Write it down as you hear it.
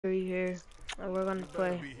Here, and we're gonna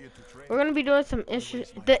play. We're gonna be doing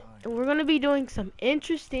some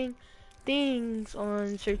interesting things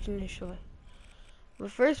on Search and Destroy. But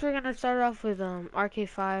first, we're gonna start off with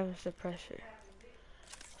RK5 suppressor.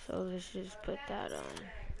 So let's just put that on.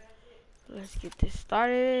 Let's get this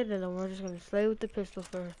started, and then we're just gonna slay with the pistol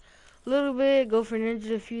for a little bit. Go for ninja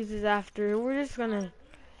diffuses after. We're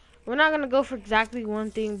not gonna go for exactly one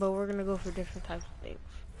thing, but we're gonna go for different types of things.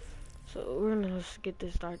 So we're gonna just get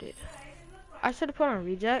this started. I should have put on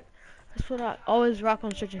reject. That's what I always rock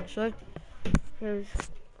on Search and Destroy. Because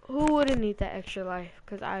who wouldn't need that extra life?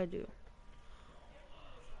 Because I do.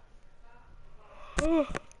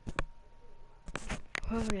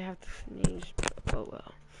 Probably have to sneeze. Oh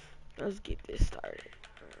well. Let's get this started.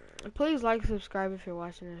 Please like, subscribe if you're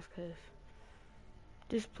watching this. Because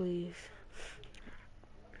just please.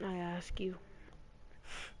 I ask you.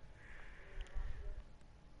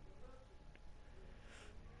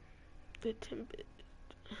 The 10-bit.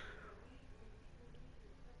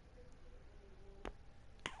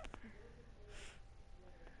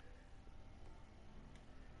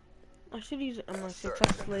 I should use a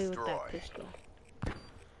successfully with that pistol.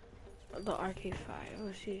 The RK5.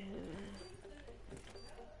 Let's see.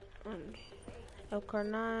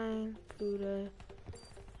 LCAR9, Kuda.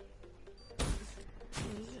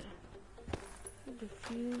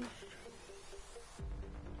 Diffused.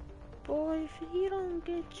 Boy, if you don't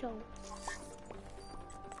get your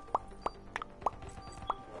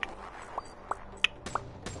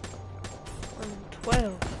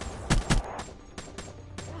 12.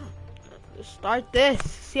 Let's start this.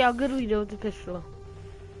 See how good we do with the pistol.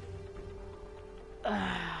 I'm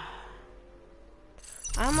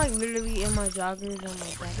like literally in my joggers on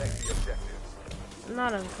my back.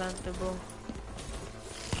 Not uncomfortable.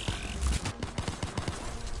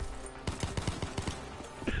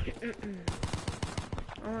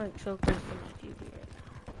 I'm like so close to my TV right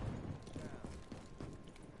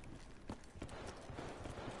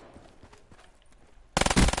now.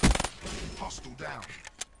 Hostile down.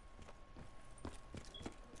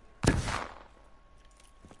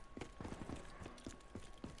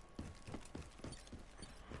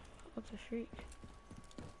 What's a freak?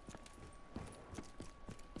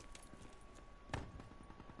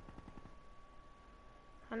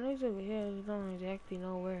 I know he's over here, I just don't exactly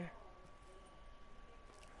know where.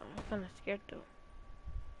 I'm kinda scared though.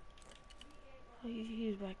 Oh,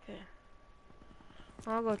 he's back there.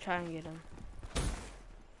 I'll go try and get him.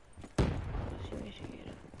 Let's see if we should get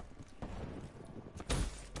him.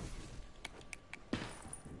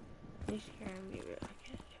 He's scaring me real. I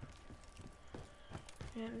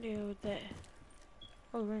can't deal with that.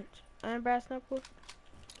 Oh, wrench. And brass knuckles.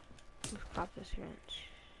 Let's pop this wrench.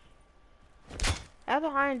 I have the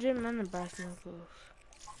iron gym and the brass knuckles.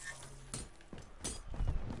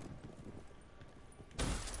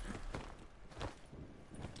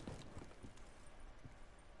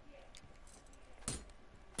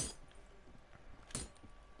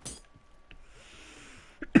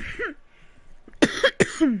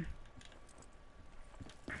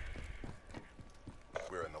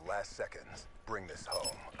 We're in the last seconds. Bring this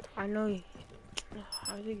home. I know he.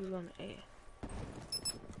 I think he's gonna A.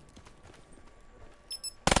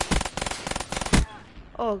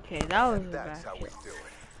 Okay, that was a bad That's how we do it.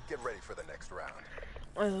 Get ready for the next round.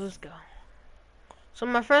 Let's go. So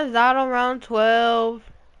my friends died on round 12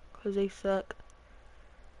 because they suck.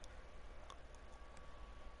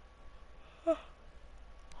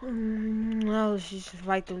 Now let's just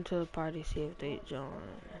invite them to the party, see if they join.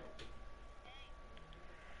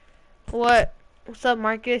 What? What's up,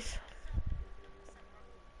 Marcus?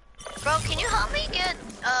 Bro, can you help me get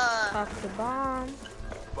Pop the bomb.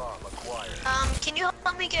 Bomb acquired. Can you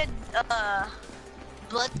help me get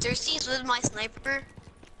bloodthirsties with my sniper?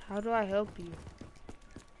 How do I help you?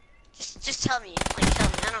 Just tell me. Like tell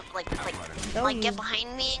me. I don't like get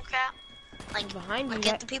behind me and crap. Like behind you.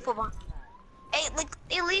 Get the people behind. Hey,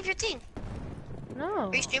 hey, leave your team. No.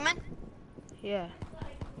 Are you streaming? Yeah.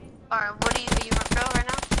 Or what are you pro right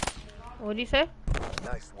now? What do you say?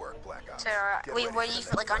 Nice work, Black Ops. So, wait, what are you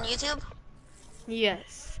like on YouTube?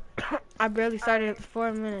 Yes. I barely started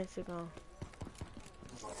 4 minutes ago.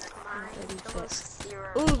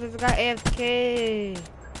 Ooh, there's a guy AFK.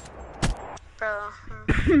 Bro.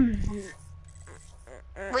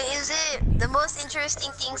 Wait, is it the most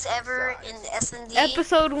interesting things ever in S&D?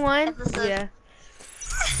 Episode 1? Yeah.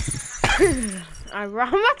 I'm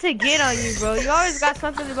about to get on you, bro. You always got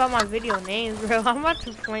something about my video names, bro. I'm about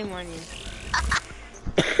to flame on you.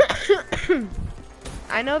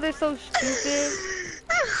 I know they're so stupid.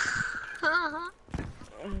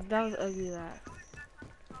 That was ugly, that.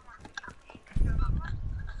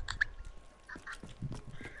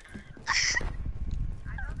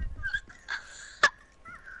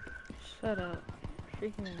 shut up.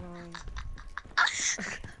 Freaking annoying.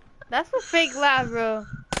 That's a fake laugh, bro.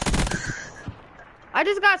 I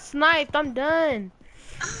just got sniped. I'm done.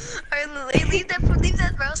 Alright, leave that,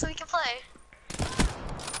 bro, so we can play.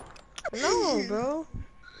 No, bro.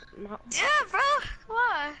 No. Yeah, bro. Come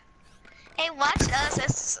on. Hey, watch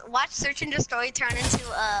us. Watch Search and Destroy turn into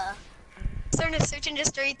Search and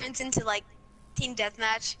Destroy turns into like team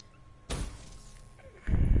deathmatch.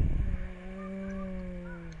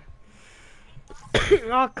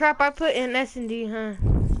 Oh crap! I put in S&D, huh?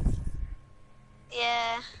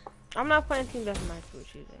 Yeah. I'm not playing team deathmatch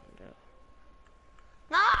with you then, bro.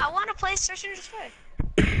 No, I want to play Search and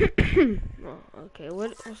Destroy. Oh, okay.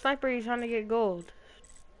 What sniper are you trying to get gold?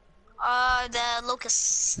 The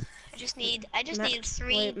Locust. I just need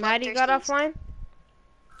 3. Wait, Maddie got offline?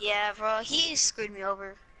 Yeah, bro, he screwed me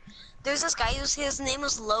over. There's this guy his name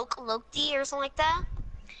was Lokti or something like that,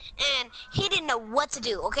 and he didn't know what to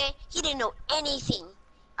do. Okay, he didn't know anything.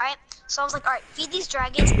 All right, so I was like, all right, feed these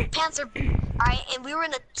dragons, Panzer. All right, and we were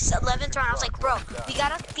in the 11th round. I was like, bro, we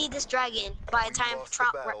gotta feed this dragon by the time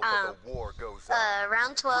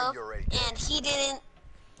round 12, and he didn't.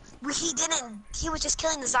 He was just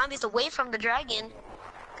killing the zombies away from the dragon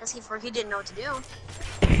because he didn't know what to do.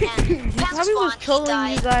 And He probably was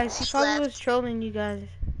trolling you guys. He probably left. was trolling you guys.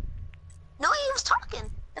 No, he was talking.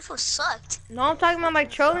 That fool sucked. No, I'm talking about like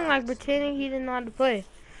trolling, like pretending he didn't know how to play.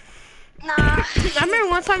 Nah. I remember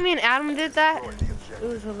one time me and Adam did that. It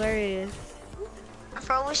was hilarious.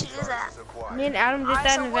 Bro, we should do that. Me and Adam did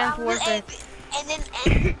that in Advanced Warfare. And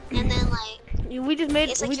then like We just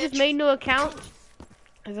made like new accounts.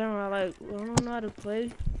 And then we're like, well, I don't know how to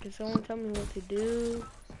play. Can someone tell me what to do?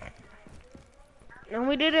 And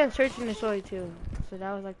we did it in Search and Destroy too. So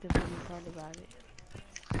that was like the funny part about it.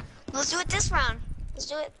 let's do it this round. Let's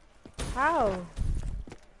do it. How?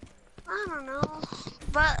 I don't know.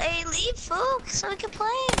 But hey, leave, folks, so we can play,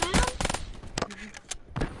 man.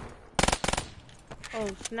 Oh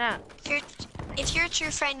snap! If you're a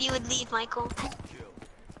true friend, you would leave, Michael.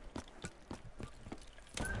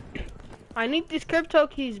 I need these crypto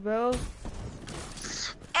keys, bro.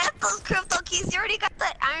 At those crypto keys, you already got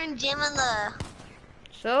the iron gem and the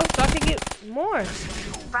So I can get more.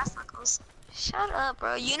 brass knuckles. Shut up,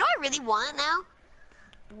 bro. You know what I really want now?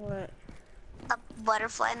 What? The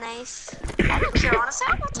butterfly knife. I don't care, honestly.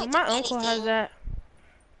 I will take My anything. uncle has that.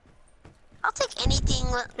 I'll take anything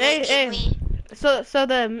Hey, they hey. give me. So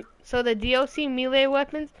the DOC melee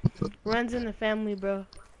weapons runs in the family, bro.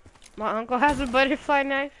 My uncle has a butterfly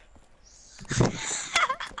knife.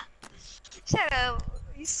 Shut up.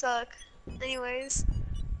 You suck. Anyways.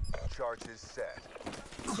 Charges set.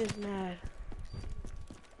 Just mad.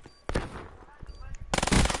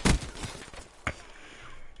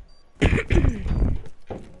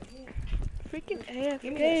 Freaking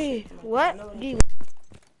AFK. What?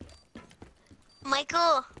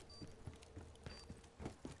 Michael.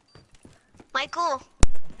 Michael.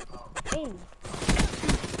 Hey.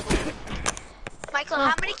 Michael,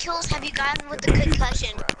 how many kills have you gotten with the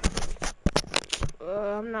concussion? I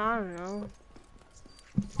don't know.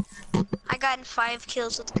 I gotten 5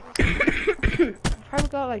 kills with the concussion. Probably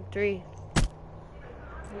got like 3.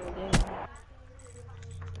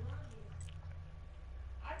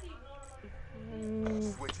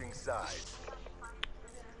 Switching sides.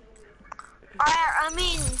 I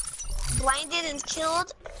mean, blinded and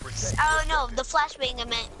killed. Oh no, the flashbang I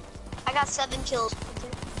meant. I got 7 kills.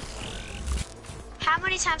 How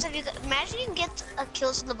many times have you got? Imagine you can get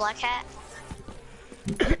kills with the black hat.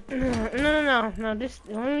 No. Just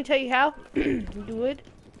let me tell you how. You would.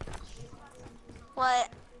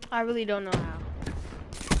 What? I really don't know how.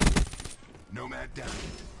 Nomad down.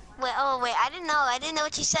 Wait, I didn't know. I didn't know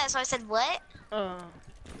what you said, so I said what? Oh,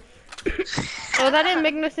 that didn't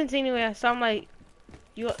make no sense anyway. So I'm like,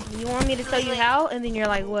 you want me to tell you how? And then you're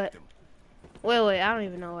like, what? Wait, I don't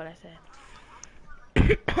even know what I said.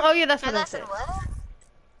 Oh yeah, that's what I said. What?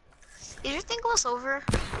 Did your thing gloss over?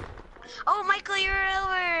 Oh, Michael, you're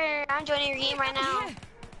over. I'm joining your game right now.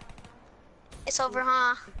 It's over,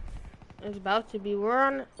 huh? It's about to be. We're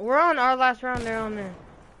on our last round. They're on there.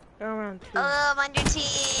 They're on round 2. I'm on your team.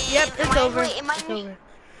 Yep, it's over. Wait, It's over.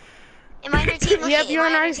 Am I on your team? Yep, Okay, you're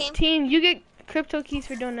on am I our your team. You get crypto keys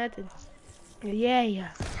for doing nothing.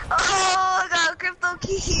 Yeah. Oh, I got crypto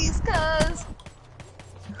keys, cuz.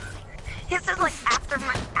 It says like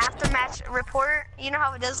after-match report. You know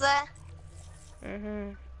how it does that?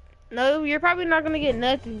 No, you're probably not gonna get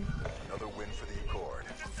nothing. Another win for the Accord.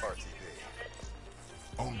 RTB.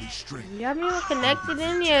 Only string. You haven't even connected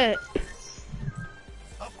in yet.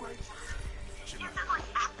 Upgrade.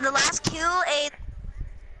 The last kill,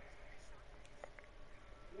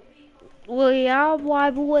 Well, yeah, why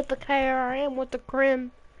with the KRM with the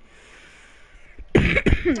crim?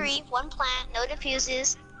 3, 1 plant, no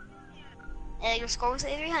diffuses. Your score was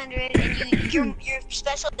 300, and your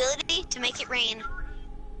special ability to make it rain.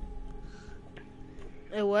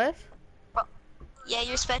 It was? Yeah,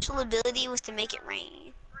 your special ability was to make it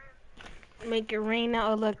rain. Make it rain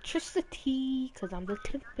out electricity, cause I'm the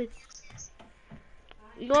tempest.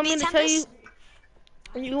 You want me to tell you?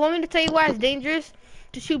 You want me to tell you why it's dangerous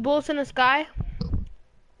to shoot bullets in the sky?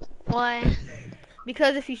 Why?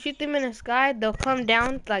 Because if you shoot them in the sky, they'll come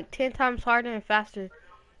down like 10 times harder and faster.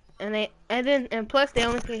 And plus they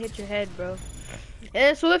only can hit your head, bro.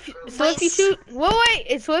 And so if you shoot,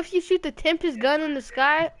 so if you shoot the Tempest gun in the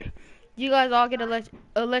sky, you guys all get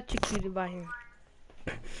electrocuted by him.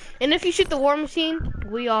 And if you shoot the War Machine,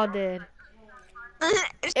 we all dead.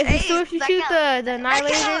 If you shoot the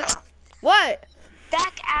Annihilator, what?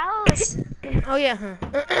 Back out. Oh yeah, huh?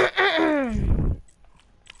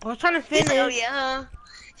 I was trying to finish. He said, oh yeah, huh?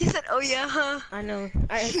 He said, oh yeah, huh? I know.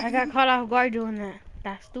 I got caught off guard doing that.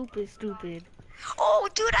 That's stupid. Oh,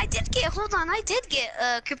 dude, I did get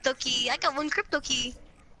a crypto key. I got 1 crypto key.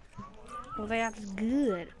 Well, that's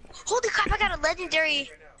good. Holy crap, I got a legendary.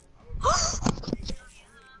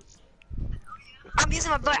 I'm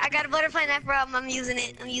using I got a butterfly knife, bro. I'm using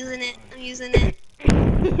it. I'm using it. I'm using the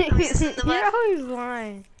You're always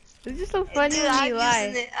lying. It's just so funny when you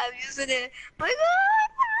lie. I'm using it. My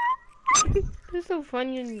god. It's so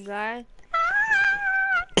funny when you lie.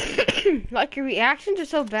 Like, your reactions are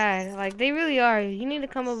so bad. Like, they really are. You need to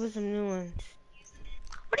come up with some new ones.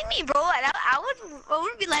 What do you mean, bro? I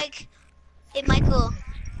wouldn't be like, hey, Michael.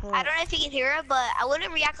 What? I don't know if you can hear it, but I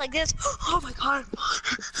wouldn't react like this. Oh my god.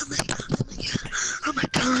 Oh my god. Oh my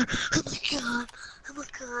god. Oh my god. Oh my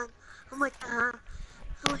god. Oh my god.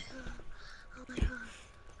 Oh my god. Oh my god.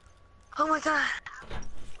 Oh my god.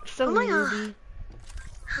 So oh my moody.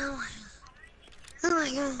 God. Oh my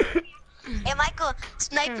god. Hey Michael,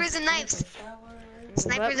 snipers and knives.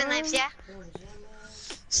 Snipers and knives, yeah?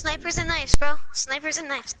 Snipers and knives, bro. Snipers and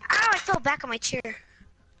knives. Ow, I fell back on my chair.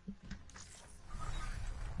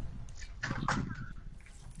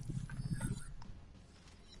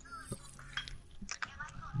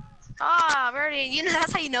 Ah, already. You know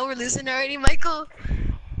that's how you know we're losing already, Michael.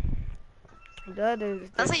 That's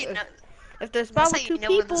how you know. If there's probably 2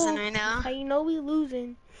 people, right now. how you know we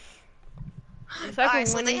losing? Alright,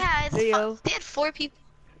 so they had 4 people.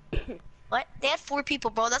 What? They had 4 people,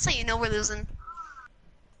 bro. That's how you know we're losing.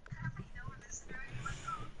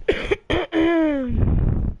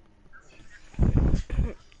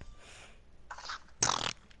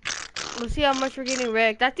 Let's see how much we're getting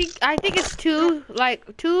wrecked. I think it's 2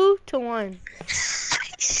 to 1.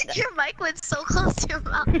 Your mic went so close to your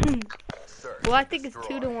mouth. Well, I think it's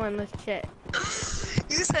 2 to 1. Let's check.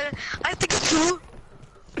 You said, I think it's 2.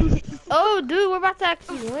 Oh, dude, we're about to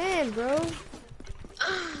actually win, bro.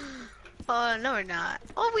 Oh, no, we're not.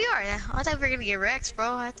 Oh, we are. I thought we were gonna get wrecked,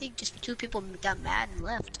 bro. I think just 2 people got mad and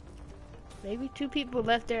left. Maybe 2 people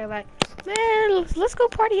left there like, man, let's go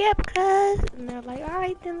party up, cuz. And they're like, all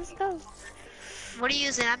right, then let's go. What are you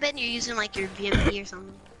using? I bet you're using like your BMP or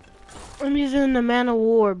something. I'm using the Man of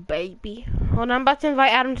War, baby. Hold on, I'm about to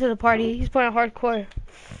invite Adam to the party. He's playing hardcore.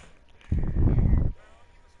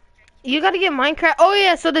 You gotta get Minecraft. Oh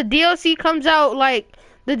yeah, so the DLC comes out like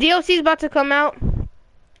the DLC is about to come out.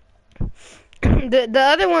 The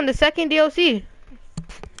other one, the second DLC.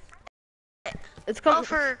 It's coming. Oh,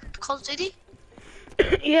 for Call of Duty?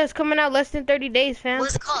 Yeah, it's coming out less than 30 days, fam.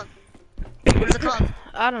 What's it called? What's it called?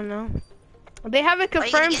 I don't know. They haven't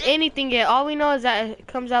confirmed anything yet. All we know is that it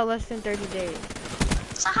comes out less than 30 days.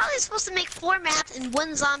 So how are they supposed to make 4 maps in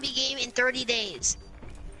 1 zombie game in 30 days?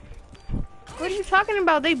 What are you talking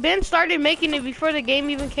about? They been started making it before the game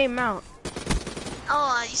even came out.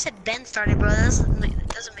 Oh, you said Ben started, bro. That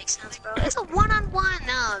doesn't make sense, bro. It's a one-on-one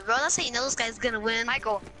now, bro. That's how you know this guy's gonna win.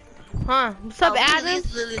 Michael. Huh? What's up, Adam? We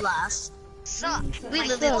literally lost. We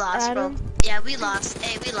literally up, lost, Adam? bro. Yeah, we lost.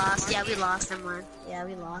 Hey, we lost. Yeah, we lost. Never mind. Yeah,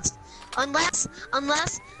 we lost. Unless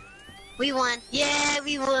we won. Yeah,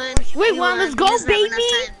 we won. We won. Let's go, baby.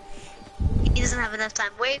 He doesn't have enough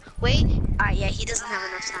time. Wait. Alright, yeah, he doesn't have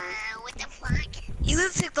enough time. What the fuck? He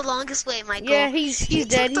literally took the longest way, Michael. Yeah, he's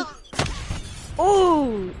dead.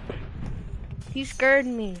 Oh, he scared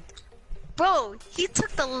me. Bro, he took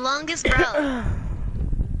the longest route.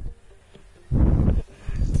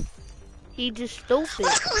 He just stupid.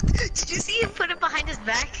 Did you see him put it behind his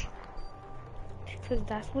back? Because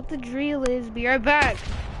that's what the drill is. Be right back.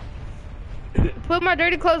 Put my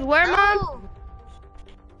dirty clothes where, Mom?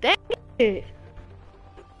 Dang it.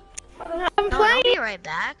 I'm playing. I'll be right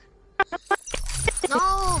back.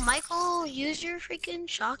 No, Michael, use your freaking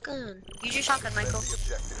shotgun. Use your shotgun, Defend Michael. the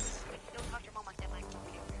objective. Don't talk to your mom like that, Michael.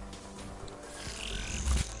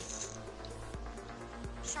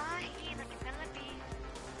 Sorry, like you're gonna be.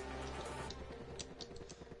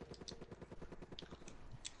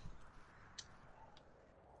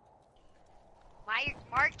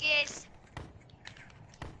 Marcus.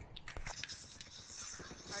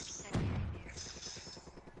 Marcus said you're in there.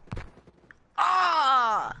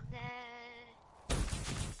 Ah!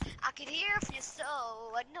 I can hear from your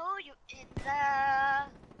soul. I know you're in there.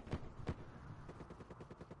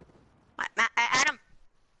 Adam,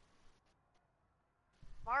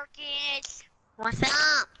 Marcus. what's up?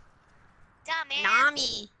 What's up, man?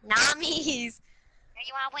 Nami, Namis. Hey,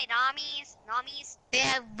 you wanna play Namis? Namis?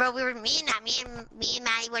 Yeah, bro, me and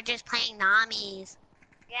Maddie were just playing Namis.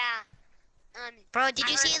 Yeah. Bro, did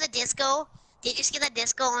you see the disco? Did you see the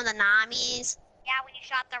disco on the Namis? Yeah, when you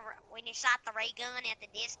shot the ray gun at the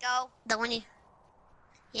disco. When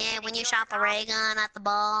you shot the ray gun at the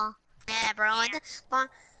ball. Yeah, bro. Yeah.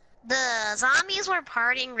 The zombies were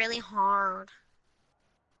partying really hard.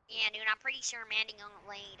 Yeah, dude, I'm pretty sure Mandy got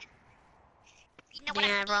laid. You know what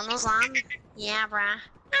Yeah, I bro, mean? no zombies. Yeah, bro.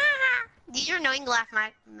 Do your annoying laugh,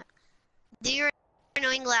 Mike. Do your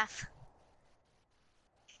annoying laugh.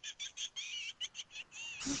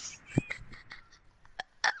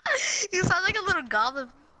 You sound like a little goblin.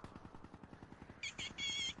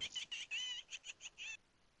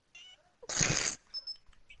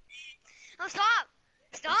 Oh, stop!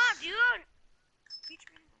 Stop, dude!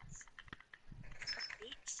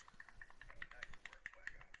 Bitch.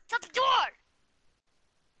 Shut the door!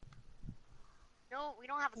 No, we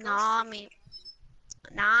don't have a ghost. Nami.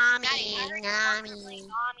 Maddie, Nami. I heard you Marcus were playing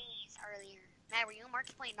Namis earlier. Matt, were you and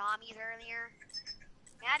Marcus playing Namis earlier?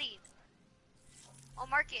 Maddie. Oh,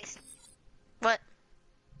 Marcus. What?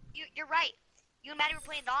 You're right. You and Maddie were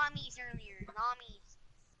playing Namis earlier. Namis.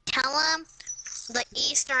 Tell him the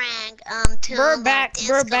Easter egg to We're the back.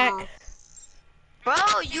 disco. We're back. Bro,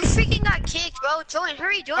 you freaking got kicked, bro. Join,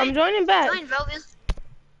 hurry, join. I'm joining back. Join, bro.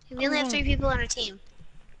 We only have 3 people on our team.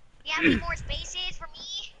 You have any more spaces for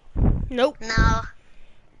me? Nope. No.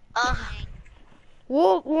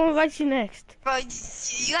 We'll invite you next. Bro,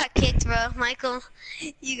 you got kicked, bro. Michael,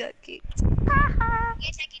 you got kicked.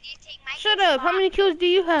 Guess I could just take my Shut up. How many kills do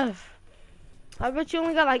you have? I bet you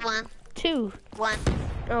only got like 2. 1.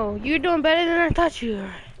 Oh, you're doing better than I thought you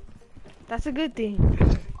were. That's a good thing.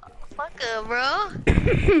 Fuck it, bro.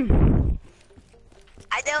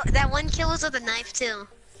 I know that 1 kill was with a knife too.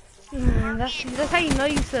 That's how you know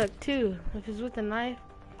you suck too. If it's with a knife.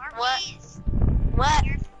 Marcus. What?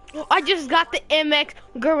 I just got the MX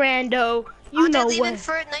Garando. You know what?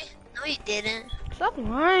 No, you didn't. Stop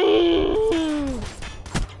lying.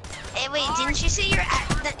 Hey, wait, didn't you say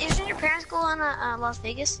isn't your parents go on Las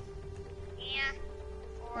Vegas? Yeah.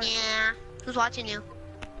 Yeah. Who's watching you?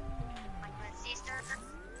 My sister.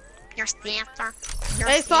 Your sister.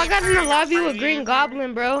 Hey, so I got in the lobby with Green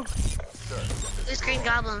Goblin, bro. Who's Green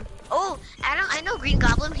Goblin? Oh, Adam, I know Green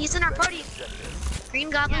Goblin. He's in our party. Green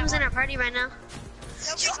Goblin's in our party right now.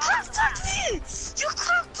 You cockblocked me! You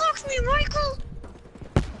cockblocked me, Michael!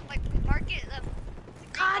 Like, Marcus.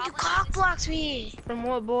 God, you cockblocked me! From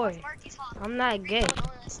what boy? Marcus Hawk. I'm not gay.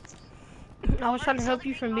 I was trying to help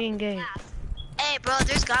you from being gay. Hey, bro,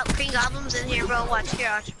 there's Green Goblins in here, bro. Watch,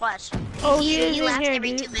 watch. Oh, he is in laughs here,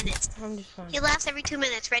 every dude. 2 minutes. I'm just fine. He laughs every 2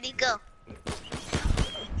 minutes. Ready, go.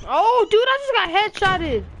 Oh, dude, I just got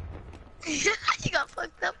headshotted. You got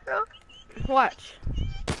fucked up, bro. Watch.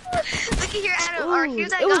 Look at here, Adam. Ooh, Or hear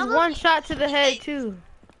that it was goblin? 1 shot to the head, too.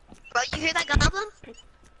 Bro, you hear that goblin?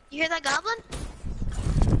 You hear that goblin?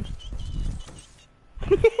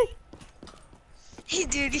 Hey,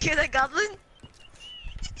 dude, you hear that goblin?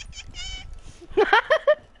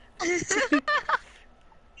 This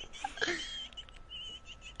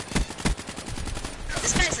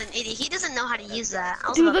guy's an idiot. He doesn't know how to use that. I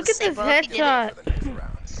was Dude, about look to at say, this bro, if he did it- headshot. For the next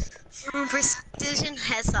round. Precision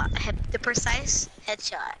headshot. The precise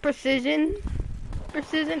headshot. Precision I was gonna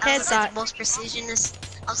say the headshot. most precisionist.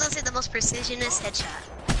 I was gonna say the most precisionist headshot.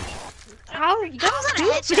 How was that a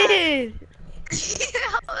headshot? stupid?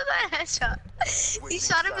 How was that a headshot? He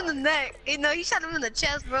shot him in the neck. You know, he shot him in the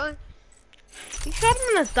chest, bro. You shot him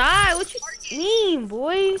in the thigh. What you mean,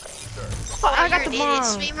 boy? Oh, I got the You're an idiot,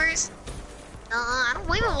 bomb. streamers. I don't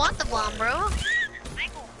even want the bomb, bro.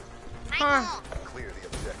 Michael. Huh. Michael. Clear the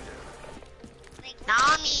objective.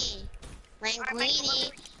 Nami.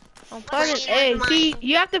 Languini. I'm planning A. See,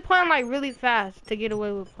 you have to plan like really fast to get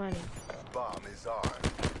away with planning. Bomb is armed.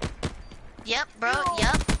 Yep, bro.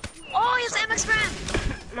 Yep. Oh, he's MX friend.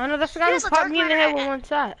 I know that's the guy who Here's a popped dark me in the head matter. with 1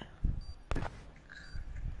 shot.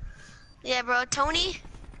 Yeah, bro. Tony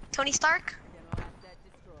Stark.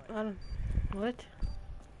 I don't. What?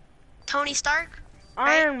 Tony Stark.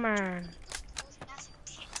 Iron Man. Those massive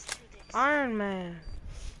tits. Look at this. Iron Man.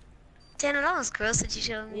 Damn, that was gross that you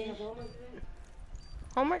showed me.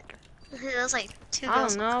 Homework? That was like 2 I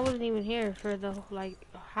girls. don't know. I wasn't even here for the like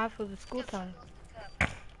half of the school time.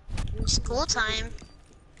 School time.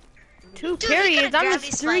 2 Dude, you periods. could've I grabbed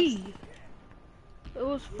missed these slides. 3. It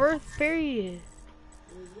was first period.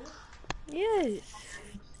 Yes.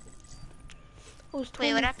 It was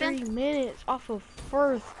Wait, what 23 happened? minutes off of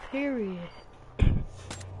first period.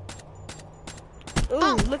 Ooh,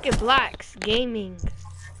 Boom. look at Blacks Gaming.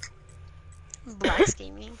 Black's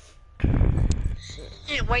gaming.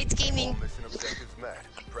 And White's gaming. All mission objectives met.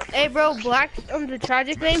 Press Hey, bro, Black on the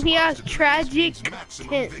tragic name. He has tragic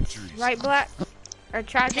hints, right, Black? Or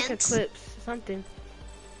tragic Hints? eclipse, something.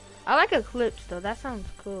 I like eclipse though. That sounds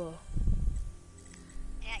cool.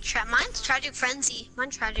 Mine's Tragic Frenzy.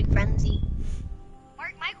 Mine's Tragic Frenzy.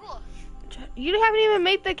 Michael. You haven't even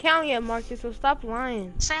made the account yet, Marcus. So stop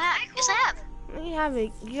lying. Yes, I have. Yes, I have. You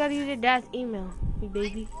haven't. You gotta use your dad's email, you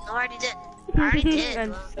baby. No, I already did. I already did. I'm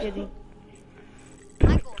bro. just kidding.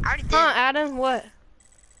 Michael. I already did. Huh, Adam? What?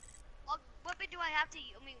 What weapon do I have to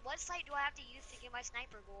use? I mean, what site do I have to use to get my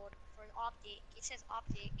sniper gold for optic? It says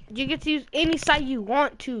optic. You get to use any site you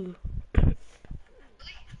want to.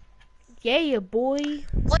 Yeah, boy.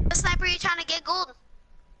 What sniper are you trying to get gold?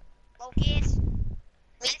 Focus.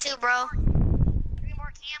 Me too, bro. 3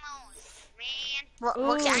 more camos, man.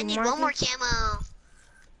 Okay, I Ooh, need one more Marcus. camo.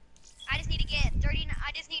 I just need to get 30.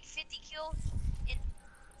 I just need 50 kills.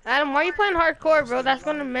 Adam, why are you playing hardcore, bro? That's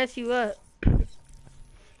gonna mess you up.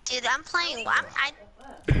 Dude, I'm playing.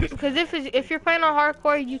 Cause if you're playing on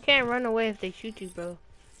hardcore, you can't run away if they shoot you, bro.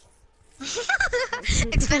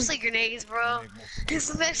 Especially grenades, bro.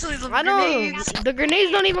 Especially the I know. grenades. The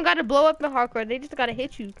grenades don't even gotta blow up in hardcore. They just gotta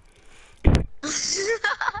hit you.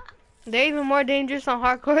 They're even more dangerous on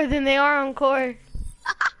hardcore than they are on core.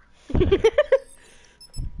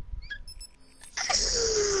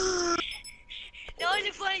 That was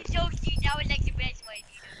a funny joke, dude. That was like the best one,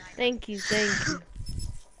 dude. Thank you, thank you.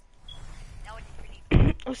 That was pretty.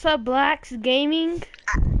 What's up, Blacks Gaming?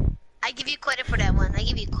 I give you credit for that one. I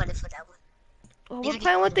give you credit for that one. Oh, we're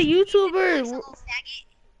playing with the YouTuber.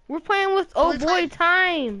 We're playing with Oh Boy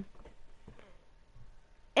Time.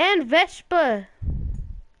 And Vespa.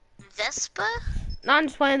 Vespa? No, I'm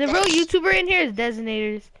just playing. The real YouTuber in here is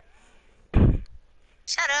Detonators.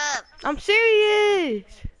 Shut up. I'm serious.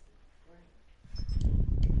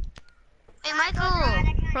 Hey, Michael.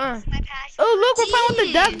 Huh. Oh, look, we're playing with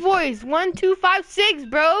the Duck Voice. 1, 2, 5, 6,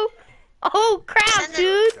 bro. Oh, crap, Send it.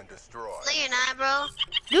 dude. and destroy. No, you're not, bro.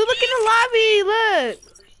 Dude, look in the lobby. Look.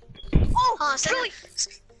 Oh, send it.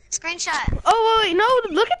 Screenshot. Oh, wait, no.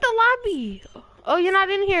 Look at the lobby. Oh, you're not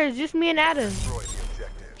in here. It's just me and Adam. Destroy the objective.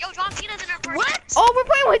 Yo, John Cena's in our first. What? Oh, we're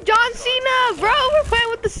playing with John Cena, bro. We're playing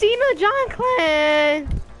with the Cena John clan.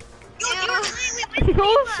 Yo, you're playing with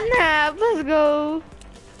Oh, snap. Let's go.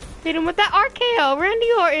 Hit him with that RKO.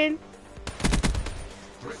 Randy Orton.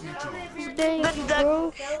 Dang,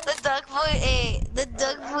 bro. The duck voice, the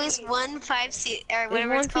duck voice 156 or It's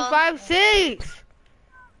whatever 1, it's 2, called. 5, 6.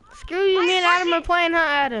 Screw you, me and Adam are playing, huh,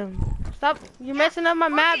 Adam? Stop. You're messing up my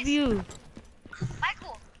map view.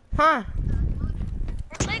 Michael, Huh?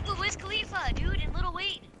 we're playing with Wiz Khalifa, dude, and Little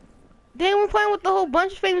Wayne. Dang, we're playing with a whole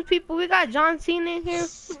bunch of famous people. We got John Cena in here.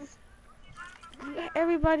 We got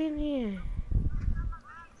everybody in here.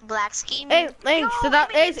 Black scheme. Hey, so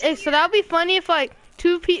that'll be funny if like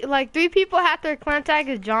 3 people had their clan tag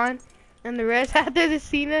as John, and the rest had their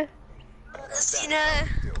Cena. Cena.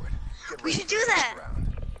 Do it. Get We ready should do for the that. round.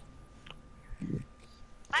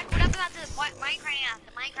 Mike, what about the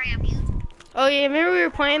Minecraft, dude? Oh yeah, remember we were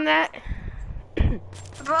playing that?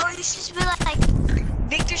 Bro, you should be like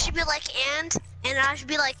Victor should be like and I should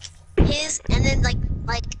be like his, and then like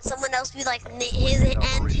someone else be like his,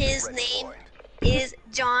 and his name is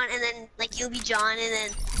John, and then like you'll be John,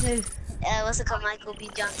 and then what's it called? Michael be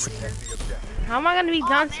John Cena. The objective. How am I gonna be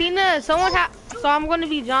John Cena? So I'm gonna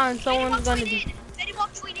be John. Someone's gonna be. Fetty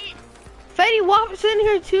Wap joined in. Fetty Wap's in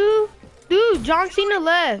here too. Dude, John Cena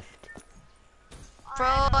left. Bro,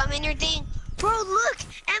 I'm in your thing. Bro, look,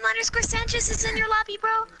 M_Sanchez is in your lobby,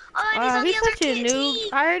 bro. Oh, and he's on He's the other such a kid noob. team.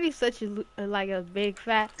 I heard he's such a like a big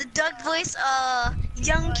fat. The duck voice,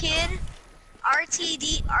 young kid,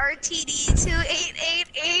 RTD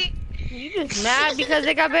 2888. You just mad because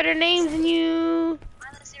they got better names than you.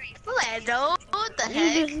 Lando, what the You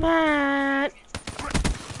heck? just mad.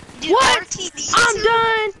 Dude, What? RTD I'm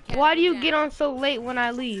done. Why do you get on so late when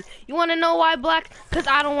I leave? You want to know why, Black? Because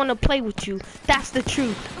I don't want to play with you. That's the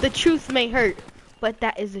truth. The truth may hurt, but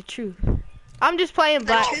that is the truth. I'm just playing,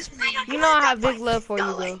 Black. You know I have big love for you,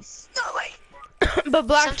 bro. But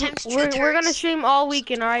Black, we're gonna stream all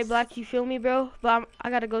weekend, alright, Black? You feel me, bro? But I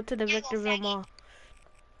gotta go to the Victorville Mall.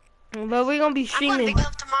 But we're gonna be streaming. I'm going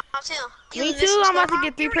to tomorrow too. Me too. I'm about to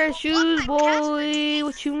get 3 pair of shoes, boy.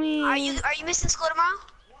 What you mean? Are you missing school tomorrow?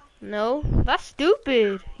 No, that's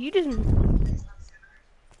stupid. You just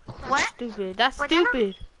What? stupid. That's What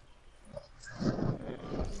stupid.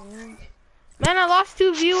 Man, I lost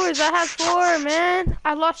 2 viewers. I have 4, man.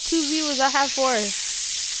 I lost 2 viewers. I have 4.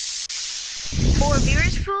 4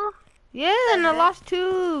 viewers, fool? Yeah, and I lost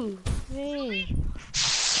 2. Man.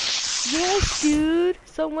 Yes, dude.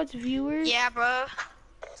 So much viewers. Yeah, bro.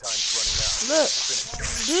 Time's running out. Look.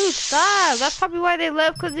 Dude, stop. That's probably why they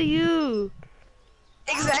left, because of you.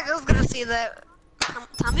 Exactly, I was gonna say that.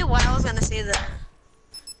 Tell me why I was gonna say that.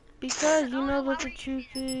 Because you know what the truth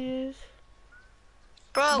is.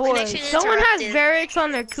 Bro, Boy, connection someone has interrupted. barracks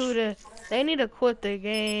on their CUDA. They need to quit the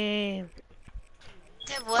game.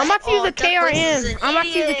 Dude, what? I'm about to use a Duck Voice is KRM. an I'm about to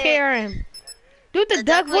use a idiot. KRM. Dude, the The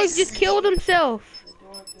duck Duck voice Voice just is killed an himself.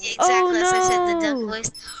 Exactly, Oh, that's what I said, the no. duck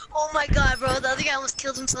voice. Oh my god, bro, the other guy almost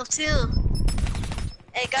killed himself too.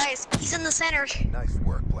 Hey guys, he's in the center. Nice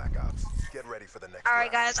work, Black Ops. Get ready for the next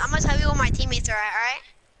Alright round. guys, I'm gonna tell you where my teammates are at,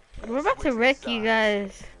 alright? We're about to wreck you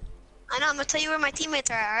guys. I know, I'm gonna tell you where my teammates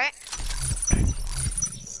are at, alright?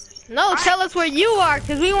 No, tell us where you are,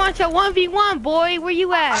 because we want your 1v1, boy. Where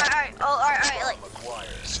you at? Alright, like,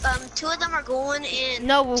 McGuire. 2 of them are going in.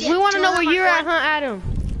 No, we want to two know of where them are you're at, going- huh, Adam?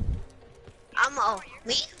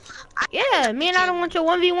 Me? Yeah, me and Adam want your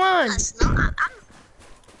 1v1. No,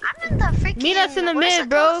 I'm in the freaking. Meet us in the where's mid,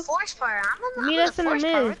 bro. Forest part. I'm Meet in us the in the forest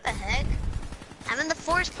part. mid. What the heck? I'm in the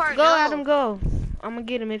forest part. Go, no. Adam, go. I'm gonna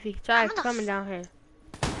get him if he tries I'm in the coming down here.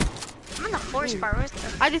 I'm in the forest part. Where's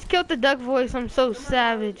the? I just killed the duck voice. I'm so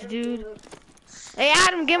savage, dude. Hey,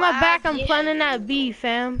 Adam, get my Wow, back. I'm yeah. planning that B,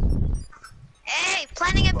 fam. Hey,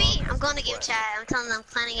 planting a bee. I'm going to give chat. I'm telling them I'm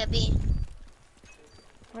planting a bee.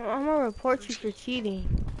 I'm gonna report you for cheating.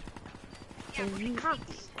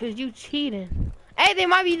 Cause you cheating. Hey, they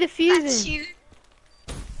might be That's defusing. you.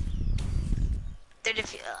 They're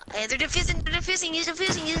defusing. They're defusing. He's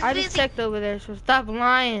defusing. He's I just defusing. checked over there, so stop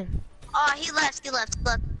lying. Oh, he left.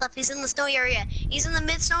 Left. He's in the snowy area. He's in the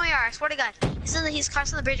mid snowy area. I swear to God. He's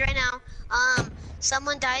crossing the bridge right now.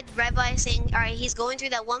 Someone died right by saying, all right, he's going through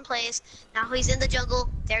that one place. Now he's in the jungle.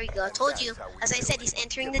 There we go. I told you. As I said, he's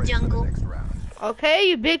entering the Get ready for jungle. next round. Okay,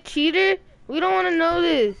 you big cheater. We don't want to know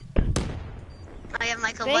this. I am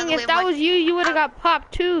Michael. Dang, if that was you, you would have got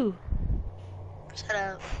popped too. Shut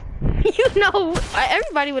up. You know,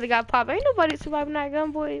 everybody would have got popped. Ain't nobody surviving that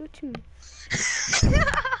gun, boy. What you mean?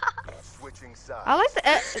 Switching sides. I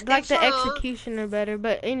like the Bro. executioner better,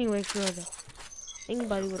 but anyway, for real though.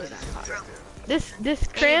 Anybody would have got popped. This Anybody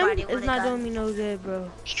crim is would've not got- doing me no good, bro.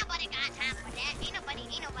 Ain't nobody got time for that. Ain't nobody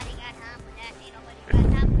got time for that. Ain't nobody got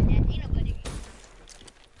time for that.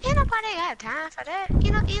 Ain't nobody got time for that.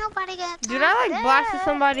 Ain't nobody got time Dude, I for like that. blasted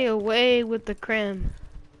somebody away with the crim.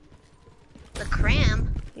 The cram.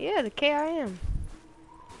 Yeah, the KRM.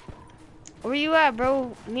 Where you at,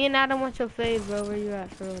 bro? Me and Adam want your fade, bro. Where you at,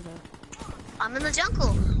 for real though? I'm in the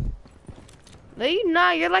jungle. No, you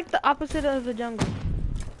not. You're like the opposite of the jungle.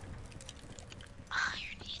 Oh,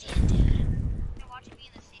 you're an idiot, dude. You're watching me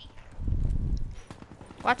in the city.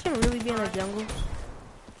 Watch him really be in the jungle.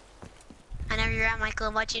 I know you're at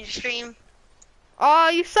Michael watching your stream. Oh,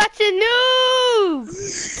 you such a noob!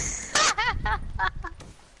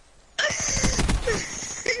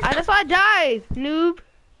 That's why I died, noob.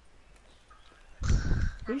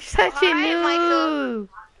 You're such a Alright, noob.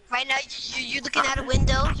 Right now, you're looking out a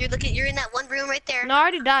window. You're in that one room right there. No, I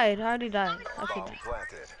already died. I already died. Bomb planted.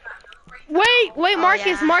 Wait, Oh,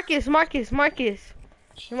 Marcus, yeah. Marcus.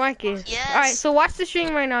 Yes. Alright, so watch the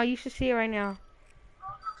stream right now. You should see it right now.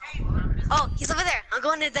 Oh, he's over there. I'm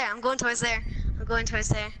going in there. I'm going towards there.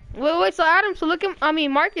 Wait, so Adam,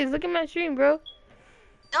 Marcus, look at my stream, bro.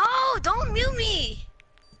 No, don't mute me.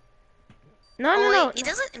 No, Oh, no. wait, it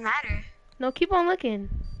doesn't matter. No, keep on looking.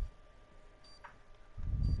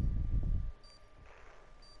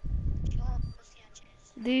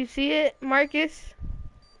 Do you see it, Marcus?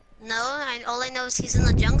 No, all I know is he's in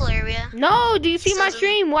the jungle area. No, do you see my So-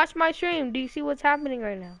 stream? Watch my stream. Do you see what's happening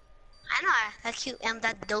right now? I know that cute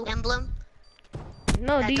that dope emblem.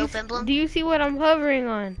 No, That dope emblem? do you see what I'm hovering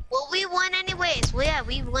on? Well, we won anyways. Well, yeah,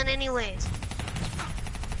 we won anyways.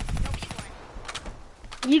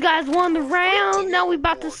 You guys won the round. Now we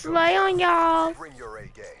about to slay on y'all. Bring your A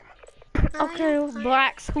game. Okay,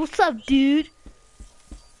 Blacks. What's up, dude?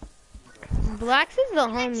 Blacks is the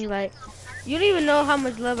homie, like, you don't even know how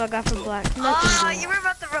much love I got for Blacks. Nothing, You were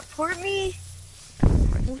about to report me?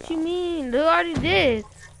 What you mean? They already did.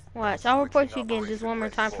 Watch, I'll report you again just one more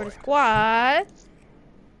time for the squad.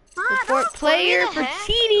 Report player for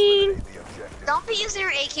cheating. Don't be using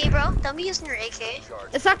your AK, bro. Don't be using your AK.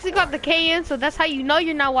 It's actually got the K in, so that's how you know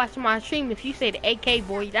you're not watching my stream. If you say the AK,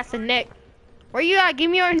 boy, that's a neck. Where you at?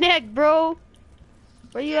 Give me your neck, bro.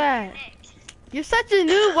 Where you at? You're such a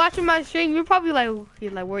noob watching my stream. You're probably like,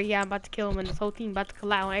 where you at? I'm about to kill him, and this whole team about to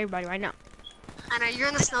collide on everybody right now. I know, you're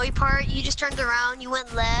in the snowy part. You just turned around. You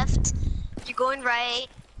went left. You're going right.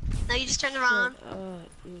 Now you just turned around.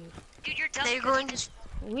 Dude, you're done. Now you're going.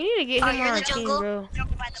 We need to get him you're on in our the team, jungle? bro.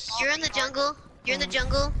 You're in the jungle. You're in the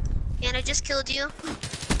jungle. And I just killed you.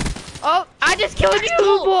 Oh, I just killed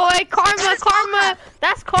you, boy. Karma.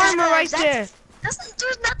 That's karma right there.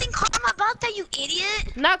 There's nothing karma about that, you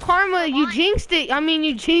idiot. Not karma, you jinxed it. I mean,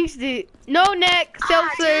 you jinxed it. No neck,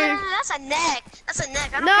 self-serve. That's a neck. That's a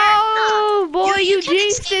neck. I don't No, care. boy, you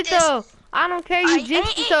jinxed it though. I don't care, you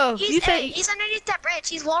jinxed it though. He's underneath that bridge.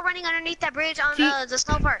 He's wall running underneath that bridge on the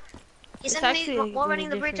snow part. He's underneath wall running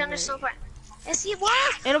the bridge on the snow part. Is he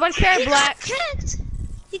what? Ain't nobody care, Black.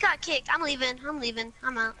 He got kicked. I'm leaving.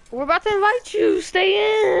 I'm out. We're about to invite you.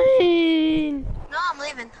 Stay in. No, I'm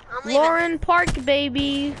leaving. Lauren Park,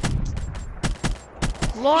 baby.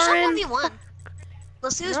 Lauren.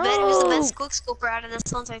 Let's see who's better. Who's the best quick scoper out of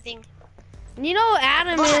this ones, I think. You know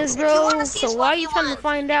Adam is, bro. So why are you trying to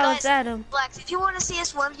find out it's Adam? Black, did you want to see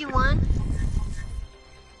us 1v1?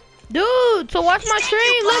 Dude, so watch my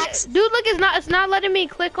stream. Look, dude, look, it's not letting me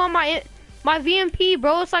click on my VMP,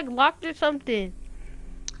 bro. It's like locked or something.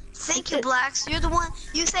 Thank you, Blacks. You're the one.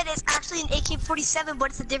 You said it's actually an AK-47,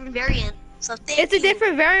 but it's a different variant. So thank you. It's a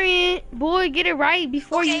different variant, boy. Get it right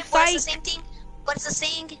before you fight. It's the same thing. But it's the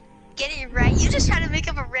same. Get it right. You just try to make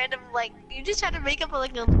up a random random.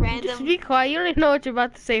 Just be quiet. You don't even know what you're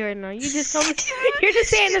about to say right now. You just you're just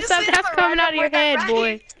saying the stuff that's coming out of your head,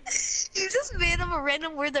 boy. You just made up a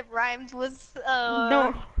random word that rhymed with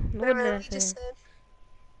No. What did I you say? just said.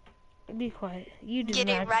 Be quiet. You did Get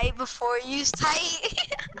not. it right before you tight.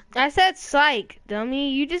 I said psych,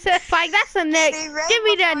 dummy. You just said psych. That's a neck. Right Give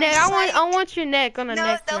me that neck. psych. I want your neck on the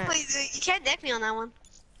neck. No, please. You can't neck me on that one.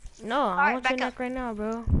 No, I want your neck right now,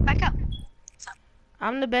 bro. Back up.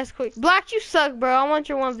 I'm the best quick. Black, you suck, bro. I want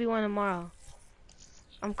your 1v1 tomorrow.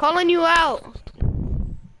 I'm calling you out.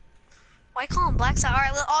 Why call him Black Side?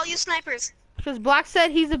 Alright, all you snipers. Because Black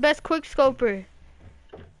said he's the best quick scoper.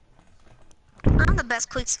 I'm the best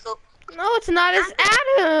quick scope. No, it's not. It's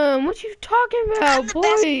Adam. What you talking about, I'm the boy?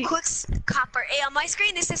 best quick scopper. Hey, on my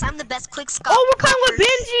screen it says I'm the best quick scopper. Oh, we're playing with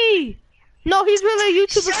Benji. No, he's really a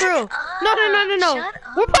YouTuber for real. No.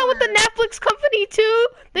 We're playing with the Netflix company too.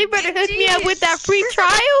 They better hook me up with that free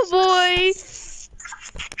trial, boy.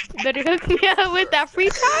 Better hook me up with that free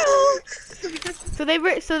trial. So they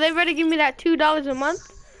better give me that $2 a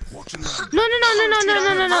month. No.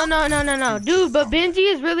 Dude, but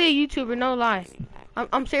Benji is really a YouTuber, no lie.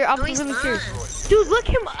 I'm serious. I'm really serious. Dude, look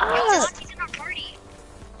him up.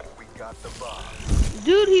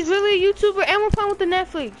 Dude, he's really a YouTuber, and we're playing with the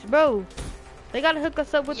Netflix, bro. They gotta hook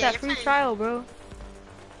us up with that free trial, bro.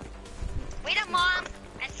 Wait up, Mom.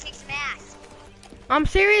 I have to take some ass. I'm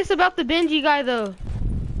serious about the Benji guy, though.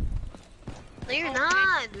 No, you're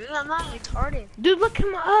not, dude. I'm not retarded. Dude, look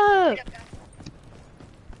him up.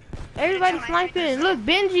 Everybody's sniping. Look,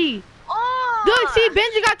 Benji. Oh! Dude, see,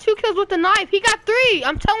 Benji got 2 kills with the knife. He got 3.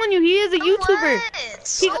 I'm telling you, he is a YouTuber.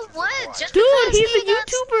 What? Just dude, he's a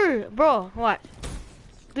YouTuber. Bro, watch.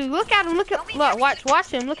 Dude, look at him. Look,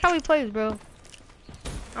 watch him. Look how he plays, bro.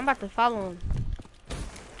 I'm about to follow him.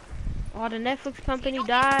 Oh, the Netflix company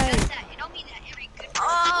died.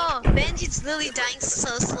 Oh, Benji's literally dying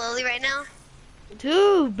so slowly right now.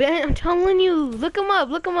 Dude, Ben, I'm telling you. Look him up.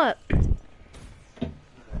 Look him up.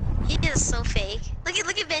 He is so fake.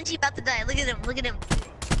 Look at Benji about to die. Look at him. What you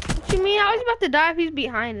mean? How is he about to die if he's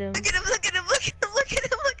behind him? Look at him.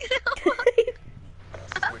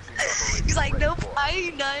 He's like, nope, I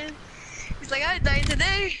ain't dying. He's like, I ain't dying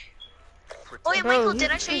today. Oh yeah, Michael,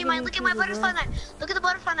 did I show you mine? Look at my butterfly knife. Look at the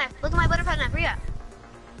butterfly knife. Look at my butterfly knife. Where you at?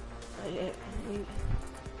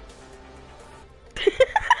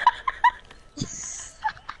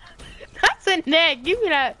 That's a neck. Give me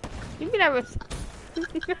that. Dude, they got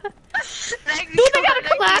a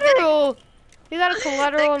collateral. They got a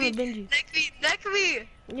collateral on the Benji. Neck me.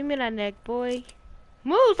 Give me that neck, boy.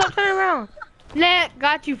 Move, stop turning around. Neck,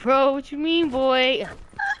 got you, bro. What you mean, boy?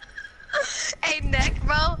 Hey, neck,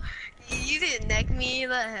 bro. You didn't neck me.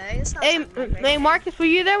 The heck? Hey, Marcus, were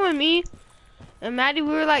you there with me? And Maddie, we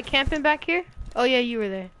were like camping back here. Oh yeah, you were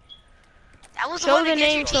there. That was the Show one the against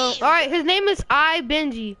name. your So, team. all right, his name is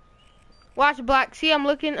Benji. Watch Black. See, I'm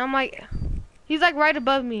looking. I'm like, he's like right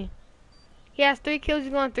above me. He has 3 kills.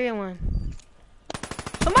 He's going 3-1.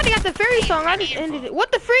 Somebody got the fairy song. I just ended it.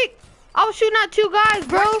 What the freak? I was shooting at 2 guys,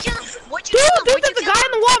 bro. Where'd you kill him? Where'd you Dude, kill him? there's Where'd you a kill guy him?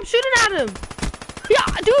 in the wall. I'm shooting at him. Yeah,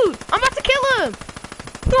 dude, I'm about to kill him.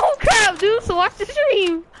 Oh crap, dude. So watch the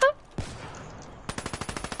stream.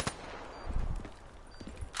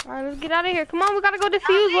 All right, let's get out of here. Come on, we gotta go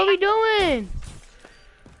defuse. What are we doing?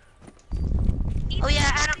 Oh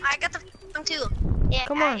yeah, Adam, I got the song too. Yeah,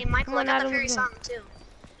 Come on, and Michael, come on, I got Adam, the fairy let's go. song too.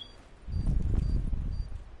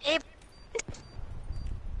 Hey.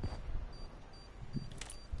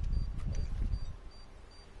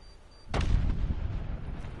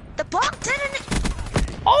 The bomb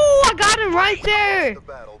didn't. Oh, I got him right there. The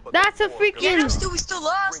battle, but That's the a war freaking- Yeah, goes no, on. we still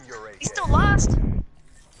lost. Bring your A We game. still lost.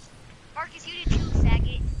 Marcus, you did too,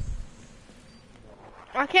 faggot.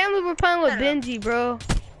 I can't believe we're playing with Benji, bro.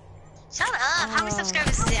 Shut up. How many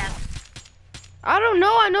subscribers does he have? I don't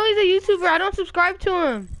know. I know he's a YouTuber. I don't subscribe to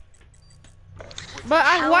him. But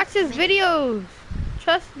I How watch his many? videos.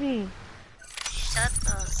 Trust me. Shut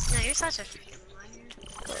up. No, you're such a freaking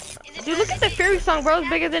liar. Is it Dude, look at the fairy song, bro. It's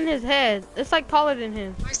bigger than his head. It's like taller than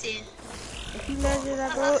him. Where's he? If you measure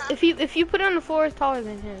that, bro. If you put it on the floor, it's taller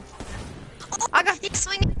than his. I got- He's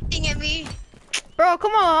swinging at me. Bro,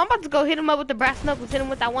 come on. I'm about to go hit him up with the brass knuckles. Hit him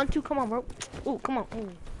with that 1-2. Come on, bro. Ooh, come on. Ooh.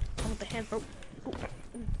 Come with the hands, bro. Ooh.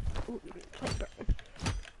 Ooh. Play, bro.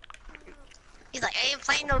 He's like, I ain't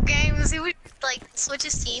playing no games. He would like switch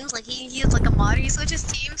his teams. Like he's like a modder. He switches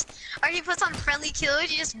teams, or he puts on friendly kills.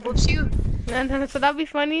 He just whoops you. And so that'd be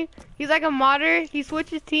funny. He's like a modder. He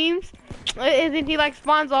switches teams, and then he like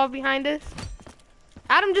spawns all behind us.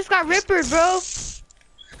 Adam just got rippered, bro.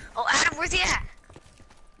 Oh, Adam, where's he at?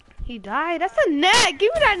 He died. That's a neck.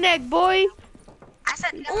 Give me that neck, boy. I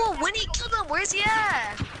said, oh, when he killed him, where's he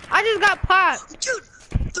at? I just got popped. Dude,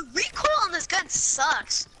 the recoil on this gun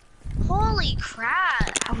sucks. Holy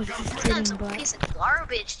crap. I was just This gun's kidding, a but. piece of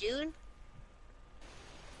garbage, dude.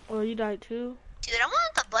 Oh, you died too, Dude, I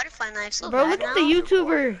want the butterfly knife so bro. bad Look at now. the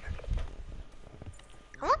YouTuber.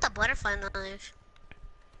 I want the butterfly knife.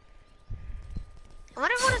 I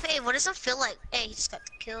wonder what does it feel like? Hey, he just got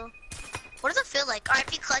the kill. What does it feel like? Alright,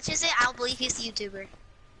 if he clutches it, I'll believe he's the YouTuber.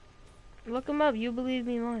 Look him up. You believe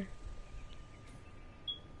me more.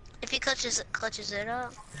 If he clutches it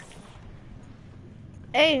up.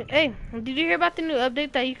 Hey, did you hear about the new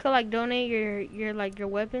update that you could like donate your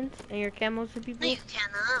weapons and your camos to No, people? you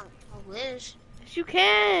cannot. I wish. Yes, you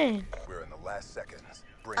can. We're in the last seconds.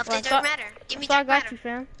 Bring Update I dark thought- matter. Give me So I dark got matter. you,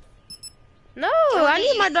 fam. No, You I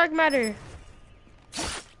need need- my dark matter. Come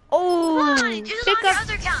Oh, on, just pick on your up.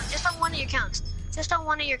 other account. Just on one of your accounts. Just on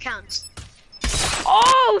one of your accounts.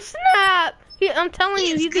 Oh, snap. I'm telling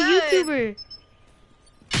you, He's he's good. a YouTuber.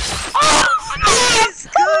 Oh,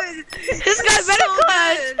 snap. good. This guy better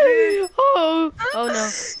clutch. Oh no.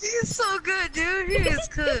 He's so good, dude. He is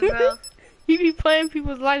good, bro. He be playing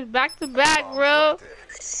people's lives back to back, bro.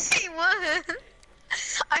 He won.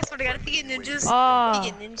 I swear to God, if he get ninjas, Oh.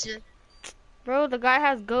 he get ninja. Bro, the guy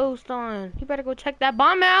has ghost on. He better go check that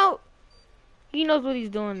bomb out. He knows what he's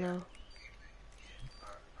doing though.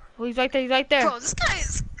 Oh, he's right there. He's right there. Bro, this guy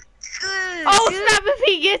is good. Oh, dude. snap. If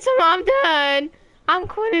he gets him, I'm done. I'm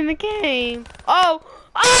quitting the game. Oh.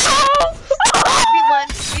 Oh. We won.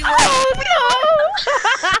 We won. Oh,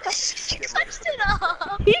 no. He clutched it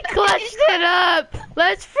up. He clutched it up.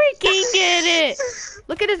 Let's freaking get it.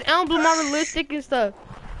 Look at his emblem on realistic and stuff.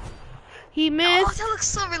 He Oh, missed. that looks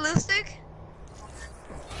so realistic.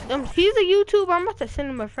 He's a YouTuber. I'm about to send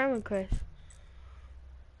him a friend request.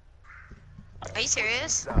 Are you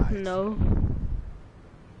serious? No.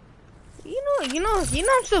 You know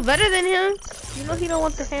I'm still better than him. You know he don't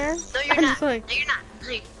want the hand. No, you're I'm not. just like, No, you're not. No,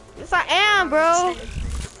 yes, I am, bro.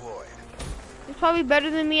 deployed. He's probably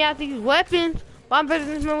better than me at these weapons, but I'm better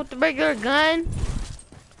than him with the regular gun.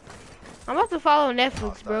 I'm about to follow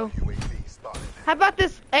Netflix, bro. Hostile UAV spotted. How about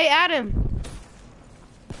this? Hey, Adam.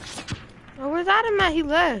 Oh, where's Adam at? He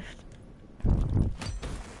left.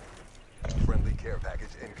 Friendly care package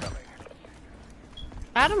incoming.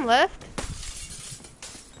 Adam left.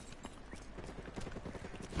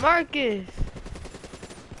 Marcus,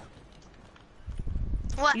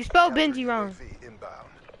 What? you spelled Benji wrong. UAV inbound.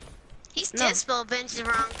 He No. did spell Benji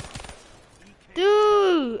wrong.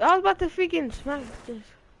 Dude, I was about to freaking smack this.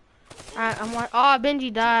 I'm like, oh,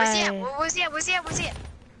 Benji Where's he at? died. Where's he at? Where's he at? Where's he at?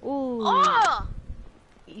 Ooh. Oh!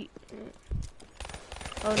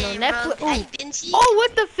 Oh no, Hey, Netflix. bro, hey, Ooh. Benji. Oh,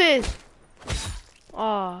 with the fist.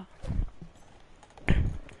 Oh.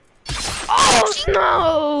 Oh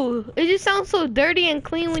no! It just sounds so dirty and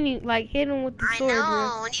clean when you like hit him with the I sword, know.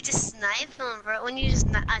 bro. When you just snipe him, bro. When you just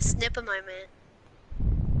snip him, I meant.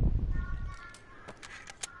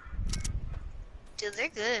 Dude, they're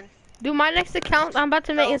good. Dude, my next account I'm about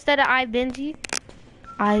to make instead of I Benji.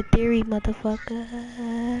 I theory,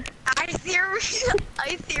 motherfucker. I theory.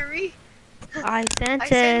 I theory. I I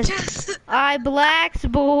Sanchez. Sanchez. I Blacks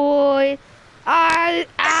boy. I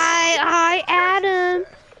Adam.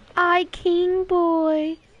 I King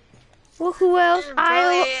boy. Well, who else? Bro, yeah,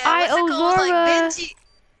 I what's it called? Like Ozora. Benji.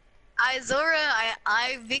 I Zora.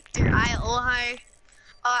 I Victor. I Ohai.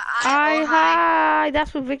 I Ohai. hi.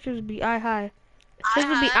 That's what Victor's would be. I hi. His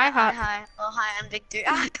would be I hop. Hi. Oh hi, I'm Victor.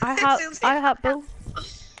 I hop, bro.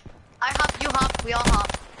 I hop, you hop, we all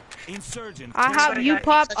hop. Insurgent. I hop, you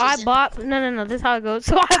pop, I bop. No. This is how it goes.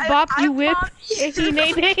 So I bop, you whip, and he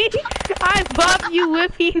nay nay. I bop, you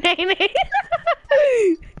whip, he nay nay.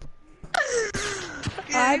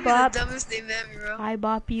 I bop. The dumbest name ever, bro. I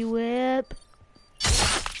bop, you whip.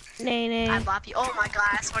 Nay nay. I bop you. Oh my god!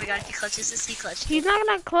 I swear to God, if he clutches this, he clutched. He's not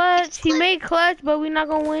gonna clutch. He may clutch, but we're not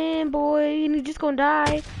gonna win, boy. He's just gonna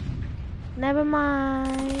die. Never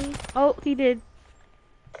mind. Oh, he did.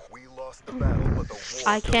 We lost the battle, but the war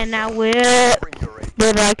I still cannot starts. whip, Bring your A.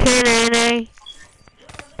 but I can nay.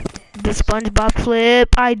 The SpongeBob flip,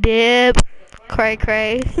 I dip. Cray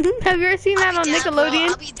cray. Have you ever seen that on Nickelodeon?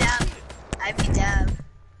 I'll be dab. I be dab.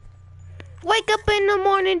 Wake up in the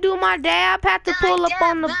morning, do my dab, have to pull up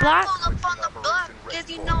on the block. Pull up on the block, cause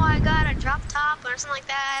you know I got a drop top or something like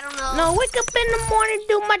that. I don't know. No, wake up in the morning,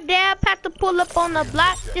 do my dab, have to pull up on the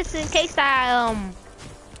block just in case I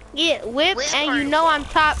get whipped and you know I'm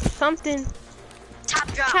top something. Top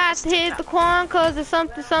drop. Had to hit the quan cause of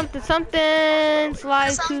something slide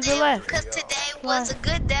to the left. Cause today was a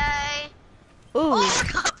good day. Ooh,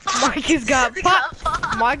 Marcus got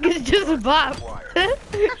popped. Marcus just bopped.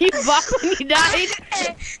 You bopped when you died.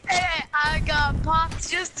 Hey, I got popped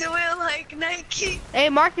just to win like Nike. Hey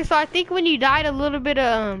Marcus, so I think when you died a little bit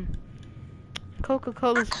of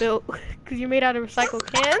Coca-Cola spilled because you made out of recycled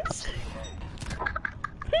cans.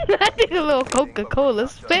 I think a little Coca-Cola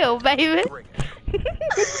spilled, baby.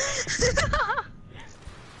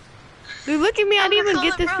 Dude, look at me, I didn't even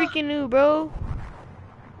get this freaking noob, bro.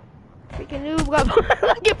 Freaking noob got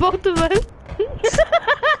look at both of us.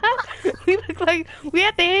 We look like we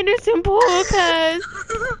at the Henderson pool, cuz.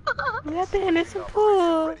 We at the Henderson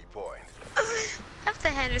pool. Ready point. That's the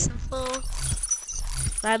Henderson pool.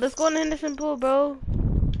 Alright, let's go in the Henderson pool, bro.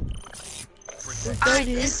 Alright,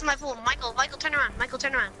 this is my pool. Michael, turn around. Michael,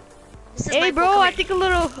 turn around. This is Hey, my bro, pool. Come I here. think a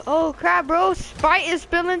little. Oh crap, bro! Sprite is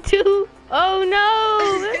spilling too. Oh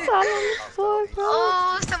no! It's all on the floor, bro.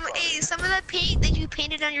 Oh, some of that paint that you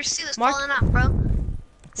painted on your suit is Mark- falling off, bro.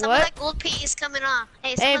 Some What? of that gold paint is coming off.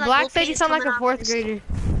 Hey, some Hey, of that Black gold said paint you is sound like coming a off on your fourth suit. grader.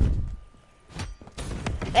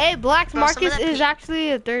 Hey, Black's Bro, some of Marcus that is paint-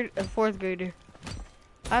 actually a fourth grader.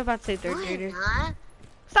 I was about to say third No, grader. you're not.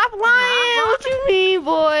 Stop lying! bro. What you mean,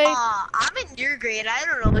 boy? Aw, I'm in your grade. I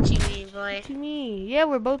don't know what you mean, boy. What you mean? Yeah,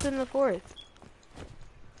 we're both in the fourth.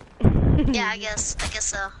 Yeah, I guess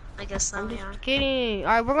so. I'm Yeah. just kidding.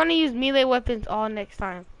 Alright, we're gonna use melee weapons all next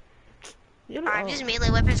time. You know- Alright, I'm using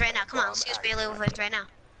melee weapons right now. Come on, let's use melee weapons right now.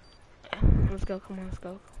 Let's go. Come on, let's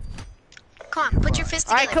go. Come on, put your fist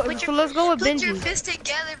Alright, together. so let's go with Put your Benji. fist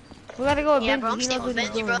together. We gotta go with Yeah, Benji. bro, I'm He staying knows with what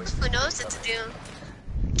he's Benji, bro. doing. Who knows what to do?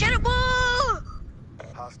 Get a ball!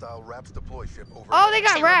 Hostile RAPS deploy ship over. Oh, they got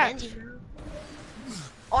Staying with wrapped. Benji, bro.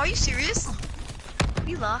 Oh, are you serious?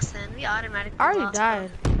 We lost then. We automatically I already lost.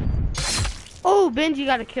 died. Oh, Benji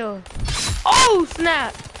got a kill. Oh,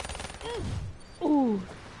 snap. Ooh.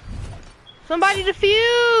 Somebody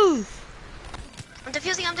defuse. I'm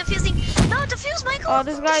defusing. No, defuse, Michael. Oh,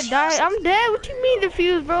 this guy Defuse. died. I'm dead. What you mean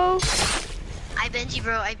defuse, bro? I Benji,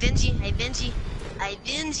 bro. I Benji.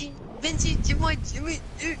 Jimmy.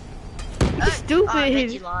 Stupid. Oh,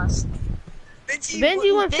 Benji lost.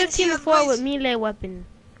 Benji went 15 to 4 with melee weapon.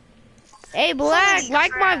 Hey, Black, Holy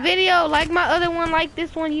like my crap. video, like my other one, like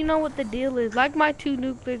this one. You know what the deal is. Like my 2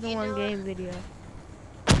 nuclears in You one know game video.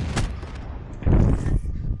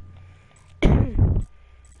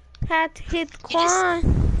 Had to hit the quan.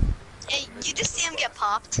 Hey, you just see him get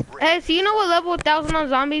popped. Hey, so you know what level 1000 on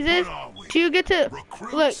zombies is? So you get to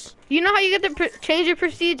look. You know how you get to change your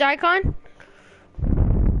prestige icon?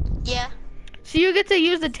 Yeah. So you get to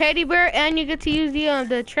use the teddy bear and you get to use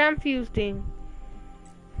the tram fuse thing.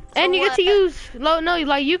 And you get to use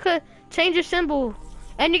like you could change your symbol.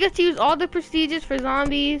 And you get to use all the prestiges for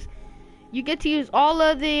zombies. You get to use all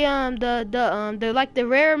of the like the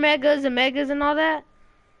rare megas and all that.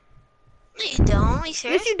 No, you don't. Are you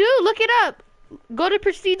serious? Yes, you do. Look it up. Go to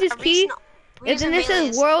prestigious key, and then it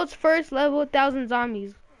says world's first level 1,000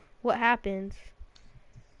 zombies. What happens?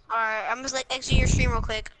 Alright, I'm just like exit your stream real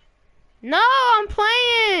quick. No, I'm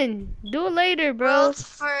playing. Do it later, bro. World's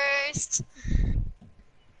first.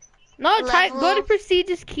 No, type. Go to Level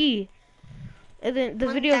prestigious key, and then the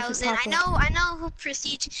video should 1,000. pop up. I know who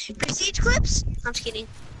prestige clips. I'm just kidding.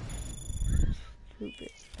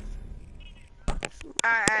 Stupid.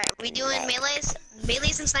 Alright, we doing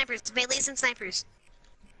melees and snipers, melees and snipers,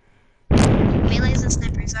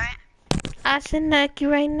 alright? I should knock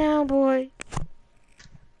you right now, boy.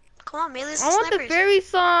 Come on, melees I and want snipers. the fairy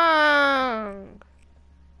song.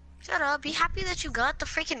 Shut up, be happy that you got the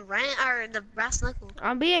freaking rent or the brass knuckle.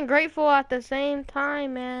 I'm being grateful at the same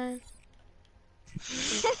time, man.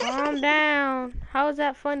 Calm down. How is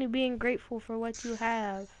that funny, being grateful for what you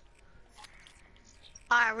have?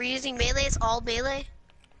 Alright, we're using melees, all melee.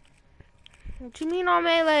 What you mean all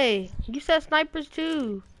melee? You said snipers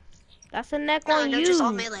too. That's a neck on No, you. just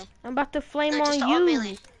all melee. I'm about to flame No, on just you. all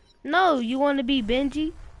melee. No, you want to be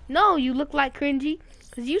Benji? No, you look like cringy.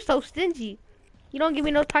 Cause you so stingy. You don't give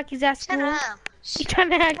me no Takis at Shut school. up. You trying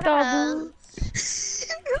to act all boo.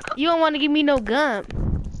 You don't want to give me no gump.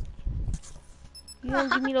 You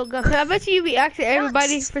don't give me no gump. I bet you be asking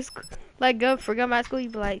everybody for like gump for gum at school. You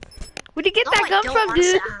be like, where'd you get No, that I gum don't, from,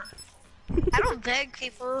 dude? honestly. I don't beg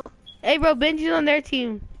people. Hey, bro, Benji's on their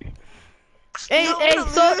team. Hey, No, hey, no,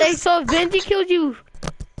 so lose. if Benji killed you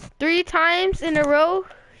 3 times in a row,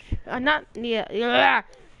 yeah.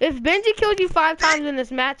 If Benji killed you 5 times in this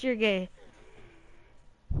match, you're gay.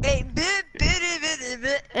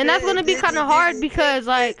 And that's gonna be kind of hard because,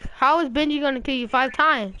 like, how is Benji gonna kill you 5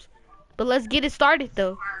 times? But let's get it started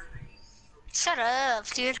though. Shut up,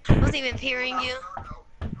 dude. I wasn't even hearing you.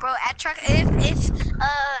 Bro, at truck, if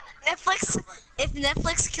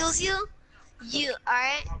Netflix kills you,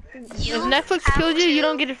 alright? If Netflix kills you, you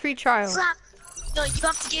don't get a free trial. No, you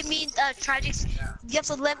have to give me tragic. You have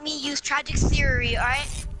to let me use tragic theory,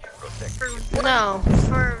 alright? No.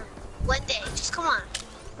 For 1 day. Just come on.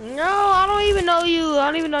 No, I don't even know you. I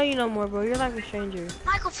don't even know you no more, bro. You're like a stranger.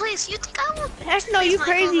 Michael, please. You think I won't? Heck no, you Please,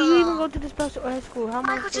 crazy. Michael, You even go to the special ed school. How am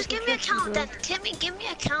I Michael, just supposed give me to a trust you, count bro? then. Give me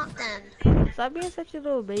a count then. Stop being such a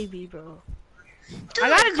little baby, bro. Dude, I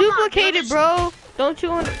got it come on, duplicated, dude. bro. Don't you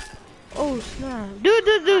want? Oh snap, dude.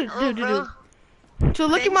 So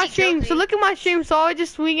look at my Benji stream. killed So me. look at my stream. So I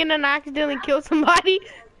just swing in and accidentally kill somebody.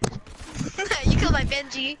 You killed my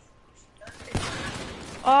Benji.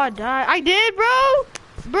 Oh, I died. I did, bro.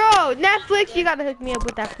 Bro, Netflix, you gotta hook me up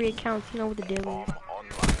with that free account. You know what the deal is.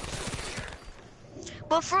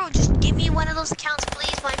 But bro, just give me one of those accounts,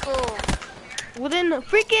 please, Michael. Well then,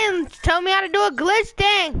 freaking tell me how to do a glitch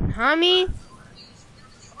thing, homie.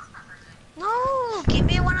 No, give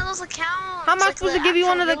me one of those accounts. How am I like supposed the to give you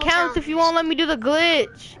one actual of the real accounts if you won't let me do the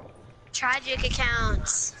glitch? Tragic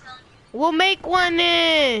accounts. We'll make one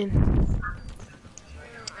then.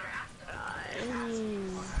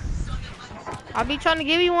 I'll be trying to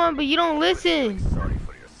give you one, but you don't listen. Sorry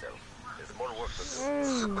for yourself. There's more work to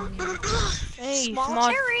do. Hey, Small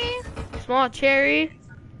cherry. Small cherry.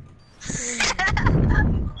 His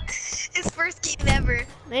first game ever.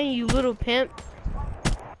 Hey, you little pimp.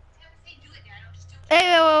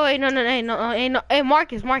 Hey, wait, no. Hey,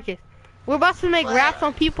 Marcus. We're about to make What? raps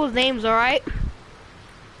on people's names, alright?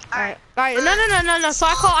 Alright. Alright, no. So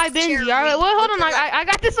I call I Benji, Cherry. alright? Wait, hold on. Look it up. I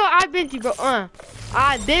got this on I Benji, bro.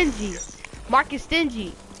 I Benji. Marcus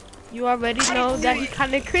Stingy. You already know that he's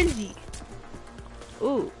kind of cringy.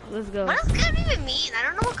 Ooh, let's go. What does that even mean? I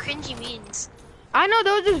don't know what cringy means. I know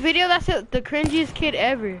there was this video that said the cringiest kid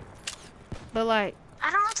ever. But like,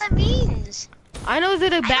 I don't know what that means. I know, is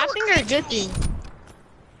it a know bad what thing or a cringy good thing?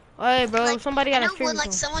 Hey, bro, Like, somebody I got a know stream when like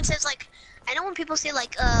phone. someone says like, I know when people say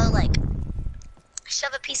like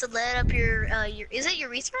shove a piece of lead up your is it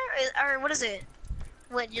urethra or what is it?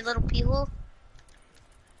 What, your little pee hole?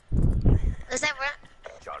 Is that right?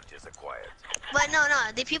 Charges acquired. But no,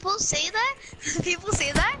 did people say that? People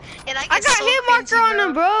say that, and I get I got so hit marker cringy, on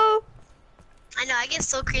him, bro. I know, I get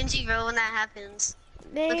so cringy, bro, when that happens.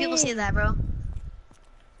 Dang. When people say that, bro.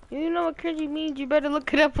 You know what cringy means? You better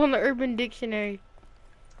look it up on the Urban Dictionary.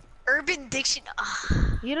 Urban Diction.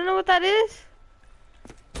 You don't know what that is?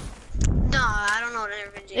 No, I don't know what an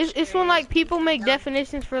Urban Dictionary It's when like is. people make No.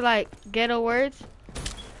 definitions for like ghetto words.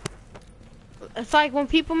 It's like when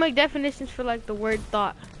people make definitions for like the word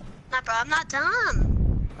thought. Nah, bro, I'm not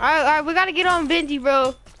dumb. Alright, we gotta get on Benji,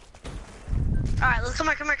 bro. Alright, let's come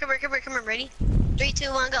on. Ready? 3,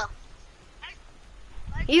 2, 1, go.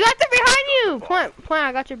 He's right there behind you. Point.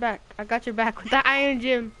 I got your back with that iron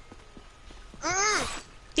gym.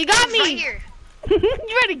 He got He's right me. here.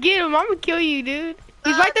 You better get him. I'm gonna kill you, dude.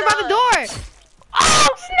 He's right there by the door. Oh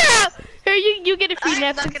snap! Here, you get a free I'm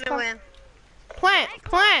not Netflix. gonna win. Plant,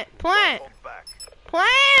 plant, plant, Fall back.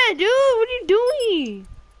 plant, dude. What are you doing?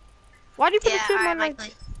 Why do you put Yeah, a chip alright, on like?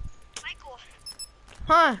 Michael. Michael,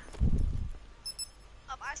 Huh?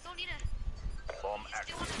 I still need a. Bomb You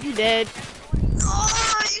still active. want You dead?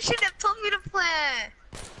 Oh, you should have told me to play.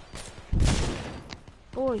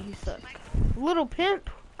 Boy, you suck. Little pimp.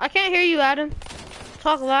 I can't hear you, Adam.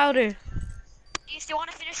 Talk louder. You still want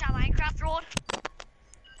to finish that Minecraft road?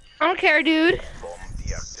 I don't care, dude. Bomb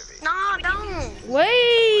deactivated. No, don't.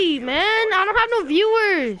 Wait, man. I don't have no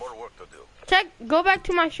viewers. More work to do. Check. Go back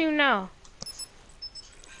to my stream now.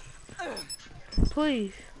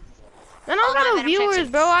 Please. Man, I don't Oh, got my no bad, I'm viewers,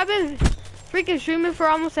 fixing. bro. I've been freaking streaming for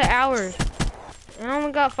almost an hour. And I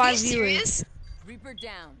only got Are you 5 viewers. serious? Reaper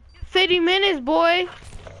down. 50 minutes, boy.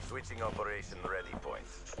 Switching operation ready point.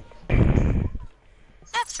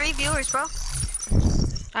 That's 3 viewers, bro.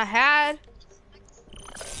 I had.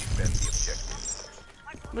 Defend the objective.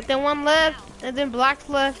 But then one left, and then Black's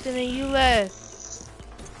left, and then you left.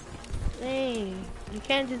 Dang. You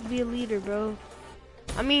can't just be a leader, bro.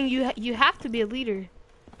 I mean, you have to be a leader.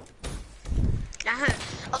 I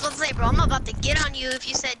was about to say, bro, I'm about to get on you if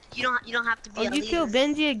you said you don't have to be Oh, a you leader. killed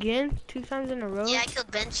Benji again? 2 times in a row? Yeah, I killed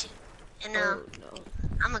Benji. And Oh, no.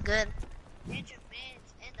 I'm a good.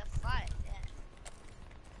 Benjamin's in the fight.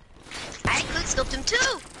 I quick scoped him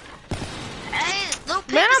too. Hey, little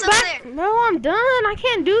Man, pimp is I'm up back. there. Bro, I'm done. I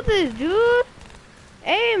can't do this, dude.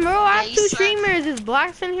 Hey, bro, I Yeah, have you 2 suck. streamers. Is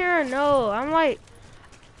Blacks in here or no? I'm like,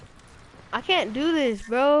 I can't do this,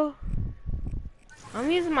 bro. I'm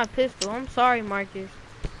using my pistol. I'm sorry, Marcus.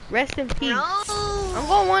 Rest in peace. No. I'm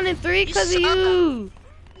going 1 and 3 because of suck. you.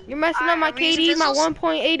 You're messing up my Alright, are we using KD, my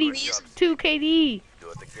pistols? 1.82 KD. Do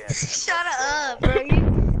it again. Shut up, bro.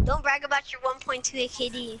 You don't brag about your 1.2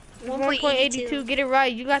 AKD. 1.82. Get it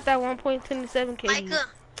right. You got that 1.27 KD. Micah,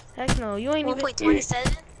 Heck no. You ain't even.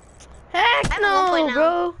 1.27. Heck I'm a no, 1.9.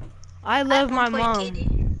 bro. I love my 1.8 mom.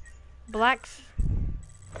 KD. Blacks.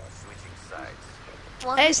 Switching sides.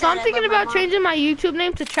 Well, Hey, who so said I'm I thinking love my about mom? changing my YouTube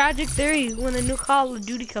name to Tragic Theory when the new Call of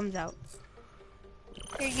Duty comes out.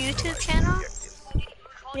 Your YouTube channel?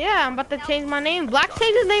 Yeah, I'm about to change my name. Black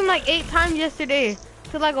changed his name like 8 times yesterday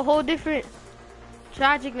to like a whole different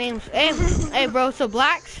tragic name. Hey, hey, bro. So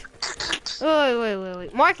Blacks.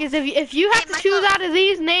 Wait. Marcus, if you have Hey, to choose Michael. out of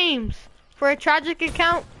these names for a tragic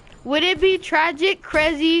account, would it be Tragic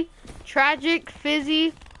Crazy, Tragic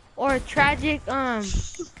Fizzy, or Tragic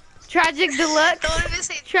Tragic Deluxe, Don't even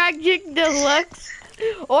say Tragic Deluxe,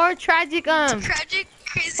 or Tragic tragic,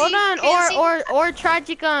 crazy. Hold on, crazy. or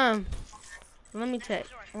Tragic Let me check.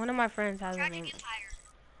 One of my friends has a name. Tragic Empire.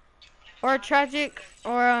 Or Tragic,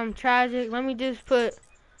 or Tragic. Let me just put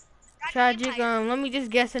Tragic. Let me just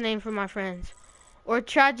guess a name for my friends. Or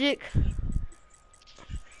Tragic.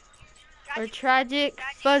 Or Tragic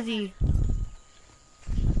Fuzzy.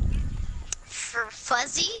 For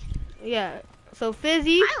fuzzy? Yeah. So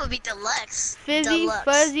Fizzy, Mine would be deluxe. Fizzy, Deluxe.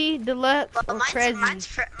 Fuzzy, Deluxe, But or mine's Crazy.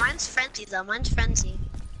 mine's frenzy though. Mine's frenzy.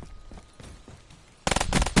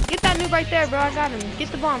 Get that noob right there, bro. I got him. Get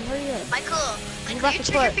the bomb. Hurry up. Michael, about your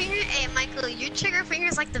to trigger clip. finger. Hey, Michael, your trigger finger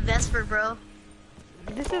is like the Vesper, bro.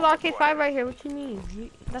 This is RK5 right here. What you mean?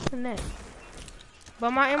 That's the net.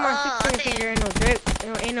 But my MR6 Oh, finger ain't no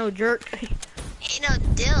jerk. Ain't no jerk. Ain't no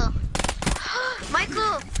deal.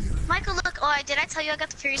 Michael, look. Oh, did I tell you I got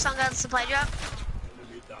the Fury song out of the supply drop?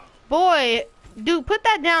 Boy, dude, put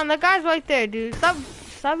that down. That guy's right there, dude. Stop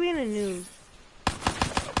being a noob.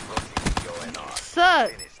 Going on. Suck.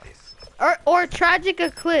 Finish this. Or Tragic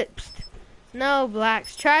Eclipsed. No,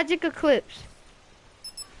 Blacks. Tragic Eclipse.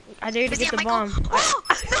 I dare you to get the Michael. bomb. Oh,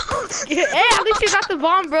 no. Hey, at least you got the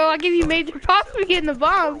bomb, bro. I give you major props for getting the More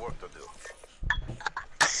bomb. work to do.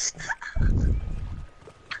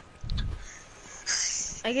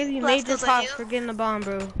 I give you Blast major goes on props you. for getting the bomb,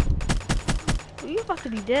 bro. You was about to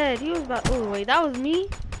be dead. He was about. Oh wait, that was me.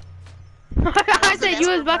 I said you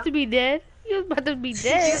was about to be dead. You was about to be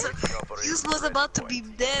dead. Switching operation You was ready about to point. be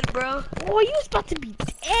dead, bro. Oh, you was about to be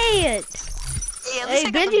dead. Hey, at Hey, least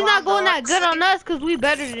I got the Benji's not bomb, going though. that good on us because we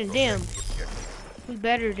better than them. We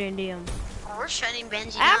better than them. Oh, we're shutting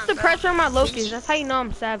Benji I have down, to bro. pressure my locust. Benji. That's how you know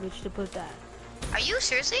I'm savage to put that. Are you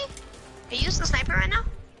seriously? Are you using the sniper right now?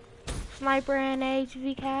 Sniper and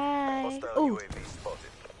HVK. Hostile Ooh, UAV spotted.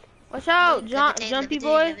 watch out, Levitate, Jumpy levitate,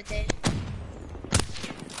 boy. levitate.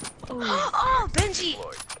 Ooh. Oh, Benji!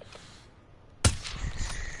 Deployed.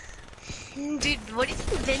 Dude, what do you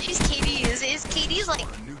think Benji's KD is? His KD is like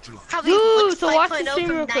Neutral. probably Dude, so watch the 5.0 stream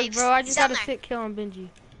from real quick, Knives. bro. I just He's got down a there. sick kill on Benji.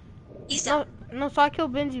 He's No, down. no, so I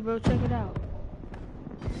killed Benji, bro. Check it out.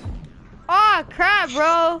 Oh crap,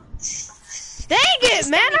 bro. Dang it,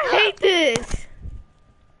 man, I hate this.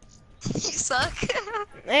 You suck.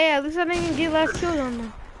 Hey, at least I didn't get last kill on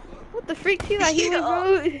them. What the freak? He like he was,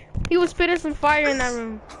 bro. He was spitting some fire in that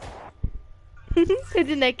room. And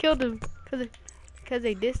then they killed him cause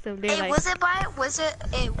they dissed him. They Hey, like, was it by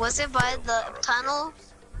the tunnel?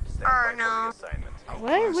 Or no?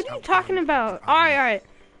 what are you talking about? All right,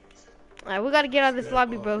 we gotta get out of this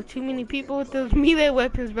lobby, bro. Too many people with those melee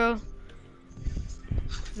weapons, bro.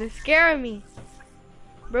 They're scaring me,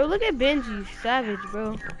 bro. Look at Benji, savage,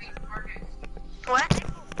 bro. What?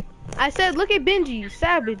 I said, look at Benji,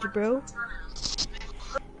 savage, bro.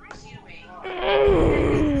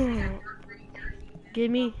 Give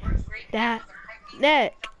me that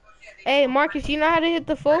neck. Hey, Marcus, you know how to hit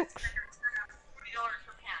the folks?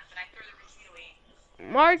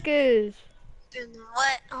 Marcus,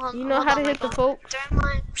 What? you know how to hit the folks?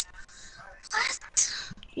 What?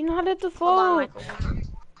 You know how to hit the Hold on, folks? Michael.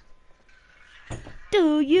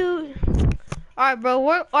 Do you? Alright, bro.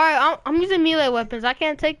 Alright, I'm using melee weapons. I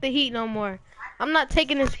can't take the heat no more. I'm not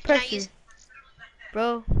taking this pressure.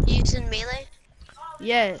 Bro. You using melee?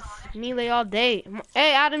 Yes. Melee all day.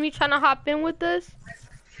 Hey, Adam, you trying to hop in with us?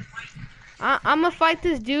 I'm gonna fight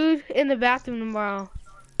this dude in the bathroom tomorrow.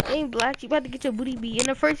 Hey, Black, you about to get your booty beat. In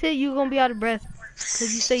the first hit, you gonna be out of breath.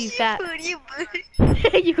 Cause you say you fat. You booty.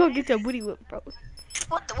 You gonna get your booty whipped, bro.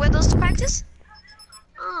 What? Where those to practice?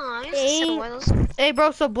 Oh, I used to say where those. Hey,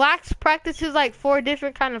 bro, so Black's practices like 4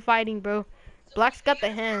 different kind of fighting, bro. Black's got the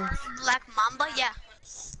hands. Black Mamba, yeah.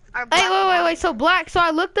 Or Hey, Black wait. So Black, so I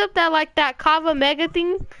looked up that like that Kava Mega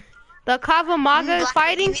thing, the Kava Maga Black,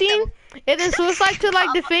 fighting give me thing, and then so it's like to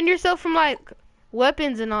like defend yourself from like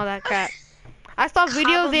weapons and all that crap. I saw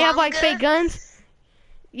videos they have like fake guns.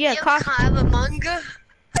 Yeah, Kava Manga.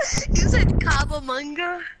 You said Kava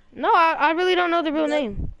Manga. No, I really don't know the real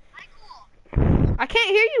name. I can't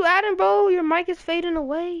hear you, Adam, bro. Your mic is fading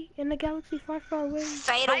away in the galaxy far, far away.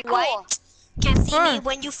 Fade away. Can't see me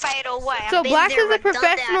when you fade away. So Black is a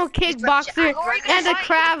professional kickboxer and a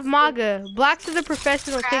Krav Maga. Black is a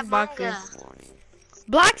professional kickboxer.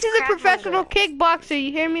 Black is a professional kickboxer.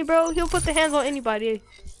 You hear me, bro? He'll put the hands on anybody.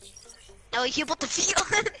 No, he'll put the feet on.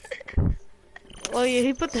 Oh yeah,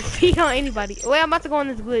 he put the feet on anybody. Wait, I'm about to go on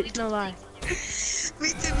this glitch. No lie. Me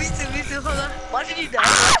too. Hold on. Why did you die?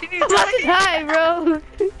 I'm about to die, bro.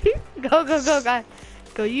 Go, guys.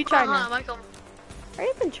 Go, you try now. Michael.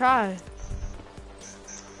 I even try.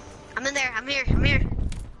 I'm in there. I'm here. Come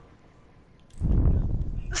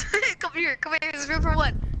here. There's room for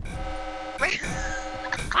one.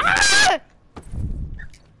 Ah!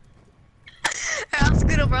 I'll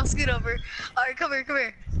scoot over. Alright, come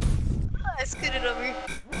here. I scooted over.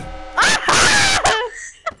 Ah!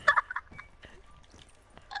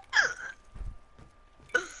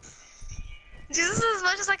 Jesus, as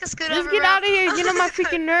much as I can scoot over. Let's get out of here. Get on my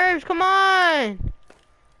freaking nerves. Come on.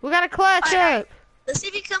 We gotta clutch up. Let's see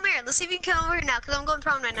if you come here. Let's see if you can come over here now, because I'm going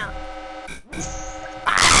prone right now.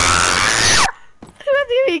 I'm about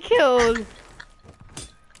to get me killed.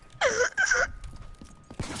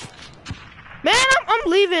 Man, I'm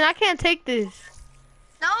leaving. I can't take this.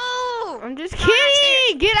 No! I'm just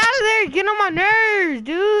kidding. Get out of there. Get on my nerves,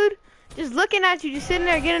 dude. Just looking at you, just sitting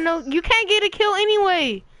there getting no. You can't get a kill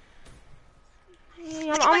anyway.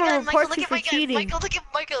 I'm gonna report you for cheating. Michael, look at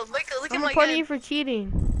my gun. I'm reporting you for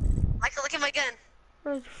cheating. Michael, look at my gun.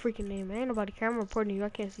 What's your freaking name, man? Ain't nobody care. I'm reporting you. I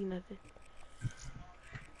can't see nothing.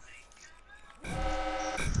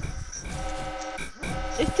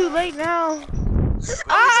 It's too late now. That's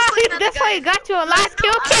why you got you a last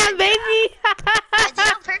kill cam, baby.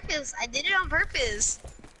 I did it on purpose.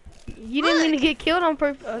 You didn't mean to get killed on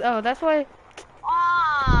purpose. Oh, that's why.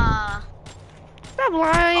 Ah. Stop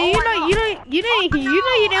lying. You know you didn't want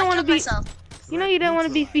to be. You know you didn't want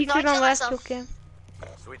to be featured on last kill cam.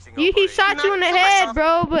 He shot you in the head,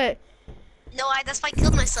 bro. But no, that's why I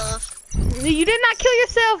killed myself. You did not kill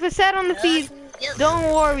yourself. It said on the feed. Yes.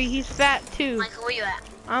 Don't worry, he's fat too. Michael, where you at?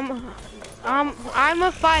 I'm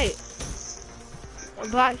a fight.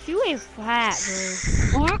 Black, you ain't fat,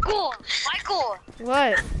 bro. Michael.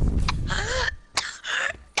 What? Who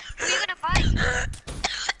are you gonna fight?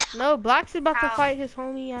 No, Black's about to fight his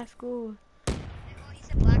homie at school.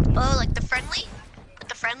 Oh, like the friendly? With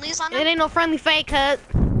the friendlies on it? It ain't no friendly fake cut.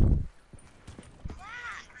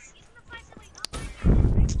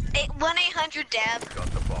 1-800-DAB.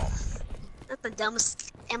 That's the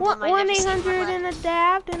dumbest emblem What? I've ever seen in my 1-800 life. and a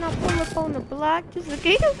dab, then I pull up on the block. Just look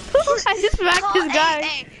at him. I just smacked this guy.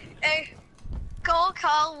 Hey. Call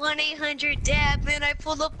 1-800-DAB, then I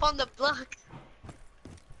pulled up on the block.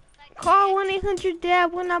 Call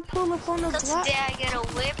 1-800-DAD when I pull up on the Cause block. dad get a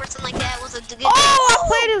whip or something like that was a good day. Oh, I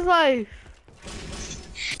played his life.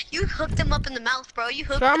 You hooked him up in the mouth, bro. You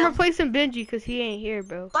hooked So I'm him. replacing Benji because he ain't here,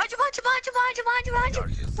 bro. Behind you.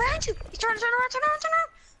 Behind you. He's turn around.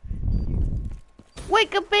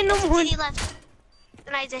 Wake up in the morning. He left.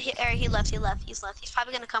 And he left. He's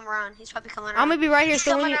probably gonna come around. He's probably coming around. I'm gonna be right here. He's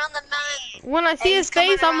So coming around the mountain. when I see his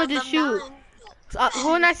face, I'm gonna just shoot.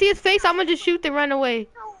 When I see his face, I'm gonna just shoot and run away.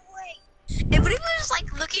 No way. If we was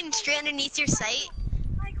like looking straight underneath your sight.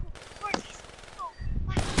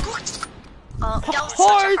 Oh, that was such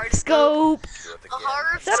a hard scope. A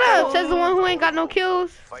hard Shut scope. up, says the one who ain't got no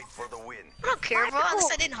kills. Fight for the win. I don't care, bro. At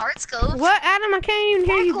least I didn't hard scope. What, Adam? I can't even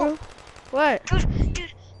hear you, bro. What?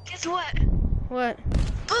 Dude, guess what? What?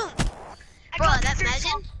 Boom. I Bro, got that's the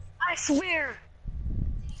imagine. I swear.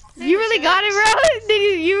 You really got it, bro?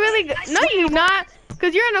 Did you really? No, you not.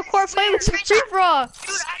 Cause you're in a core play with some free for all.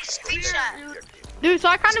 Dude, I screenshot. Dude, so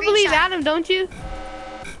I kind of believe Screenshot. Adam, don't you?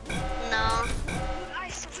 No. I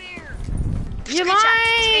swear. You're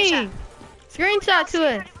Screenshot, lying. Screenshot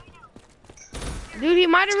to it. Dude, he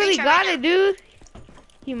might have really Screenshot got right it, dude.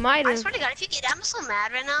 He might I have. swear to God, if you get it, I'm so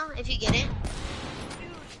mad right now. If you get it, Dude,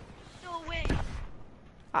 no way.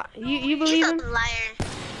 You he's believe a him? liar.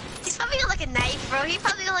 He's probably got like a knife, bro. He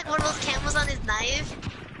probably got like one of those camos on his knife.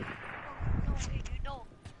 No way, dude, no.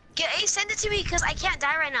 Hey, send it to me, cause I can't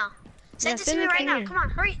die right now. Send Yeah, it to me right now. me. Come on,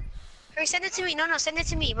 hurry. Hurry, send it to me. No, send it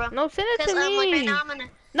to me, bro. No, send it Cause to me. like right now I'm gonna.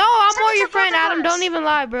 No, I'm Send more it your to friend, both of Adam. us. Don't even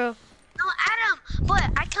lie, bro. No, Adam. But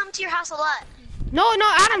I come to your house a lot. No,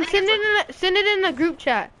 Adam, think send it in the group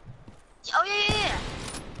chat. Oh yeah.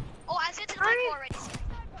 Oh, I sent it to Michael already.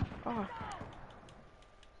 Oh,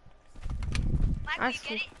 Michael, I you see.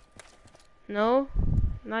 get it? no,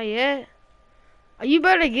 not yet. You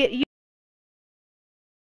better get you.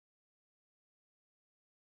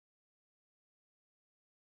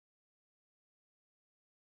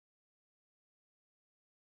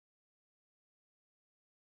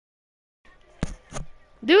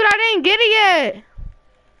 Dude, I didn't get it yet.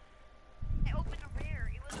 I opened a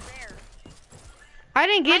rare. It was a rare. I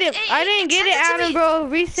didn't get it. Hey, I didn't get send it, it to Adam, me. bro.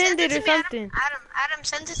 Resend Send it to or me, something. Adam,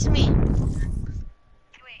 send it to me.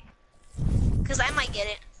 Wait. Cause I might get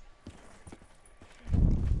it.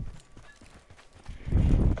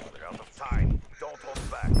 We're out of time. Don't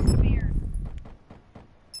hold back. Rare.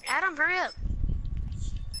 Adam, hurry up.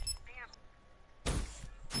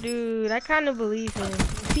 Dude, I kind of believe him.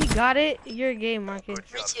 If he got it, you're a game, Marcus.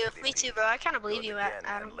 Me too, bro. I kind of believe you,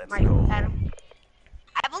 Adam. Let's Mike, go. Adam.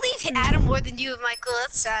 I believe Adam more than you, Michael.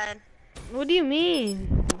 That's sad. What do you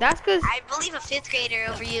mean? That's cause I believe a 5th grader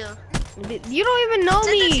over you. you don't even know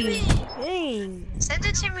Send it to me. me. Dang. Send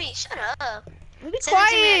it to me. Shut up. Be Send it to me,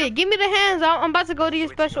 quiet. Adam. Give me the hands. I'm about to go to your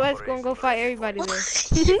special ed school and go fight everybody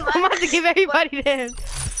there. I'm about to give everybody the hands.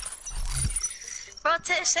 Bro,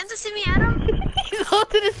 send it to me, Adam. Go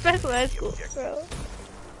to the special ed school, bro.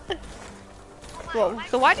 Whoa,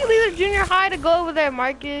 so why'd you leave the junior high to go over there,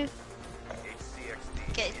 Marcus?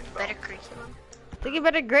 Get better curriculum. To get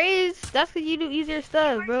better grades? That's cause you do easier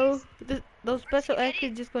stuff, bro. Those special ed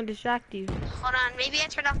kids just gonna distract you. Hold on, maybe I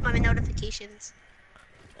turned off my notifications.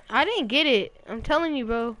 I didn't get it. I'm telling you,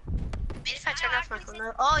 bro. Maybe if I turned off my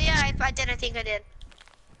phone. Oh yeah, I did. I think I did.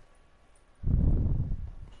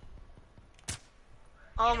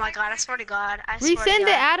 Oh my God! I swear to God. I swear to Resend God.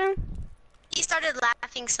 it, Adam. He started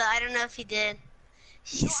laughing, so I don't know if he did.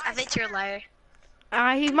 I bet you're a liar.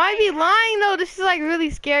 He might be lying though. This is like really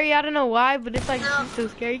scary. I don't know why, but it's like No. so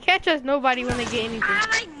scary. You can't trust nobody when they get anything.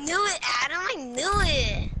 I knew it, Adam. I knew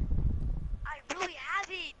it. I really have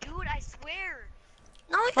it, dude. I swear.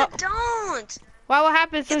 No, you Well, don't. Why? What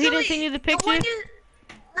happened? So It's he didn't only- send you the the picture? one you-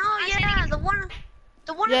 No, yeah, the one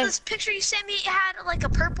Yeah. of this picture you sent me had like a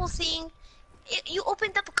purple thing. You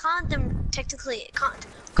opened up a condom, technically.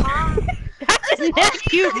 That's a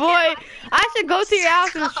neck you, boy. I should go to your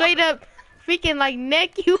house and straight up freaking like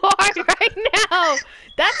neck you hard right now.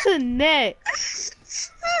 That's a neck.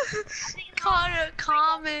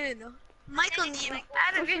 Common. Michael,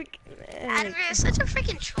 Adam, you're such a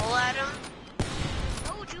freaking troll, Adam.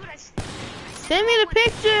 No, dude. Send me the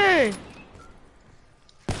picture.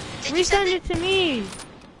 Did you send Resend it to me.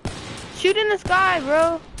 Shoot in the sky,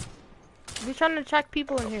 bro. We're trying to track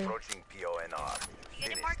people in here. Approaching PONR. You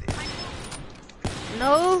get it, Finish Mark? this.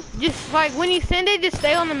 No, just like when you send it, just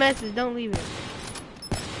stay on the message. Don't leave it.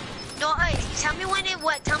 No, hey, tell me when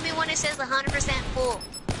it says 100% full.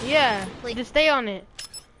 Yeah, Like- just stay on it.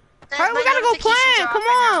 That's Alright, we my gotta go notifications plan. are Come off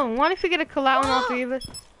right now. on. Why don't we get a collab on all three of us?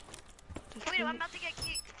 Wait, I'm about to get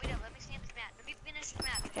kicked. Wait, let me see this map. Let me finish the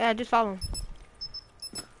map. Yeah, just follow him.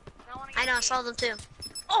 I don't wanna I get know, I kicked. saw them too.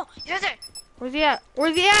 Oh, he's right there. Where's he at?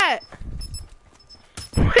 Where's he at?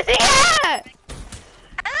 Where's he at?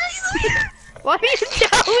 He's over here. Why didn't you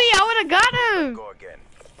tell me? I would have got him. Go again.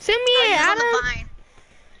 Send me Oh, it, he's on the Adam. vine.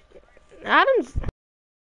 Adam's.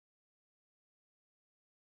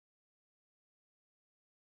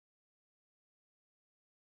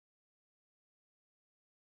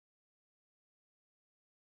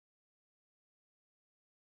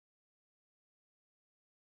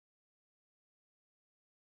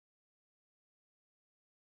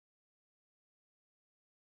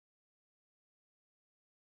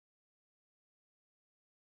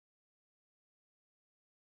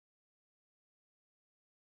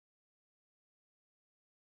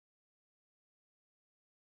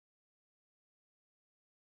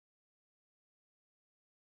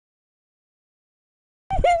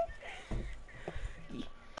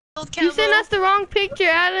 You sent us the wrong picture,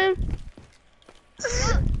 Adam.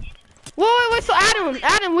 Wait. So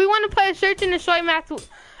Adam, we want to play a search and destroy match.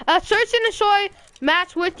 A search and destroy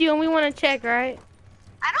match with you, and we want to check, right?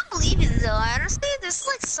 I don't believe you though. Honestly, this is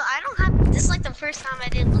like so. I don't have. This is like the first time I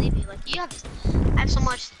didn't believe you. Like I have so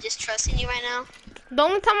much distrust in you right now. The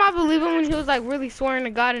only time I believe him when he was like really swearing to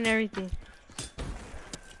God and everything.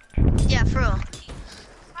 Yeah, for real.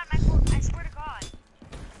 I swear to God.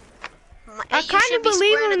 I kind of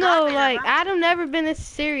believe him though. Like Adam never been this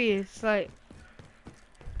serious.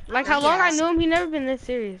 Like how long I knew him, he never been this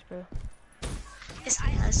serious, bro. Yes,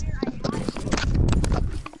 he has.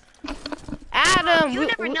 Adam, You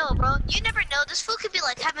never know, bro. You never know. This fool could be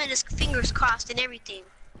like having his fingers crossed and everything.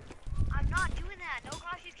 I'm not doing that. No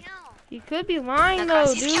crosses count. he could be lying No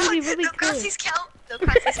though, crossies dude. count. He really No could. crossies count. No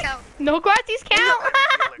crossies count. No crosses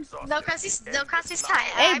count. No crossies count.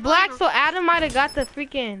 Hey, Black. So Adam might have got the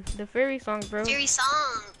fairy song, bro. Fairy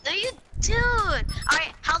song. No, you dude. All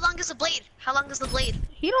right. How long is the blade? How long is the blade?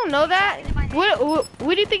 He don't know that. What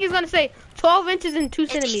do you think he's gonna say? 12 inches and 2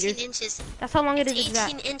 It's centimeters. 18 inches. That's how long it It's is 18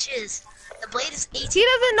 exact. inches. The blade is 18. He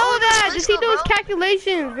doesn't know Oh, that. this Does he looks do his so, bro.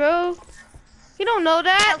 calculations, bro? He don't know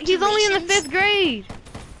that. He's only in the Calculations? 5th grade.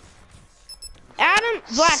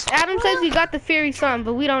 Adam says he got the fairy song,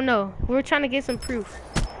 but we don't know. We're trying to get some proof.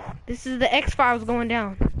 This is the X-Files going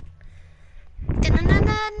down.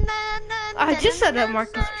 I just said that,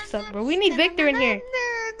 Marcus. What's up, bro? We need Victor in here.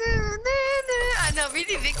 I know, we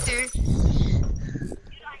need Victor. Dude,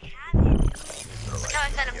 I have it. No, I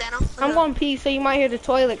cut him down. I'm going pee, so you might hear the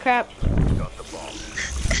toilet crap. Got the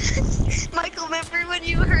bomb. Michael, remember when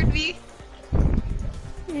you heard me?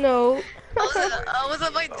 No. I was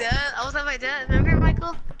at my dad. Remember,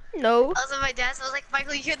 Michael? No. I was at my dad's. I was like,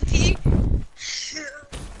 Michael, you hear the pee?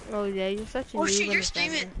 Oh yeah, you're such a Oh noob shit, on you're the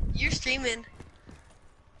streaming. side. You're streaming.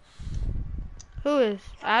 Who is?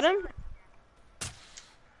 Adam?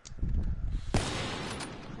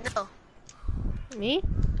 No. Me?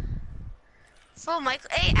 So Michael,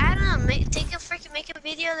 hey Adam, make a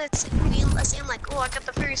video that's saying like, oh, I got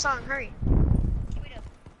the fairy song. Hurry.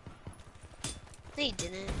 No, you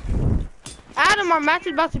didn't. Adam, our match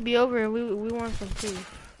is about to be over. We want some too.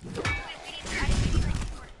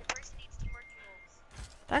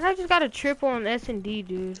 That guy just got a triple on S&D,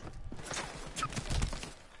 dude.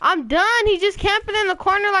 I'm done. He's just camping in the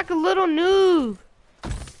corner like a little noob.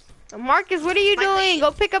 Marcus, what are you doing? Go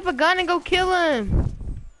pick up a gun and go kill him.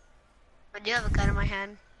 I do have a gun in my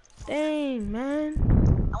hand. Dang, man.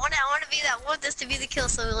 I want to be that. I want this to be the kill.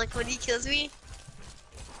 So like when he kills me.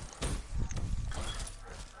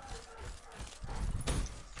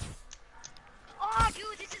 Oh,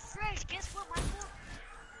 dude, this is fresh. Guess what, Michael?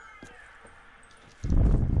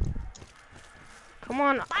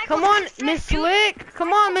 Come on, Miss Slick.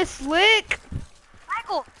 Come on, Miss Slick.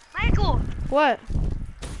 Michael. What?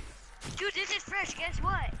 Dude, this is fresh. Guess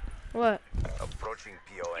what? What? Approaching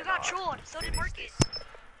PONR. You got trolled. So did Marcus.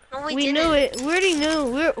 No, We didn't. knew it. We already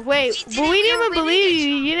knew. Wait, but we didn't even believe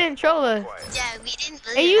you. You didn't troll us. Yeah, we didn't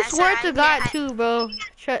believe. And you I said swore I- to God I- too, bro.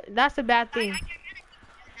 That's a bad thing.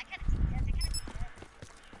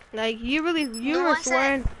 Like you No, were I said-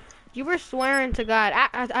 swearing. You were swearing to God.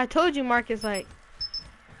 I told you, Marcus. Like,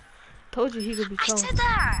 told you he could be I trolled. said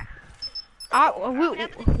that.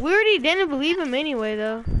 We already didn't believe him anyway,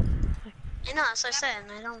 though. I know, that's what I said.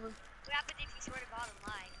 And I don't. What happened if you swear to God and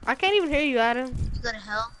lied? I can't even hear you, Adam. You go to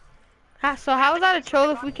hell. So how is that a troll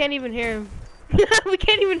if we can't even hear him? We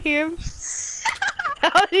can't even hear him.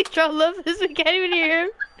 How is he troll us if we can't even hear him?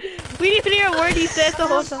 We didn't even hear a word he said the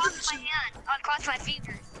whole time. Cross my hand. Uncross my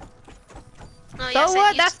fingers. No, So yes,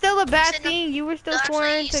 what? you That's still a bad said no- thing. You were still no, actually,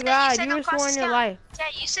 swearing you to said- God. said You no were swearing crosses your count. life. Yeah,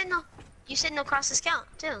 you said no. You said no crosses count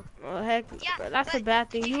too. Oh heck, Yeah, but that's a but bad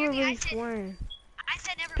thing. did you You hear were me? I really said- swearing. I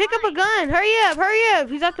said never Pick up a mind. gun. Hurry up.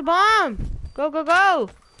 He's at the bomb. Go.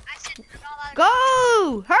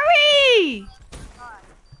 Go! Hurry!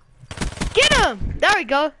 Get him! There we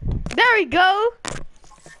go. There we go.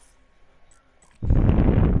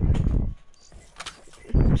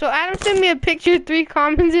 So Adam sent me a picture, 3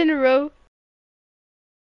 comments in a row.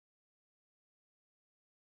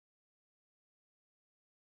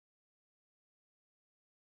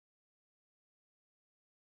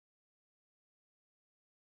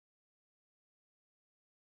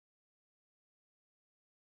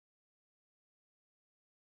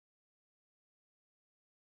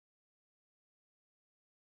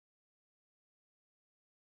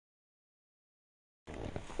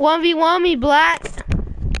 One v one me, Black.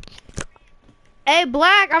 Hey,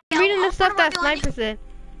 Black, I'm reading the stuff that Sniper said.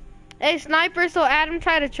 Hey, Sniper, so Adam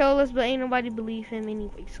tried to troll us, but ain't nobody believe him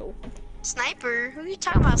anyway, so. Sniper? Who are you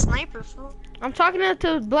talking about, Sniper, fool? I'm talking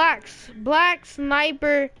to Blacks. Black,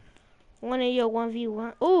 Sniper, one of your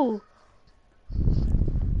 1v1. Ooh.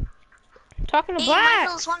 I'm talking to Black.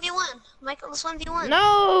 Michael's 1v1. Michael's 1v1.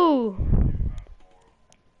 No.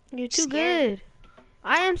 You're too good.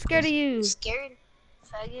 I am scared of you. Scared?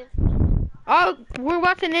 Faggot. Oh, we're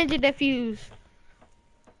watching Ninja Defuse.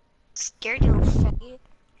 Scared, you faggot.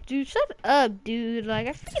 Dude, shut up, dude. Like,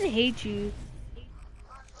 I freaking hate you.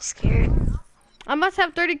 Scared. I must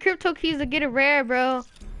have 30 crypto keys to get a rare, bro.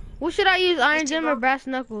 What should I use, Iron Gem or Brass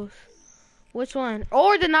Knuckles? Which one?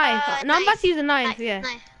 Or the knife. No, I'm about to use a knife, yeah.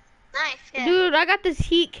 Knife, yeah. Dude, I got this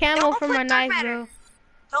heat camo Don't for put my dark knife, matter. bro.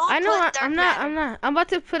 Don't I know, put dark I'm matter. not. I'm about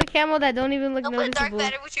to put a camo that don't even look Don't put noticeable.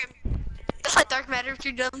 dark matter with your... Don't put dark matter with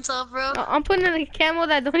your dumb self, bro. I'm putting in a camo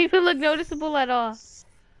that don't even look noticeable at all.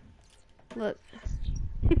 Look.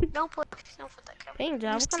 Don't put that camera. Paint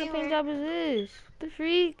job? What kind of paint job is this? What the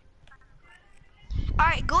freak?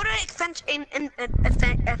 Alright, go to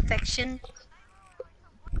affection.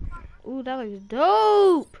 Ooh, that looks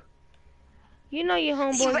dope. You know your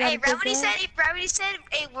homeboy got Hey, a right when he good said,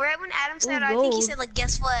 hey, right when Adam said, Ooh, I think he gold. said, like,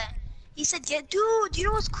 guess what? He said, yeah, dude, you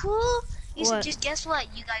know what's cool? He said, What? just guess what?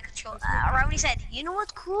 You got control. Right when he said, you know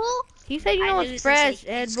what's cool? He said, you know I knew he what's was gonna fresh, say,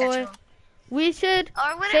 Ed just got boy? control. We should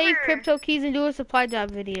Or whatever. save crypto keys and do a supply drop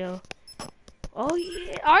video. Oh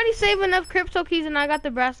yeah, I already saved enough crypto keys and I got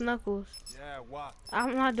the brass knuckles. Yeah, what?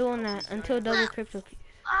 I'm not doing that until double crypto keys.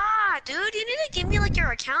 Ah, dude, you need to give me, like,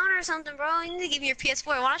 your account or something, bro. You need to give me your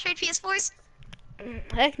PS4. Wanna trade PS4s?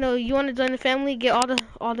 Heck no, you want to join the family? Get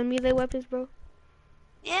all the melee weapons, bro.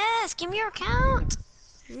 Yes, give me your account.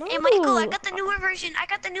 No. Hey, Michael, I got the newer version. I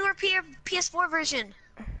got the newer PS4 version.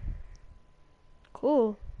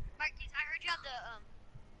 Cool. Marcus, I heard you have the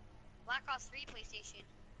Black Ops 3 PlayStation.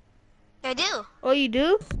 I do. Oh, you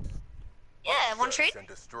do? Yeah, wanna trade? Search and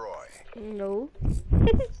destroy. No. That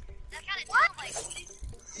kind of sounds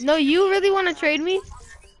like. No, you really want to trade me?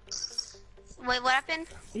 Wait, what happened?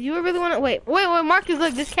 You really want to wait, Marcus,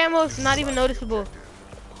 look, this camo is not even noticeable.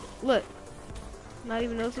 Look, not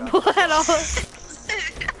even noticeable at all.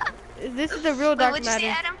 This is the real dark What'd you say,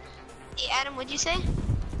 matter. Adam? Hey, Adam, what'd you say?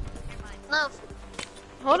 No.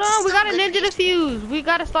 Hold It's on, we still got a good. ninja defuse. We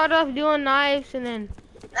gotta start off doing knives and then.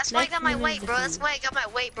 That's why I Next got my one is weight, bro. That's why I got my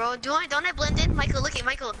weight, bro. Don't I blend in? Michael, look at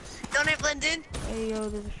Michael. Don't I blend in? Hey yo,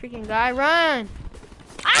 there's a freaking guy. Run!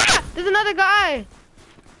 Ah! There's another guy.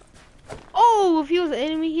 Oh, if he was an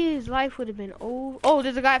enemy, his life would have been over. Oh,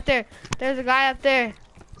 there's a guy up there. There's a guy up there.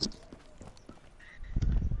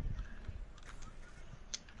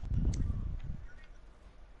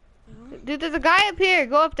 Dude, there's a guy up here.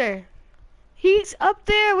 Go up there. He's up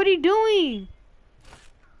there. What are you doing?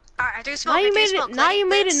 Alright, I threw smoke. Now you made smoke. it. Now you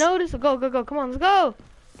made it noticeable. Go. Come on, let's go.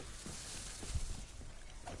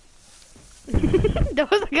 There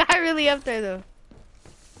was a guy really up there though.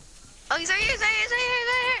 Oh, he's right here. He's right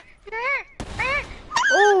here.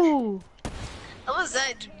 Oh. What was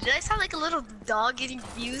that? Did I sound like a little dog getting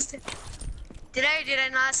abused? Did I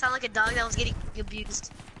not sound like a dog that was getting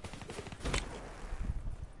abused?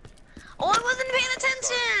 Oh, I wasn't paying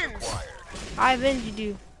attention. I avenged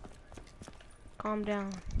you. Calm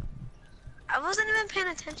down. I wasn't even paying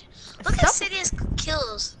attention. Look at Sidious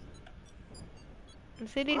kills. The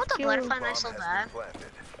city's What the killed. butterfly knife so bad?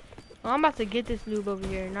 Oh, I'm about to get this noob over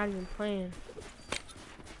here. Not even playing.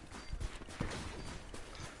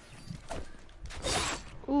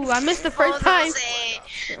 Ooh, I missed the first time.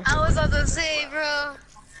 I was about to say, bro.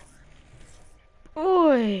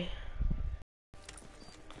 Boy.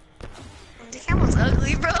 The camel's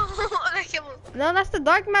ugly, bro. That camel. No, that's the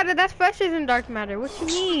dark matter. That's fresh isn't dark matter. What you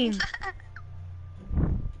mean?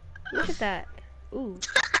 Look at that. Ooh.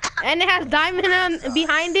 And it has diamond on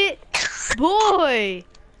behind it. Boy.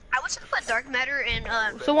 I wish I could put dark matter in.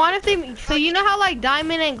 So what if they? So you know how like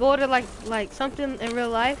diamond and gold are like something in real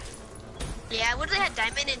life? Yeah, what if they had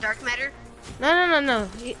diamond and dark matter?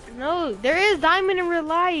 No, there is diamond in real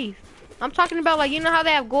life. I'm talking about like, you know how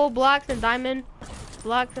they have gold blocks and diamond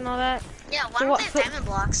blocks and all that? Yeah, why So don't what- they have so- diamond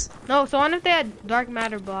blocks? No, so what if they had dark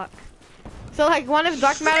matter blocks? So like, what if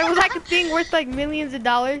dark matter was like a thing worth like millions of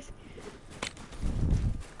dollars?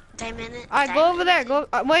 Diamond. Alright, go over there. Go.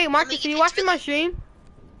 Wait, Marcus, make are it you watching my really- stream?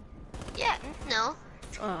 Yeah, no.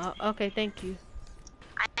 Okay, thank you.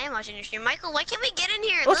 I am watching your stream. Michael, why can't we get in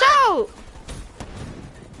here? Watch Look. out!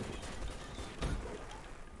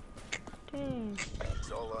 Dang.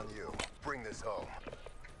 It's all on you. Bring this home.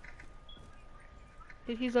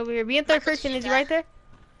 Dude, he's over here. Be in third Michael, person. did Is you he right there?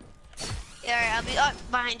 Yeah, alright, I'll be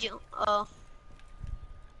behind you. Oh.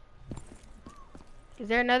 Is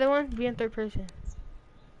there another one? Be in third person.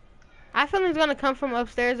 I feel he's gonna come from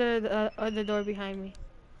upstairs or the door behind me.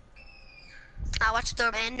 I'll watch the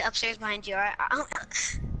door and upstairs behind you, alright?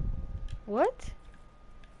 What?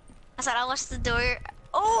 I said I'll watch the door.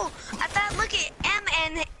 Oh, I thought, look at M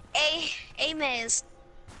and A Maze.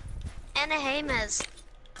 And a Hamez.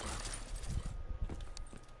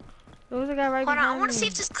 There was a guy right Hold on, behind I want me. to see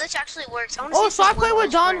if this glitch actually works. I want to Oh, see if so I this play one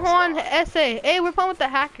with Don works. Juan SA. Hey, we're playing with the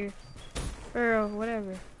hacker. Or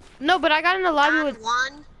whatever. No, but I got in the lobby Don with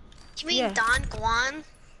Juan? You mean Yeah. Don Guan?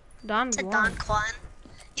 Don You said Juan. Don Quan?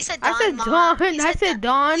 You said Don I said Ma. Don. You I said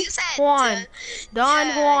Don you said, Juan. Don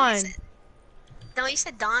yeah, Juan. you said- No, you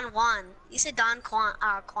said Don Juan. You said Don Quan.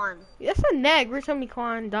 Quan. That's a neg. Rich homie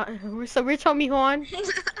Quan. Don. So Rich homie Juan.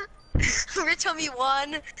 Rich homie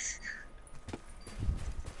one.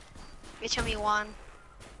 Rich homie one.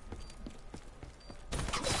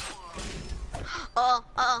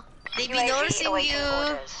 Oh. They be noticing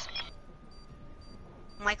you.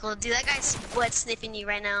 Michael, dude, that guy's butt sniffing you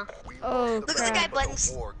right now. Oh Look at the guy crap.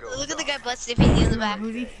 buttons. Look at the guy butt sniffing you in the back.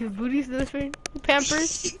 Booty's sniffing.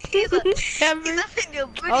 Pampers. He's Pampers. sniffing your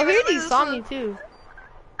booty. Oh, right here now. he saw me too.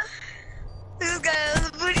 This guy has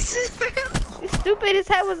a booty sniffer. He's stupid. His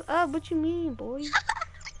head was up. What you mean, boy?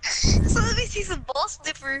 So let me see some ball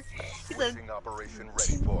sniffer. He's a Switching operation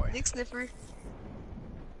ready, boy. dick sniffer.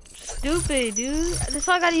 Stupid, dude. That's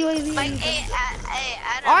why I got a UAV. Like, hey,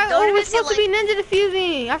 Adam, Alright, don't we're even say, supposed to be ninja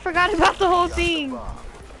defusing. I forgot about the whole thing. Oh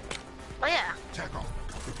yeah. Tackle.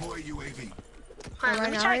 Deploy UAV. Hold on,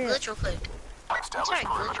 let me Alright, try a now, glitch real quick. Establish Sorry,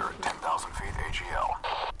 perimeter 10,000 feet AGL.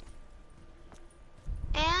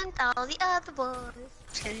 And all the other boys.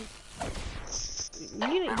 Just kidding.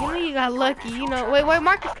 You know you got lucky. You know. Wait,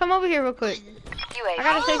 Marcus, come over here real quick. I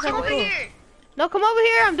gotta say Oh, come something over cool. here. No, come over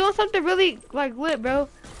here. I'm doing something really like lit, bro.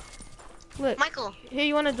 Look. Michael. Here,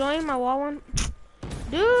 you wanna join my wall one?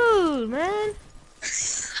 Dude, man.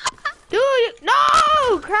 Dude,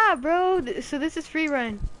 no! Crap, bro. So this is free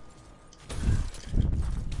run.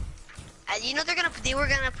 You know they were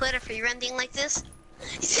gonna put a free run thing like this?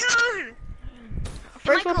 Dude!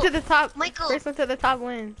 First one Michael, to the top. Michael. First one to the top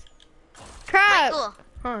wins. Crap. Michael,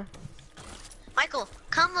 Huh. Michael,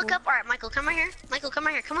 come look up. Alright, Michael, come right here. Michael, come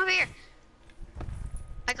right here. Come over here.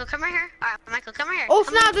 Michael, come right here. Alright, Michael, come right here. Oh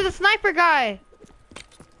Come snap! on. There's a sniper guy.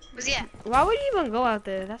 Where's he at? Why would you even go out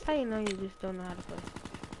there? That's how you know you just don't know how to play.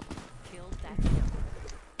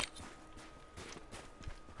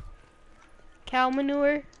 Cow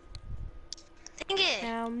manure. Dang it.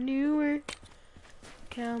 Cow manure.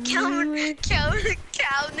 Cow Cow manure.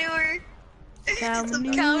 manure. Cow Some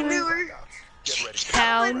manure. cow manure. Get ready.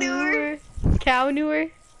 Cow manure. Cow manure.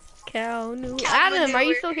 Cow manure. Adam, are you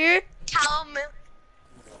manure. still here? Cow manure.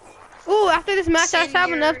 Ooh, after this match, I just have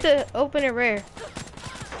Senior. enough to open it rare.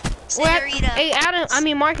 Well, Senorita.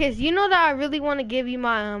 hey, Marcus, you know that I really want to give you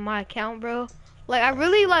my my account, bro. Like, I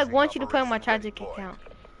really want you to play on my tragic account.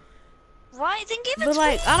 Why? Then give it But to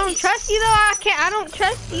like, me. I don't trust you though. I don't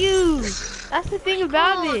trust you. That's the thing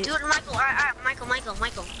about Oh, it. do it, Michael. Alright, Michael.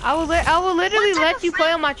 I will literally What type let of you play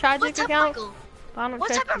friend- on my tragic What's up, account. Michael? But I don't What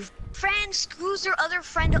trust type you. of friend screws their other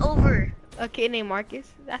friend over? A kid named Marcus.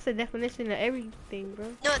 That's the definition of everything, bro.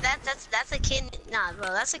 No, that's a kid. Nah, bro,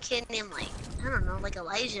 that's a kid named like I don't know, like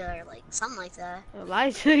Elijah or like something like that.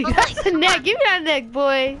 Elijah, you But, got like, the come neck. on. Give me that neck,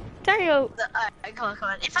 boy. Turn your Come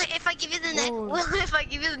on. If I give you the neck, Whoa. if I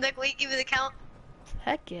give you the neck, will you give me the count?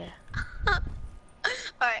 heck yeah.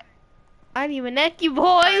 Alright. I didn't even neck you, boy.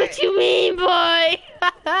 What you mean, boy?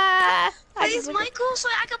 I Please, just- Michael, so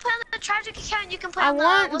I can play on the tragic account. You can play I on the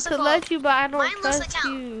want what's it to called? let you, but I don't Mindless trust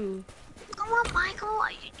account. you. Come on, Michael.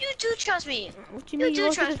 You do trust me. What you You mean? do You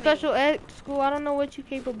go to the trust me. special ed school? I don't know what you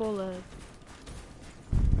capable of.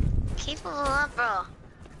 Capable of, bro.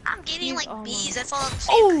 I'm getting He's like all B's. mine. That's all I'm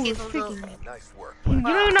saying. Oh, capable of. freaking! Nice work. You don't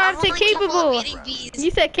even know how to I'm say only capable of capable. getting B's.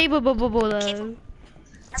 You said capable of.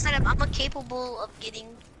 I said I'm a capable of getting.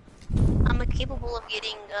 I'm a capable of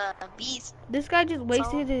getting B's. This guy just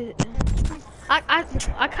wasted his. I kind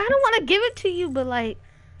of want to give it to you, but like,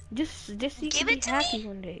 just so you can Give be it to happy me?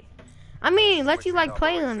 one day. I mean, let you Switching like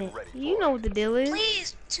play on operation it. ready You for know what the deal is.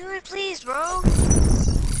 Please, do it, please, bro.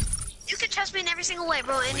 You can trust me in every single way,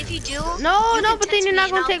 bro. And if you do, No, you no, can but then text you're me not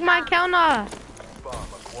and gonna I'll. take my account off. Bomb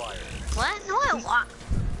acquired. What? No, I won't.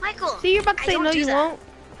 Michael, See, you're about to I say don't no, do you that. won't.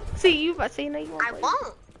 See, you about to say no, you won't. I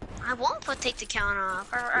won't. I won't take the count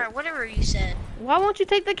off, or whatever you said. Why won't you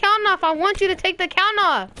take the count off? I want you to take the count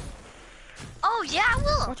off. Oh yeah, I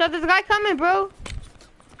will. Watch out, this guy coming, bro.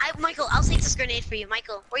 Michael, I'll take this grenade for you.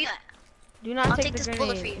 Michael, where you at? Do not I'll take take the this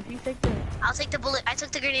bullet for grenade. you. If you take the... I'll take the bullet. I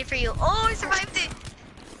took the grenade for you. Oh, I survived it.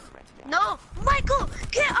 No, Michael,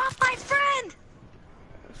 get off my friend.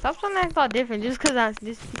 Stop trying to act all different just because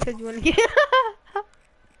you want to get...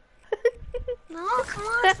 No, come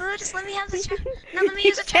on, fool. Just let me have the no, let me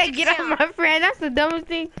use the Check, tragic get off account. my friend. That's the dumbest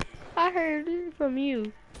thing I heard from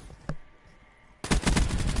you.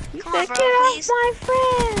 You Come said, on, bro, get please. off my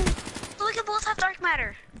friend. So we can both have dark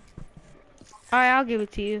matter. Alright, I'll give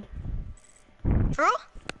it to you. Bro?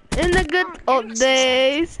 In the good old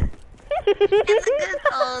days. In the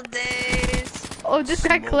good old days. Oh, this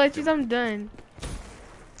guy clutches. I'm done.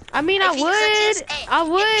 I mean, If he clutches, hey, I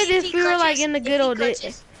would if if he we were like clutches- in the if good he old days.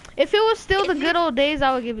 clutches- If it was still the if he- good old days,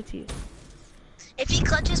 I would give it to you. If he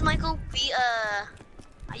clutches, Michael,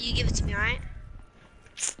 you give it to me, alright?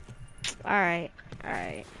 Alright,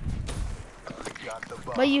 alright. Got the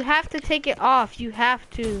bomb. But you have to take it off. You have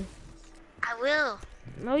to. I will.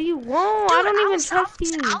 No, you won't. Dude, I don't even trust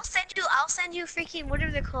you. I'll send you freaking,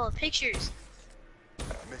 whatever they're called, pictures.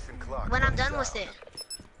 Mission clock. When I'm done runs with out. it.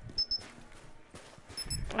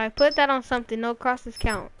 Alright, put that on something. No crosses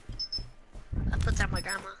count. I put that on my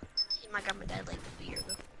grandma. My grandma died like a year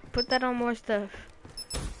ago. Put that on more stuff.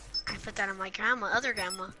 I put that on my grandma, other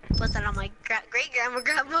grandma. Put that on my great grandma.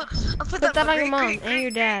 I Put that on your mom great, and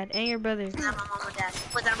your dad and your brother. Not my mom and dad.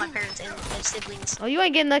 Put that on my parents and their siblings. Oh, you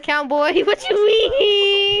ain't getting the account, boy. What you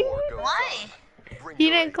mean? War goes Why? on. Bring He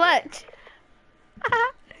your didn't A clutch.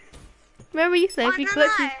 Remember you said if he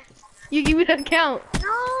clutches, you give me the account.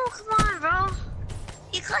 No, come on, bro.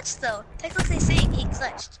 He clutched though. Technically saying he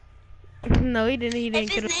clutched. No, he didn't. He didn't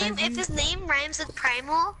If get his name rhymes with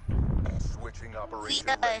primal, game. Switching operation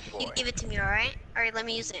ready for you it. give it to me, alright? Alright, let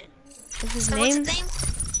me use it. Is his So name? what's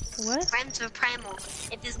his name? What? Rhymes with primal.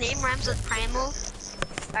 If his name rhymes with primal,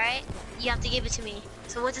 alright, you have to give it to me.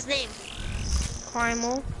 So what's his name?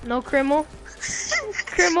 Primal. No criminal.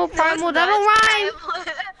 Criminal, No, primal. it's That not. don't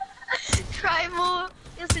rhyme. It's primal.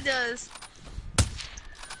 Yes, it does.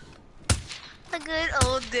 The good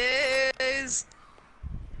old days.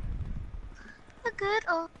 The good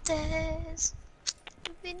old days.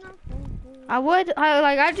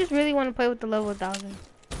 I just really want to play with the level 1000.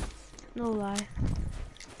 No lie.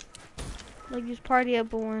 Like just party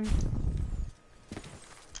up one.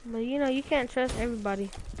 But you know, you can't trust everybody.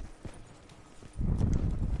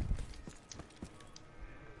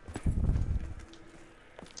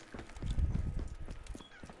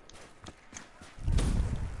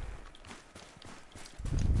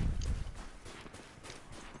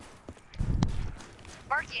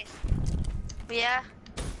 Marcus, Yeah.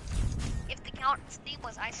 if the count's name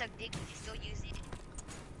was I Suck Dick, would you still use it?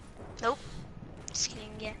 Nope. Just kidding.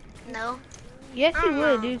 Yeah. No. Yes, you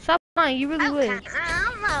would, dude. Stop lying. You really would. I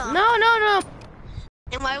don't know. No, no,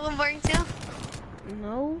 Am I one boring too? no.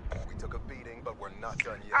 No. We took a beating, but we're not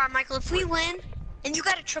done yet. Alright, Michael, if we win, and you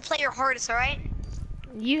gotta play your hardest, alright?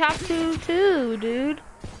 You have to too, dude.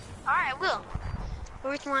 Alright, I will.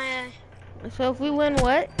 Where's my, So if we win,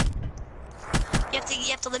 what? you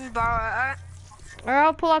have to let me borrow it, alright? Or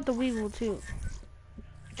I'll pull out the Weevil too.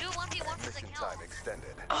 Do 1v1 for the Mission count. time extended.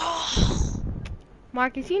 Oh.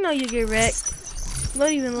 Marcus, you know you get wrecked.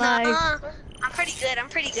 Don't even lie. I'm pretty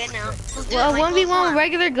good now. Let's do Well, it, Michael. 1v1 Come on.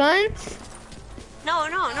 regular guns? No,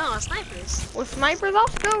 snipers. With snipers, I'll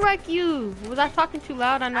still wreck you. Was I talking too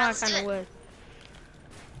loud? I know I Let's do kind of it. was.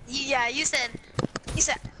 Yeah, you said,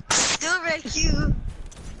 still wreck you.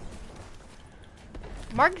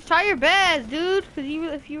 Marcus, try your best, dude. Cause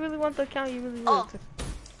if you really want the account, you really will. Oh. 'Cause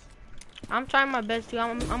I'm trying my best too.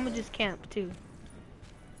 I'm gonna just camp too.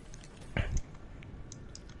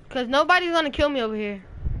 Cause nobody's gonna kill me over here.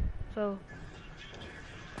 So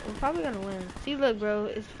we're probably gonna win. See, look, bro.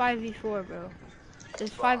 It's 5v4, bro.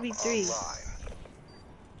 It's 5v3. Online.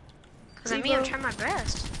 Cause I mean, I'm trying my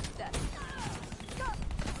best.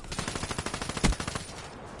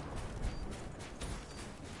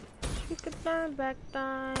 Back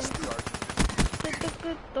time.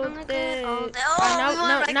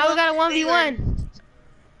 Oh, Now we got a 1v1.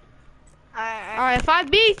 Alright. Alright, if I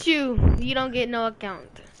beat you, you don't get no account.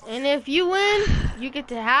 And if you win, you get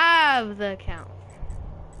to have the account.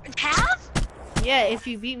 Have? Yeah, if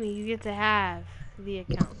you beat me, you get to have the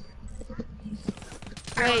account.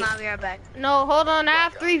 Alright, Wait, well, now we are back. no, hold on. I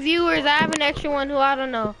have 3 viewers. I have an extra one who I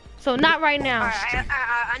don't know. So not right now. Alright,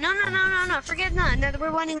 no. Forget none. No,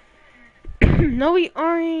 we're winning. No, we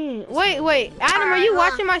aren't. Wait. Adam, are you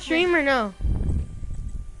watching my stream or no?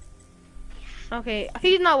 Okay,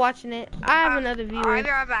 he's not watching it. I have another viewer. Alright,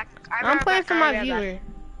 we're back. I'm playing for my viewer.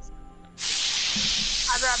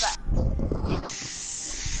 I'll be right back.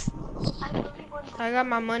 I got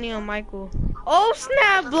my money on Michael. Oh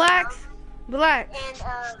snap, Black.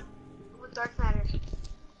 And with Dark Matter.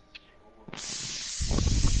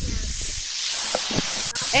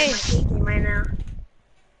 Hey. Right now.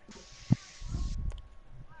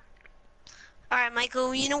 Alright,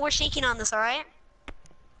 Michael, you know we're shaking on this, alright?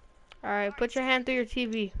 Alright, put your hand through your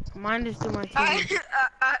TV. Mine is through my TV.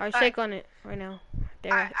 Alright, shake on it right now.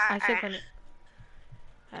 There, I shake on it.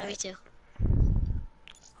 Me too.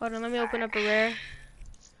 Hold on, let me open up a rare.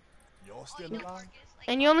 Y'all still alive?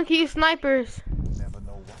 And you only can use snipers. Never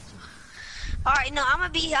know what to do. Alright, no, I'm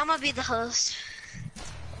gonna be the host.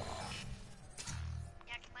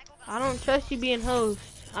 Yeah, can Michael go? I don't trust you being host.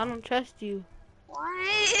 I don't trust you.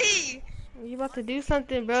 Why? You about to do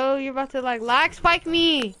something, bro. You're about to like lag spike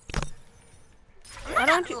me. I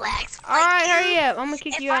don't. lag spike. Alright, you. hurry up. I'm gonna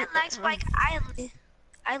kick If you I out. lag spike,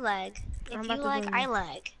 I lag. If I'm you about to lag, go I in.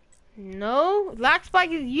 lag. No, lag spike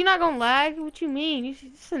is you not gonna lag. What you mean?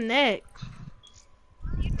 It's a neck.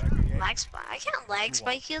 Lag spike? I can't lag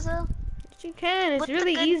spike you though. But you can. It's What the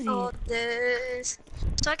really good easy. old days.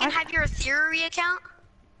 So I can have your theory account?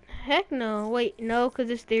 Heck no. Wait, no, cause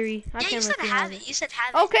it's theory. I Yeah, you can't said let you have have it. You said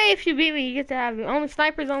have it. Okay, if you beat me, you get to have it. Only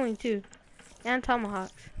snipers only too, and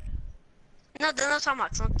tomahawks. No, no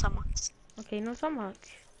tomahawks, no tomahawks. Okay, no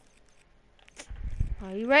tomahawks.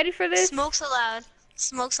 Are you ready for this? Smokes allowed.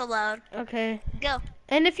 Smokes allowed. Okay. Go.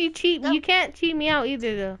 And if you cheat, Go. you can't cheat me out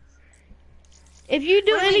either though. If you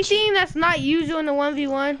do What do you mean anything that's not usual in the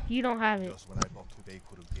 1v1, you don't have it. Just when I thought today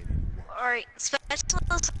couldn't get any worse. Alright,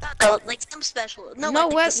 special, like some special. No, No, like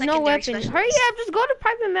the no secondary weapon. specialist. Hurry up, just go to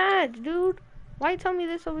private match, dude. Why you tell me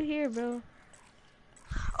this over here, bro?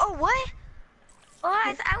 Oh, what? Oh,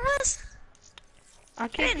 I was. I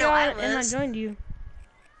didn't kicked you know I out and I was. joined you.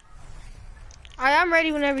 Alright, I'm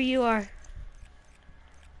ready whenever you are.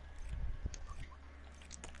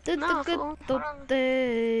 No, fool. Hold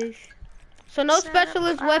on. So no Set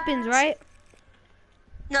specialist up weapons, class. right?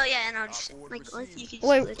 No, yeah, no, just like you can just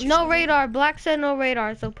Wait, glitch or no something. radar. Black said no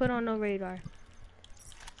radar, so put on no radar.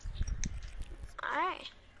 Alright.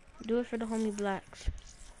 Do it for the homie Blacks.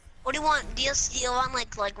 What do you want? Do you want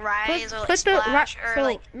like rise or like Put the splash or so,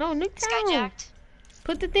 like no Nuketown. skyjacked?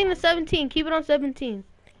 Put the thing to 17. Keep it on 17.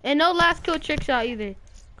 And no last kill trick shot either,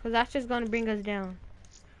 cause that's just gonna bring us down.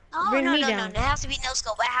 Oh Bring no me no down. no! It has to be no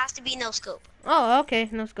scope. It has to be no scope. Oh, okay,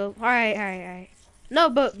 no scope. All right. No,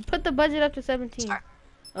 but put the budget up to 17. Sorry.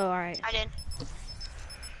 Oh, all right. I did.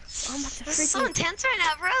 I'm about to This is so freaking. intense right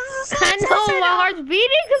now, bro. This is so I intense know right my now. heart's beating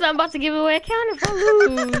because I'm about to give away a account if I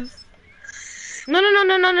lose.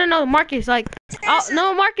 No, Marcus. Like,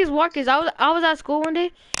 no, Marcus. I was at school one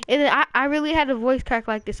day, and then I really had a voice crack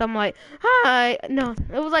like this. I'm like, hi. No,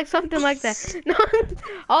 it was like something like that. No,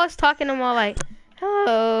 I was talking to him all like,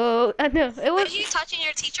 hello. I know it Wait, was. you touching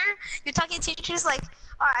your teacher? You're talking to your teacher. She's like,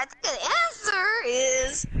 alright, I think the answer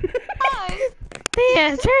is 5. The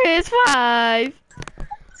answer is 5.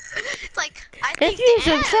 It's like, I If think you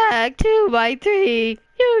the answer. subtract 2 by 3,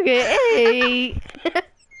 you get 8.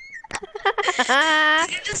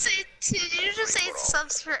 Did you just say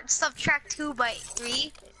subtract 2 by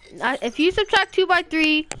 3? If you subtract 2 by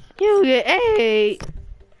 3, you get 8.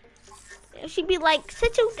 She'd be like,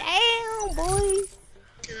 sit you down, boy.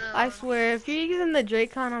 I swear, if you're using the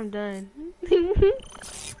Dracon, I'm done.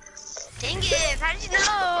 Dang it, how did you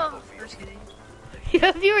know? Just kidding.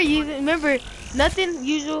 If you were using, remember, nothing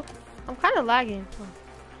usual. I'm kind of lagging.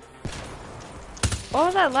 What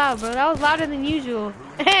was that loud, bro? That was louder than usual.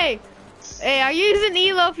 Hey, are you using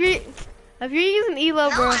Elo? If you're using Elo,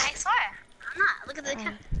 No, bro. I swear. I'm not. Look at the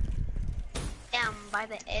count. Damn, by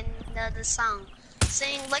the end of the song.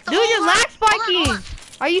 Sing like the Dude, whole you're line. lag spiking. Hold on.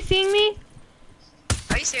 Are you seeing me?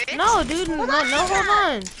 Are you serious? No, dude, no, hold on.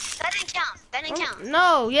 That didn't count. That didn't count.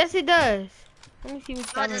 No, yes it does. Let me see what you No,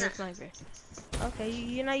 it got on the doesn't. sniper. Okay,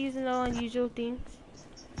 you're not using no unusual things.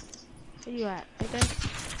 Where you at? Right there?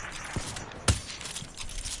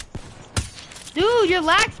 Dude, you're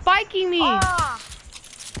lag spiking me. Oh,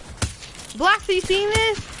 Blacks, are you seeing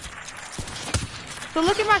this? So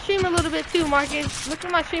look at my stream a little bit too, Marcus. Look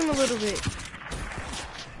at my stream a little bit.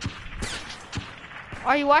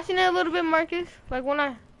 Are you watching it a little bit, Marcus? Like when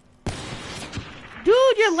I...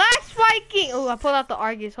 Dude, you're lag spiking! Oh, I pulled out the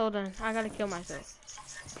Argus. Hold on. I gotta kill myself.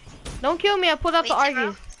 Don't kill me. I pulled out the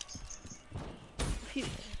Argus.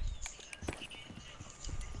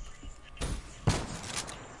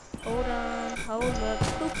 Hold on. Hold up.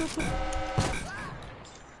 Boop, boop, boop.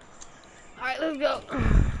 Alright, let's go.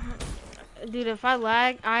 Dude, if I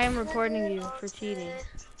lag, I am reporting you for cheating.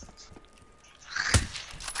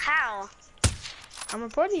 How? I'm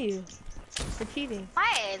reporting you for cheating.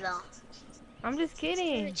 Why though? I'm just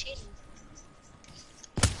kidding. You're cheating.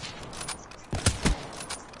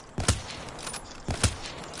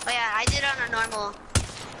 Oh yeah, I did it on a normal.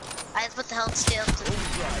 I put the health steal.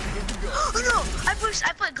 Oh no! I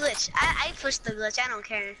put glitch. I pushed the glitch. I don't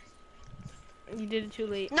care. You did it too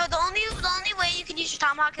late. No, the only way you can use your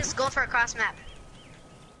tomahawk is go for a cross map.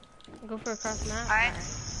 Go for a cross map? Alright.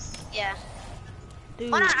 Yeah.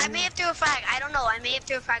 Dude, Hold on, I may have threw a frag. I don't know. I may have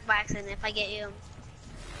threw a frag by accident if I get you.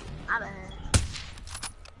 My bad.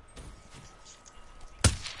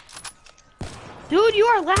 Dude, you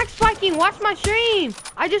are lag spiking. Watch my stream.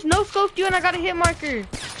 I just no-scoped you and I got a hit marker.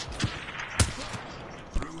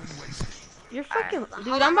 You're freaking... Right,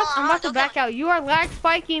 dude, I'm about to back out. You are lag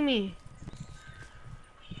spiking me.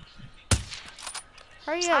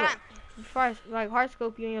 Hurry up. Before I like hard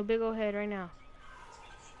scope you in your big old head right now.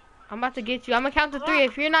 I'm about to get you. I'm gonna count to 3.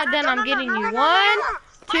 If you're not done, I'm getting you. 1,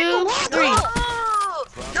 2, 3.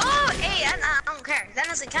 No, hey, I don't care. That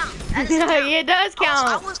doesn't count. That doesn't count. It does count.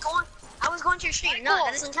 I was going to your stream. No,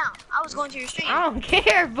 that doesn't count. I was going to your stream. I don't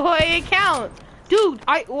care, boy. It counts. Dude,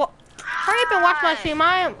 hurry up and watch my stream.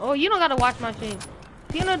 Oh, you don't gotta watch my stream.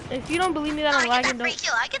 If you don't believe me that I'm lagging, don't.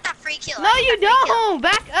 I get that free kill. No, you don't.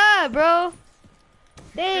 Back up, bro.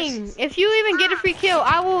 Dang. If you even get a free kill,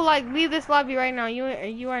 I will like leave this lobby right now.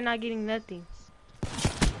 You are not getting nothing.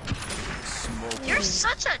 You're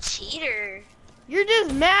such a cheater. You're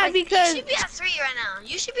just mad because you should be at 3 right now.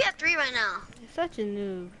 You should be at 3 right now. You're such a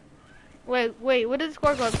noob. Wait. What did the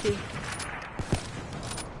score go up to?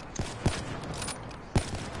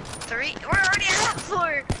 3. We're already at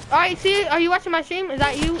 4. Alright, see, are you watching my stream? Is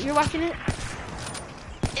that you? You're watching it?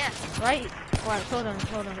 Yeah. Right? Alright, hold on.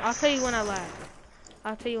 I'll tell you when I lag.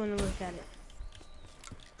 I'll tell you when to look at it.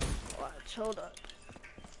 Watch, hold up.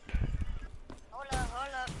 Hold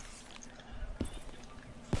up.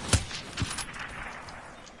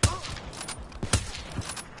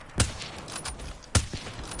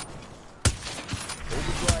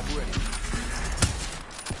 Overdrive ready.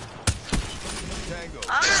 Tango.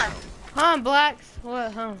 Huh, Blacks?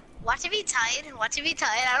 What, huh? Watch it be tied.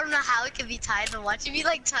 I don't know how it can be tied, but watch it be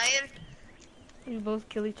like tied. You both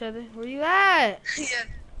kill each other? Where you at? Yeah.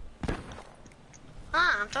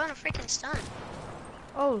 I'm throwing a freaking stun.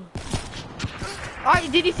 Oh.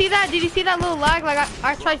 Alright, did you see that? Did you see that little lag? Like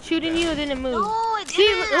I tried shooting you and then it moved. No, I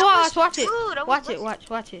didn't. See, watch it. Dude,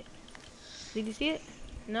 Watch it. Did you see it?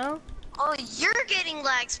 No? Oh, you're getting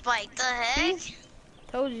lag spiked. The heck? See?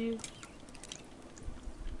 Told you.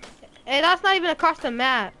 Hey, that's not even across the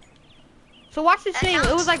map. So watch the stream.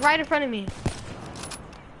 It was like right in front of me.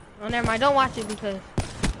 Oh, never mind. Don't watch it because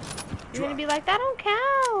you're gonna be like, that don't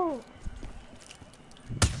count.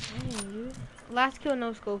 Dang, dude. Last kill,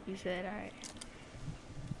 no scope. You said, all right.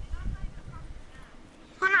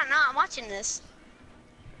 Hold on, no, I'm watching this.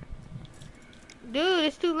 Dude,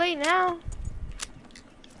 it's too late now.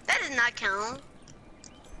 That does not count.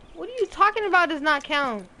 What are you talking about? Does not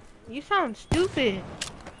count. You sound stupid.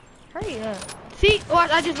 Hurry up. See,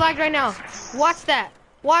 watch. I just lagged right now. Watch that.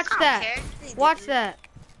 Watch that. Watch that.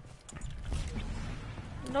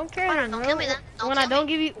 Don't care. Hold on, don't kill me then. When I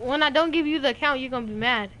don't give you the account, you're gonna be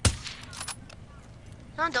mad.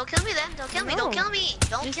 No, don't kill me then. Don't kill me. Don't kill me.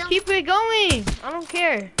 Don't Just kill me. keep it going. I don't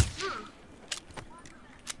care.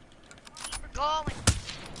 We're going.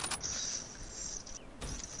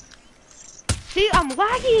 See, I'm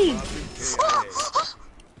lagging.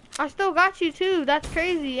 I still got you too. That's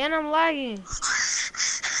crazy, and I'm lagging.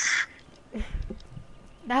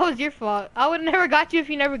 That was your fault. I would never got you if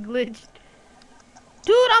you never glitched.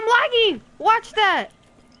 Dude, I'm lagging. Watch that.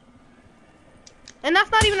 And that's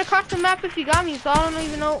not even across the map if you got me, so I don't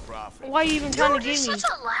even know why you even trying to get me. You're such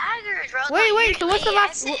a lagger, bro. Wait, so what's the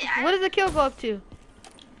last, what does the kill go up to?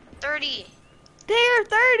 30. There,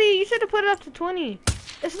 30. You should have put it up to 20.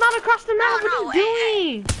 It's not across the map. What are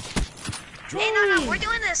you doing? Hey, no, we're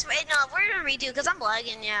doing this. Wait, no, we're gonna redo because I'm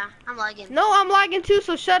lagging. Yeah, I'm lagging. No, I'm lagging too.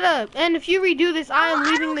 So shut up. And if you redo this, I am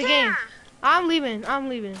leaving the game. I'm leaving. I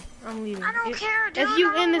don't care, dude. If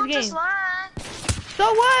you in this game.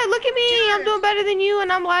 So what? Look at me. Dude. I'm doing better than you,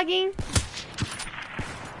 and I'm lagging.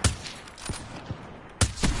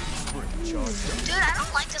 Dude, I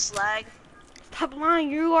don't like this lag. Stop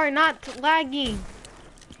lying. You are not lagging.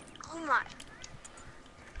 Oh my.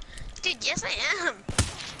 Dude, yes I am.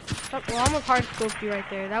 Stop. Well, I'm a hard scope you right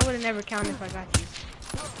there. That would have never counted if I got you.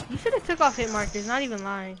 You should have took off hit markers. Not even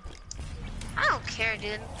lying. I don't care,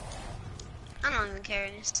 dude. I don't even care.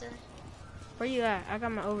 Just Where you at? I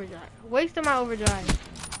got my overdrive. Wasting my overdrive.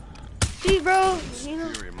 See, bro. You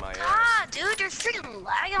know. God, dude, you're freaking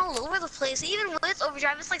lagging all over the place. Even with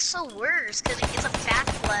overdrive, it's like so worse because it's a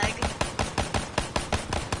fast lag.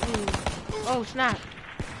 Ooh. Oh snap!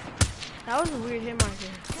 That was a weird hit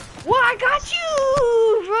marker. What? I got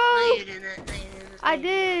you, bro. No, you didn't. No, you didn't. I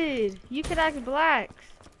did. You could ask Blacks.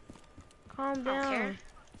 Calm I don't care. down.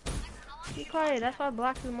 Be quiet. That's why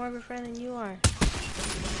Blacks is more of a friend than you are.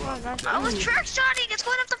 Oh, I got you. I was trick shotting. It's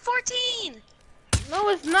going up to 14. No,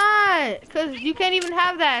 it's not. Cause you can't even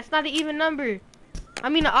have that. It's not an even number. I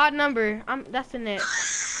mean an odd number. That's the net.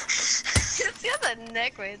 See that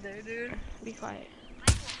neck right there, dude. Be quiet.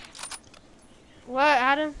 What,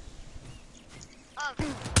 Adam?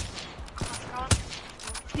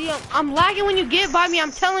 See, I'm lagging when you get by me.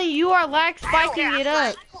 I'm telling you, you are lag spiking it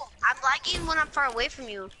up. I'm lagging when I'm far away from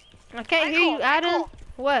you. I can't hear you, Adam.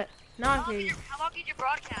 What? Now I hear you. How long did you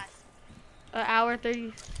broadcast? An hour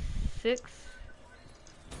 36.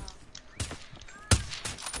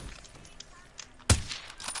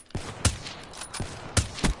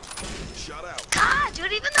 Shut out. God,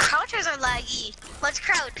 dude, even the crouchers are laggy. Let's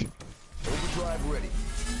crouch. Overdrive ready.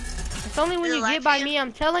 It's only when Is it you lag get for by you? me.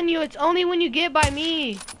 I'm telling you, it's only when you get by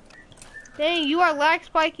me. Dang, you are lag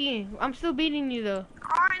spiking. I'm still beating you though.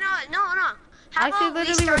 Alright, no. How I should about we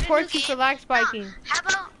literally start a report new you for game? lag spiking. No, how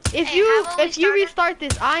about If hey, you how about we if you start a- restart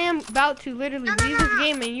this, I am about to literally No, no, leave no, this no.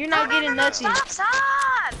 game and you're not No, getting nothing.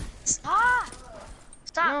 Stop.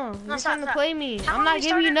 No, No, you're stop, trying to stop. play me. How I'm about not we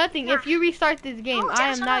giving you start a- nothing. No. If you restart this game, No, I just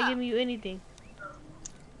am shut not up. giving you anything.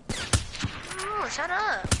 Oh, shut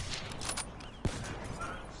up.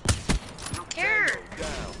 I don't care.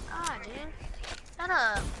 Down. God, dude. Shut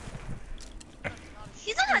up.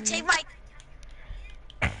 He's not gonna take my...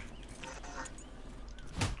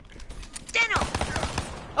 Daniel!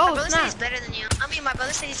 My Oh, brother said he's snap. better than you. I mean, my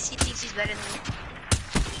brother said he thinks he's better than you.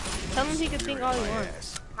 Tell him he can think all he My wants.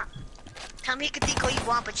 ass. Tell me you can think all you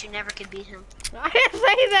want, but you never could beat him. I didn't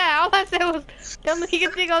say that. All I said was tell him he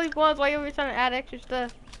can think all he wants while you're trying to add extra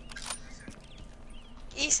stuff.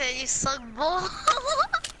 He said you suck bull.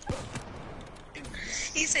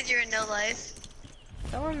 He said you're in no life.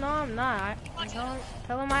 Tell him no, I'm not.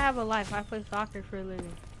 Tell him I have a life. I play soccer for a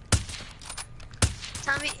living.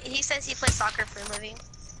 Tell me, he says he plays soccer for a living.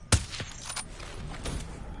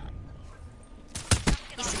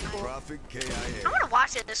 He's cool. Profit KIA. I wanna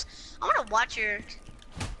watch this. I wanna watch your...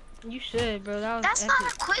 You should, bro. That was That's epic.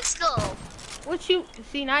 not a quick scope. What you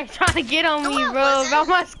see now? You're trying to get on No, me, it bro. wasn't. About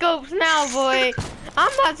my scopes now, boy.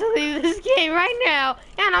 I'm about to leave this game right now,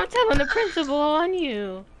 and I'm telling the principal on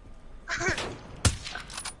you.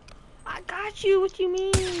 I got you. What you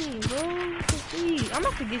mean, bro? Please. I'm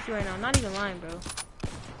about to get you right now. I'm not even lying, bro. Hey,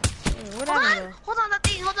 what happened, Hold on, that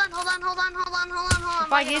thing. Hold on.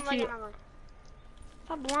 If I get you-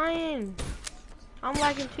 Stop lying. I'm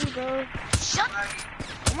lagging too, bro. Shut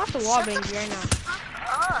I'm about to wallbang you right now.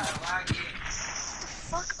 up.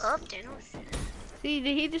 Fuck up, Daniel. See,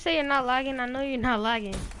 did he just say you're not lagging? I know you're not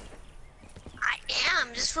lagging. I am.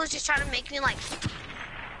 This fool's just trying to make me like...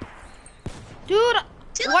 Dude,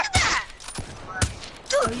 Dude, look what? at that.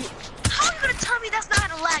 Dude, how are you gonna tell me that's not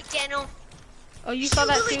how to lag, Daniel? Oh, you saw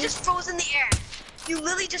that literally too? just froze in the air. You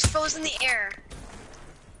literally just froze in the air.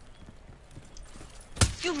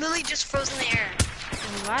 You literally just froze in the air.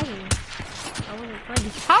 I'm lagging. I wasn't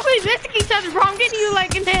playing. How are we missing each other, bro? I'm getting you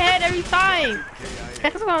like in the head every time.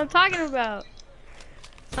 That's what I'm talking about.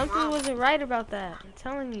 Something wasn't right about that. I'm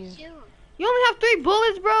telling you. You only have 3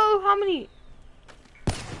 bullets, bro. How many?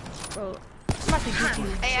 Bro, I'm about to get you.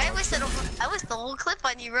 Hey, I wasted the whole clip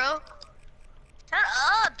on you, bro. Shut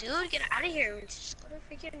up, dude. Get out of here. Just go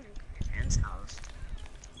to freaking your friend's house.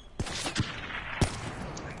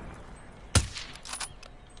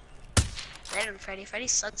 Let him, Freddy. Freddy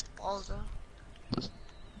sucks balls, bro.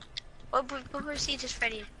 Overseas is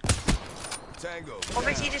Freddy. Tango.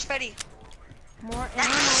 Overseas is Freddy. More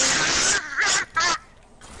ammo.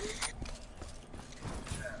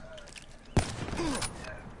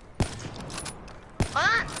 Hold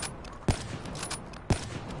on.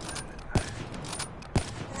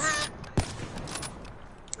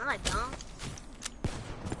 No, I don't.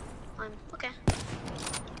 Okay.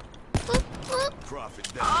 Boop, boop.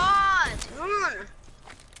 Profit down. Oh, dude.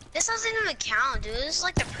 This doesn't even count, dude. This is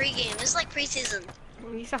like the pregame. This is like preseason.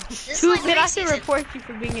 You sound is like stupid. I should preseason. report you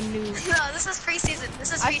for being a noob. No, this is preseason.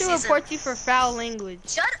 This is I should preseason. report you for foul language.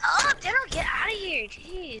 Shut up, Daniel. Get out of here.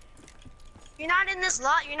 Jeez. You're not in this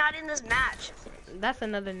lot. You're not in this match. That's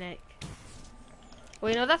another neck.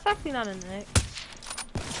 Wait, no, that's actually not a neck.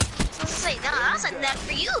 So say, no, that's a neck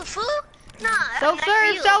for you, fool. Nah, that's a neck for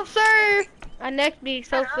Self-serve, you. self-serve. A neck me,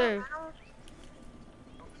 self-serve.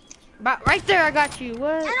 But right there, I got you.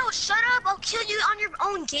 What? Daniel, shut up. I'll kill you on your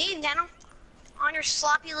own game, Daniel. On your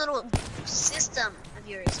sloppy little system of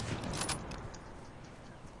yours.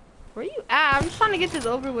 Where you at? I'm just trying to get this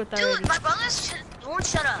over with already. Dude, my brothers won't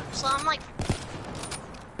shut up. So I'm like,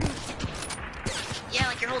 yeah,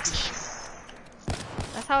 like your whole team.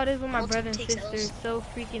 That's how it is with my Whole brother and team takes sister. L's. It's so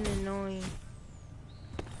freaking annoying.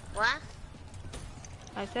 What?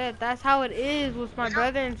 I said that's how it is with my No.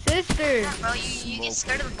 brother and sister. Yeah, bro, you get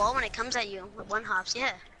scared of the ball when it comes at you with one hops.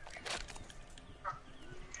 Yeah.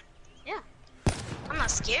 Yeah. I'm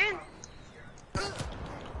not scared.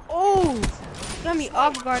 Oh, you got me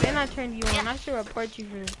off guard and I turned you on. Yeah. I should report you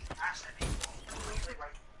for this.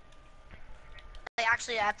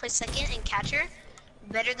 Actually, I play second and catcher.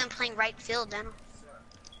 Better than playing right field, then.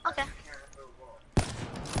 Okay.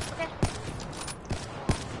 Okay.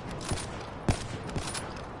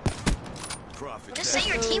 Profit. Just say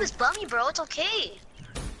your team is bummy, bro. It's okay.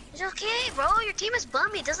 It's okay, bro. Your team is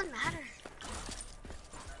bummy. It doesn't matter.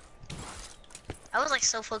 I was like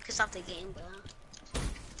so focused off the game, bro.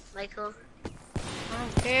 Michael. I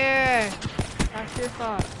don't care. That's your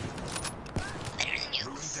fault. Better than you.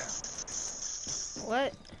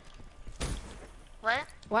 What? What?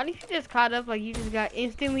 Why did you just caught up like you just got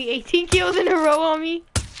instantly 18 kills in a row on me?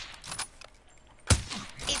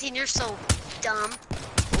 18, you're so dumb.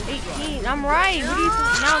 18. I'm right. What do you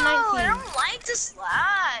think? Now I 19. don't like this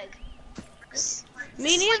lag.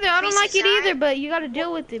 Me neither. I don't like it either, but you gotta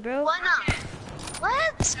deal with it, bro. Why not?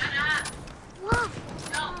 What? Whoa.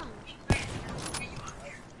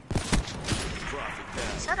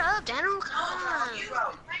 Shut up, Daniel. Come on.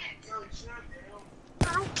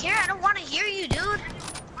 I don't care. I don't want to hear you, dude.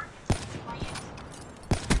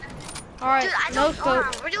 Alright, Dude, I no don't. Hold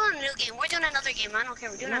on. scope. We're doing a new game. We're doing another game. I don't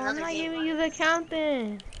care. We're doing No, I'm another not game. giving you the count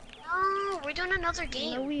then. No, we're doing another No,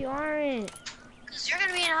 game. we aren't. Cause you're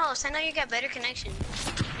gonna be in a host. I know you got better connection.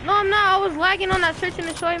 No, I'm not. I was lagging on that search and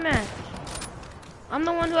destroy match. I'm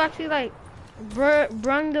the one who actually like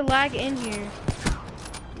brung the lag in here.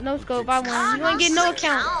 No scope. I won. You ain't get no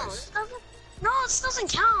account. No, this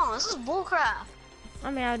doesn't count. This is bullcrap.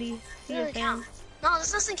 I'm outie. See you, Doesn't fam. count. No,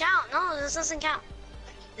 this doesn't count. No, this doesn't count.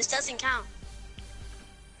 This doesn't count.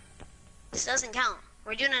 This doesn't count.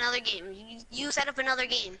 We're doing another game. You set up another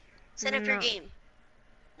game. Set up your No. game.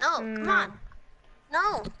 No, come No. on.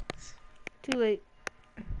 No, Too late.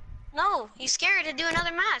 no. You scared to do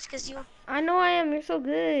another match because you. I know I am. You're so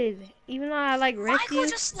good. Even though I like wrecked Michael, you.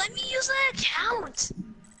 just let me use that account.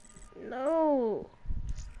 No.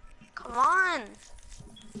 Come on.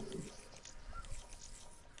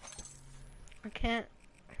 I can't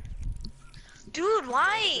Dude,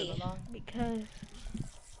 why? because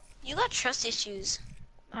You got trust issues.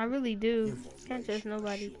 I really do. Can't trust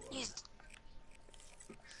nobody.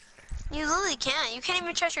 You literally can't. You can't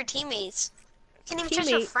even trust your teammates. You can't even trust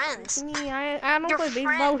your Teammate. friends. Me, I don't Your play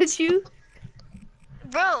baseball friends. with you.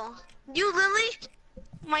 Bro, you literally...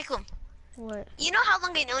 Michael, What? you know how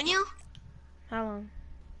long I've known you? How long?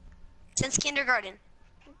 Since kindergarten.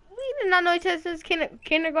 We did not know each other since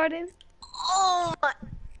kindergarten. Oh,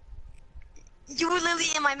 you were literally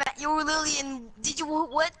in my you were literally in. Did you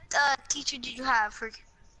what teacher did you have for?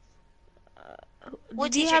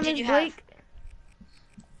 What Did you teacher have did Miss you Blake?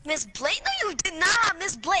 Miss Blake? No, you did not have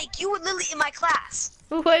Miss Blake. You were literally in my class.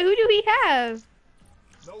 Wait, who do we have?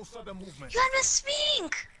 No sudden movement. You had Miss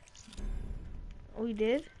Spink. We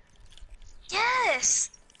did?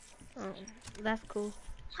 Yes. Oh, that's cool.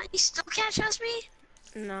 You still can't trust me?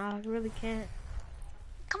 Nah, I really can't.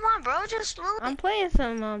 Come on, bro. Just move. I'm playing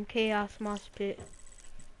some Chaos Mosh Pit.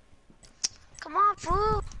 Come on,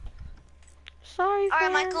 fool. Sorry, All right,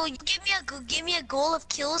 fam. Michael. You give me a goal of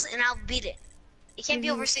kills, and I'll beat it. It can't be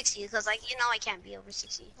Mhm. over 60 because, like, you know, I can't be over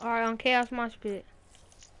 60. Alright, on Chaos Mosh Pit.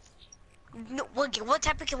 No, what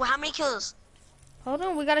type of kill? How many kills? Hold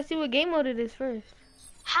on, we gotta see what game mode it is first.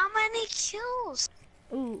 How many kills?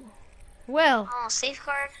 Ooh. Well, Oh,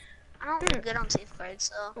 safeguard. I don't do good on safeguard,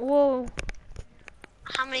 so whoa.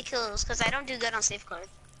 how many kills? Because I don't do good on safeguard.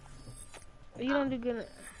 You don't do good.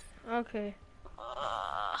 Okay.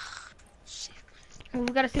 Safeguard. Well,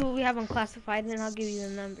 we gotta see what we have on classified, and then I'll give you the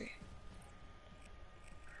number.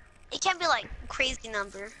 It can't be like crazy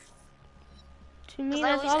number. To me, Cause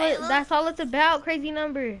I that's always- all. That's all it's about. Crazy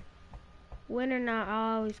number. Win or not,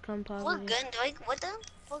 I always come What positive. gun do I? What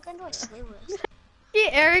gun do I slay with?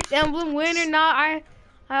 Get Eric's emblem. Win or not, I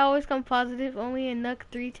always come positive. Only in Nook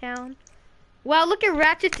 3 Town. Wow, look at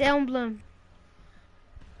Ratchet's emblem.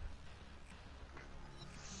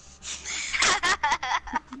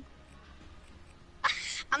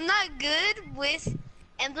 I'm not good with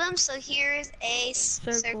emblems, so here's a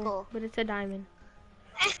circle. But it's a diamond.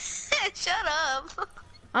 Shut up.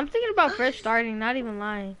 I'm thinking about fresh starting, not even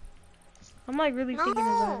lying. I'm like really thinking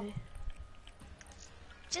about it.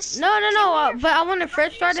 Just No, but I want to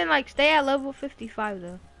fresh start and like stay at level 55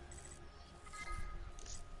 though.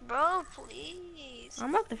 Bro, please. I'm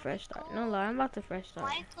about to fresh start. No lie, I'm about to fresh start.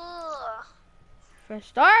 Michael. Fresh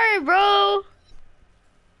start, bro.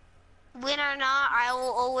 Win or not, I will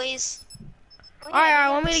always. Alright,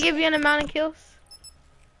 want me to give you an amount of kills?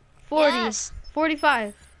 40. Yes.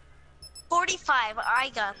 45. 45. I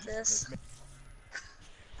got this.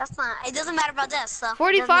 That's not. It doesn't matter about this. So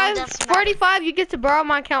 45. 45. You get to borrow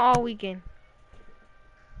my account all weekend.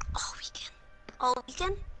 All weekend. All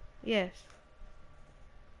weekend. Yes.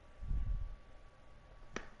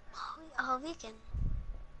 All weekend.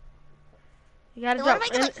 You gotta What drop.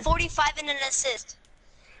 if I get like 45 and an assist?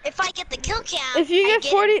 If I get the kill cam, If you get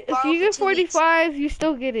 40, if you get 45, weeks. you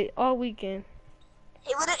still get it all weekend.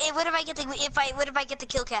 What if I get the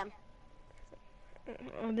kill cam?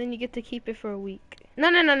 And then you get to keep it for a week. No.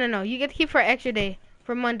 You get to keep it for an extra day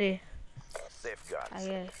for Monday. Safeguards. I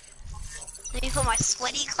guess. Let me put my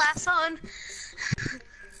sweaty class on.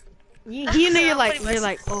 You know you're like,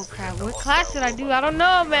 oh crap, what class should I do? I don't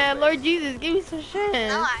know, man. Lord Jesus, give me some shit.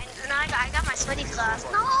 No, I got my sweaty class.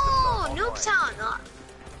 No, Nuketown. No,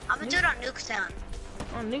 I'm gonna do it on Nuketown.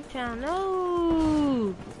 On Nuketown,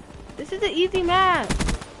 no. This is an easy map.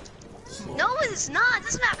 No, it's not.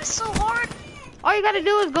 This map is so hard. All you gotta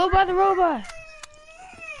do is go by the robot.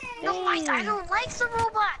 No, I don't like the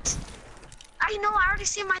robot. I know, I already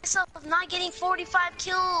see myself not getting 45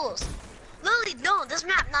 kills. Literally, no, this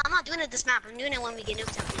map. No, I'm not doing it this map. I'm doing it when we get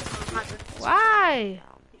Nuketown. I'm not doing it. Why?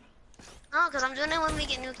 No, because I'm doing it when we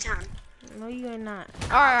get Nuketown. No, you are not.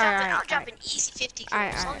 I'll drop an easy 50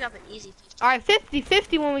 kills. I'll drop an easy 50. Alright,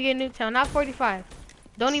 50 when we get Nuketown, not 45.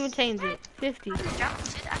 Don't even change it. 50. I could drop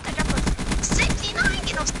a 60. No, I ain't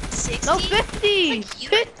get no 60. No, 50. Like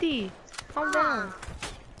 50. Calm down.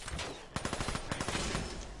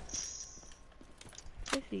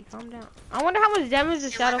 50, calm down. I wonder how much damage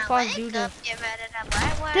the Shadow Claws do though.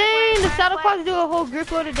 Dang, the Shadow Claws do a whole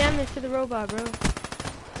grip load of damage to the robot, bro.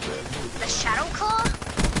 The Shadow Claw?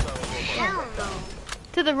 Hell no.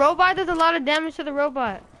 To the robot, does a lot of damage to the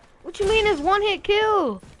robot. What you mean it's one hit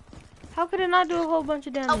kill? How could it not do a whole bunch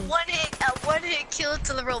of damage? A one hit kill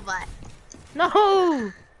to the robot.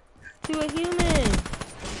 No! To a human.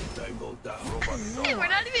 Hey, we're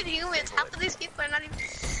not even humans. Half of these people are not even...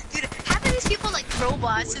 Dude, half of these people are like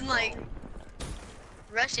robots and like...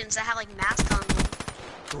 Russians that have like masks on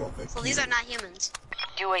them. So these are not humans.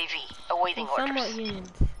 UAV, awaiting Somewhat orders.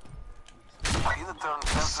 humans.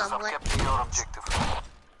 Somewhat.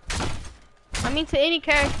 I mean to any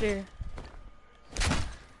character.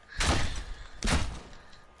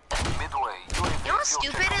 You know what's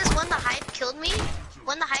stupid is when the hype killed me?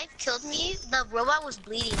 When the hype killed me, the robot was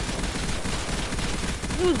bleeding.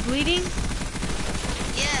 He was bleeding?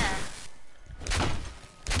 Yeah.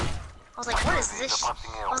 I was like, what is this? I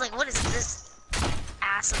was like, what is this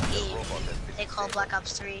ass of game they call Black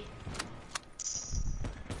Ops 3?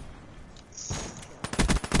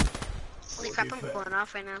 Holy crap, I'm going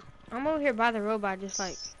off right now. I'm over here by the robot, just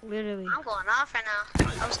like, literally. I'm going off right now.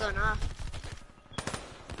 I was going off.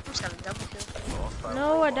 I'm just gonna double kill.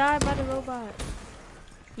 No, I died by the robot.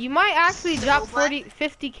 You might actually The drop robot?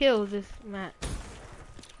 50 kills this match.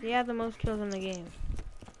 You have the most kills in the game.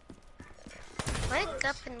 Wake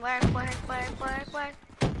up and work.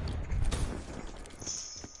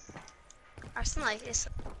 Or something like this.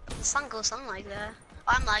 The song goes something like that.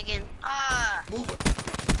 Oh, I'm lagging. Ah.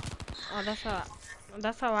 Oh,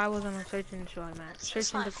 that's how I was on a search and destroy match.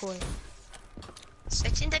 Search and decoy.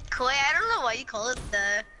 Search and decoy. I don't know why you call it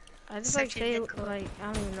the. I just like Search and say decoy. like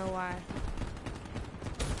I don't even know why.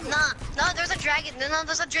 No, there's a dragon. No,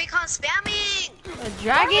 there's a Dracon spamming. A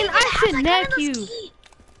dragon? I should neck you.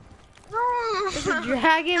 No. It's a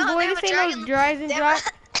dragon, No, boy. they have This a ain't no dragon. dries and They dry.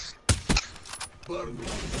 have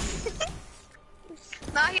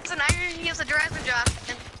No, he's an iron. He has a Dragon drop.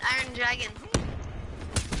 An iron dragon.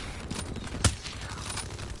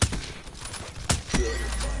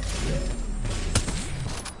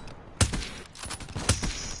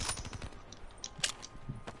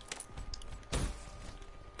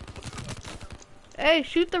 Hey,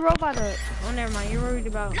 shoot the robot up. Oh, never mind. You're worried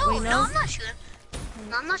about. No, Wait, no, no. I'm not shooting.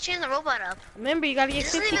 No, I'm not shooting the robot up. Remember, you gotta get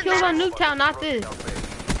This doesn't 50 even kills on matter. Nuketown, not this.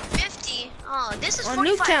 50. Oh, this is On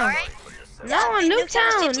 45, Nuketown. alright? No, on Nuketown is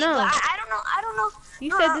Nuketown, 50, no. but I don't know. You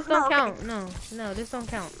No, said this don't okay. count. No, this don't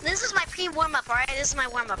count. This is my pre-warm-up, alright? This is my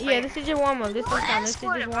warm-up. Yeah, right this is your warm up. This don't Well, count. This is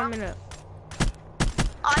escort just him, bro. warming up.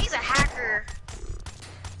 Oh, he's a hacker.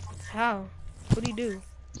 How? What do you do?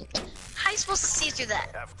 How are you supposed to see through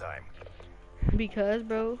that? Halftime. Because,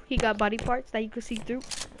 bro, he got body parts that you can see through.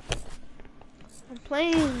 I'm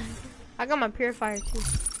playing. I got my purifier too. I So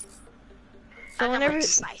got whenever my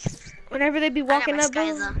scythe. whenever they be I got walking my up,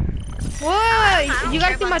 bro. scythe. What? I don't You care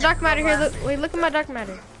guys see about my that dark matter here? robot. Look, wait, look at my dark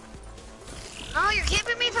matter. No, you're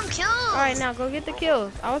keeping me from kills. All right, now go get the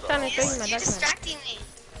kills. I was trying to show you my You're dark matter. distracting me.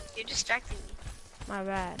 You're distracting me. My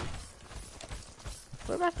bad.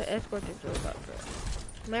 We're about to escort this robot, bro.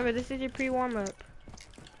 Remember, this is your pre-warm up.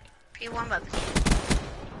 Pre-warm-up.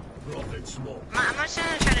 Profit smoke. I'm just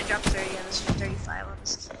gonna try to drop 30 on this 35 on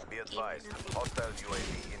this. Be advised. Hostile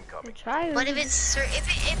UAV incoming. Try it. But if it's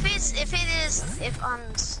if on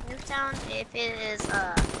Nuketown, if it is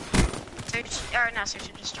search or not search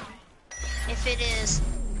and destroy, if it is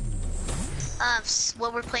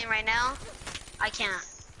what we're playing right now, I can't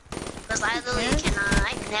because I literally cannot.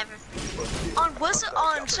 I never on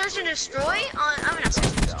search and destroy on I mean not search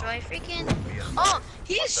and destroy freaking. Oh,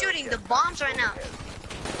 he's shooting the bombs right now.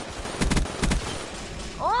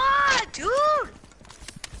 Oh, dude,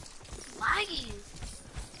 lagging.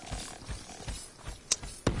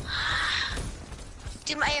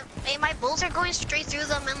 Dude, my bullets are going straight through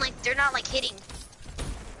them and like they're not like hitting.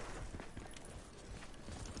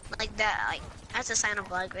 Like that, like that's a sign of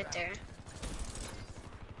bug right there.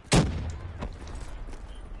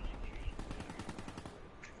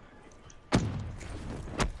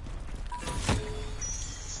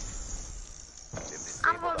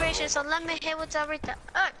 I'm probation, so let me hit what's over there.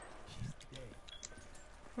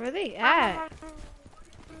 Where they at?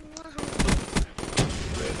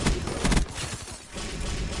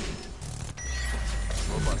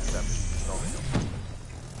 Robot established. Nominal.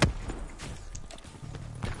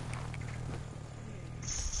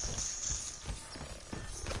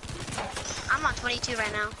 I'm on 22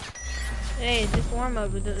 right now. Hey, it's just warm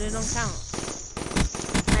up. It don't count.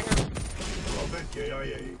 I know. Profit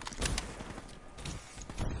KIA.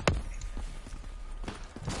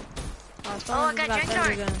 Oh, Oh, I someone got just junk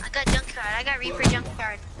thunder card. gun. I got junk card. I got Reaper junk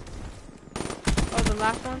card. Oh, the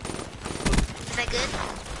last one? Is that good?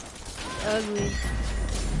 Ugly.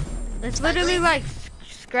 It's literally like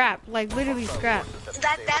scrap. Like literally scrap.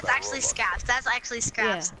 That's actually scraps. That's actually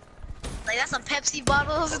scraps. Like that's some Pepsi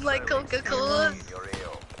bottles and like Coca-Cola. Your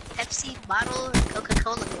AO. Pepsi bottle or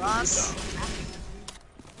Coca-Cola glass.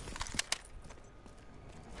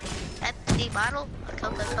 Pepsi bottle, a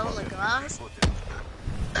Coca-Cola glass.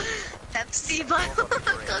 Pepsi bottle,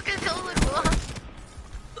 Coca-Cola glass.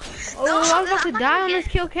 Oh, No, I was about to I'm not die gonna on get-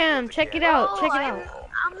 this kill cam. Check it out. Check it out.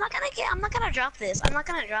 I'm not gonna drop this. I'm not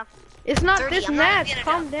gonna drop. It's not 30, this I'm not match. gonna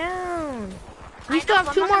Calm down. I We still know, have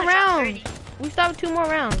but 2 I'm more not gonna drop rounds. 30. We still have 2 more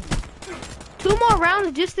rounds. 2 more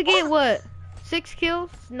rounds just to get what? 6 kills?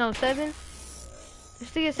 No, 7.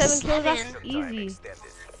 Just to get 7 kills. That's 7. Time easy. extended.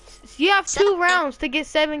 You have 2 7. rounds to get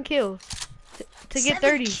 7 kills. To get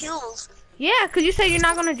 30. 7 kills. Yeah, cause you said you're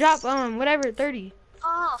not gonna drop whatever 30.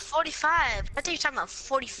 Oh, 45. I thought you were talking about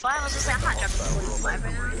 45. I was just like, I'm not dropping 45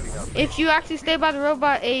 right now. If you actually stay by the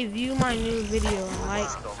robot, hey, view my new video. Like,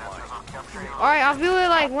 all right, I'll view it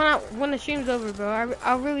like when the stream's over, bro.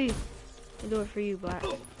 I'll really do it for you, Black.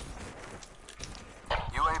 UAV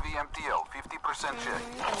MTL 50% check.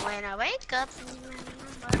 When I wake up,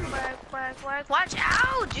 work. Watch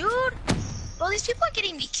out, dude! Bro, these people are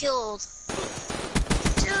getting me killed.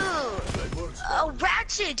 Dude. Oh,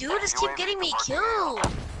 Ratchet, dude, just keep getting me killed.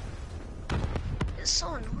 It's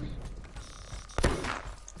so annoying.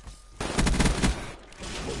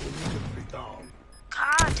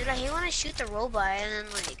 God, dude, I hate when I shoot the robot and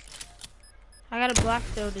then, like, I got a black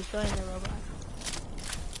still destroying the robot.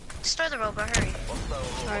 destroy the robot, hurry.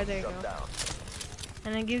 All right, there you go.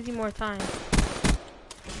 And it gives you more time.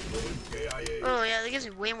 Oh, yeah, that gives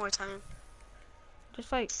me way more time.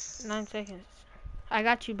 Just like 9 seconds. I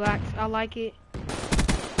got you, Blacks. I like it.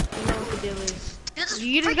 You know what the deal is. Dude, this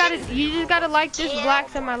You just freaking- gotta like this,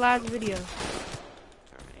 Blacks, in my last video.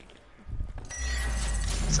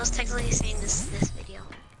 So it's technically saying this video.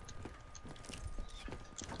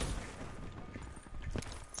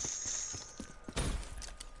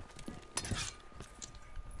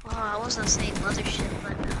 Oh, I was gonna say mothership,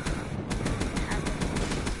 but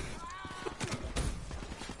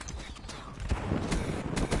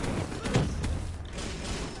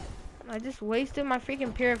I just wasted my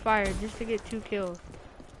freaking purifier just to get 2 kills.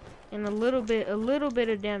 And a little bit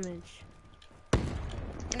of damage.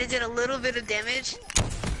 And it did a little bit of damage.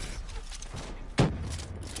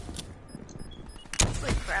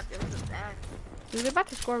 Holy crap, it was bad. Dude, they're about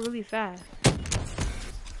to score really fast.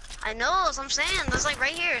 I know, that's what I'm saying. That's like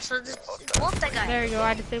right here. So just pull up that guy. There you go,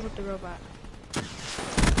 I disabled the robot.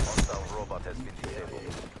 Hostile robot has been disabled.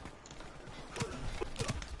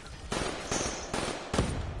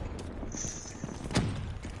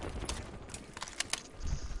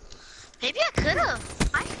 Maybe I could have.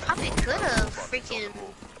 I probably could have freaking.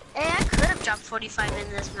 Hey, I could have dropped 45 in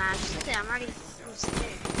this match. Look at that, I'm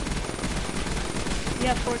scared. You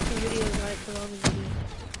have 14 videos, right? For all the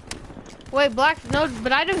videos. Wait, Black, no,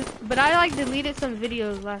 but I like deleted some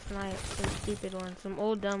videos last night. Some stupid ones, some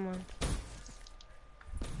old dumb ones.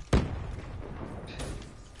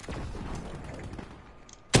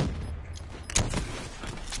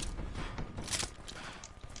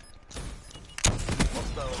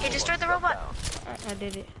 Hey, destroy the robot. I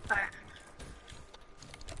did it. Alright.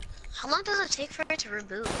 How long does it take for it to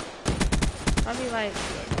reboot? Probably like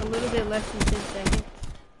a little bit less than 10 seconds.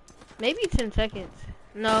 Maybe 10 seconds.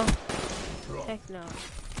 No. Heck no.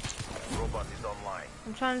 Robot is online.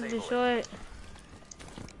 I'm trying to destroy it.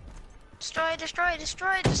 Destroy, destroy,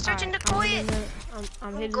 destroy. Just search and deploy it.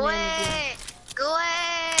 I'm hitting Go it away. again. Go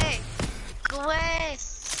away. Go away.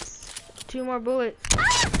 2 more bullets.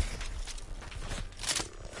 Ah!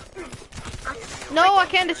 No, I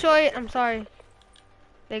can't destroy it. I'm sorry.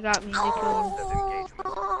 They got me. They killed me.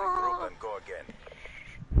 Regroup and go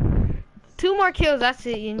again. 2 more kills. That's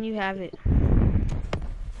it, and you have it.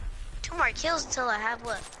 2 more kills until I have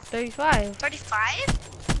what? 35.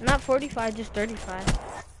 35? Not 45, just 35.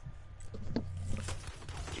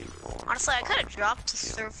 Honestly, I could have dropped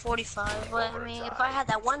to 45, but I mean, if I had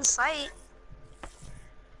that one sight.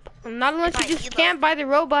 Not unless you just can't buy the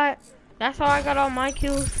robot. That's how I got all my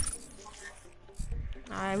kills.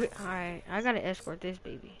 Alright, I gotta escort this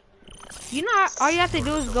baby. You know, all you have to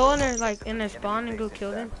do is go in there, like, in their spawn and go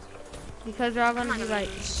kill them. Because they're all gonna be, like,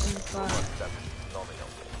 in the spot.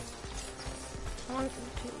 One,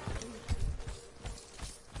 two,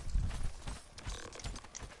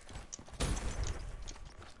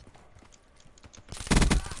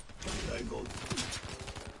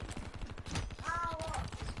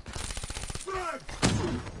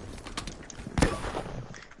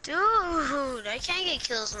 Dude, I can't get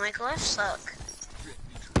kills, Michael. I suck.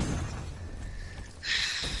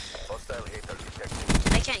 Hostile hater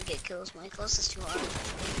detected. I can't get kills, Michael. This is too hard.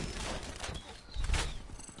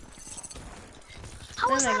 How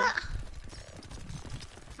was that?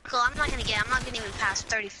 Michael, I'm not gonna even pass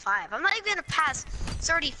 35. I'm not even gonna pass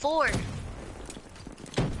 34.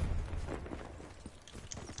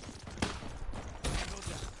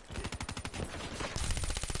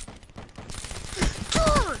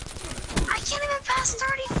 Can't even pass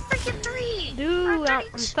 30 freaking 3. dude,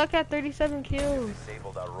 I'm stuck at 37 kills.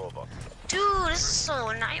 Disabled our robot. Dude, this is so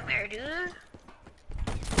a nightmare, dude.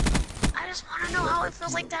 I just want to know how it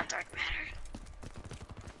feels like that dark matter.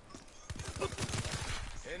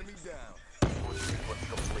 Enemy down. Push sequence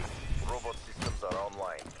complete. Robot systems are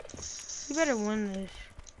online. You better win this.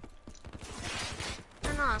 I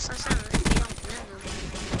know, so I'm saying we don't win them.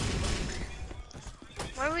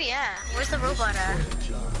 Where are we at? Where's the robot at?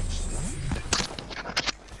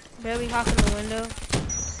 Barely hopping the window.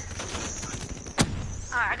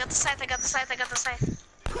 Alright, I got the scythe, I got the scythe, I got the scythe.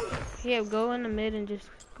 Yeah, go in the mid and just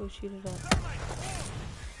go shoot it up.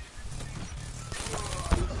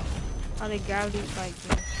 Oh, they gravity spiked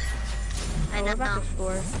me. I Oh, we're don't about know. to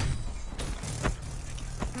score.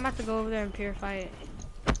 I'm about to go over there and purify it.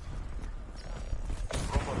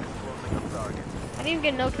 Robot is closing the target. I didn't even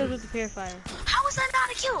get no kills with the purifier. How was that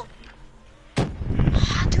not a kill?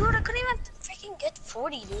 Dude, I couldn't even freaking get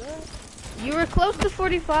 40, dude. You were close to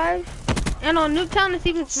 45, and on Nuketown it's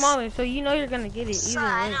even smaller, so you know you're gonna get it either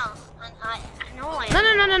I way. know. I know I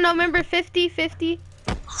am. No. Remember 50, 50,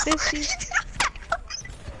 50.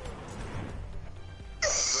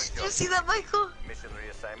 Did you see that, Michael? Mission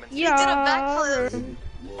reassignment. Yeah. He did a backflip.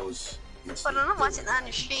 Was But I'm not watching that on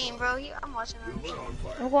the stream, bro. I'm watching that on the stream.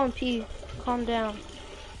 I'm going pee. Calm down.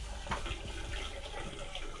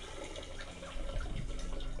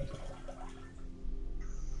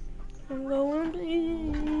 I'm going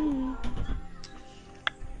pee.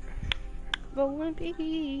 Going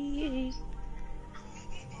pee.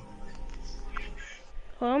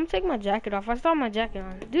 Well, I'm gonna take my jacket off. I still have my jacket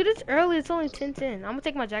on. Dude, it's early. It's only 10:10. I'm gonna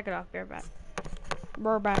take my jacket off. Bear back.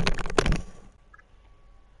 Bear back.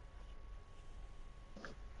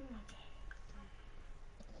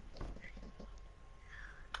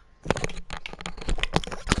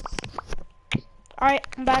 Alright,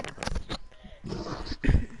 I'm back.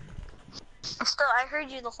 Still, I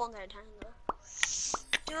heard you the whole entire time though.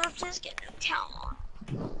 Dude, just get no count on.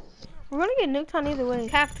 We're gonna get nuked on either way.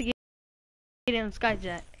 Have to get in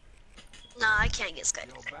Skyjack. Nah, I can't get Skype.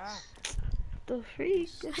 You're back. The freak?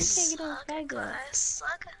 If I you can't get on suck at Skyjack. class.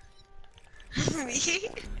 I suck. Me?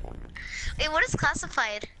 Wait, what is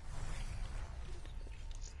classified?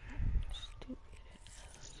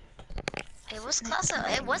 It was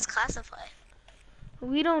classified. It was classified.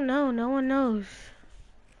 We don't know. No one knows.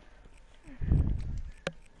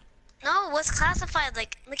 No, it was classified.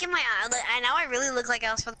 Like, look at my eye. Like, I now I really look like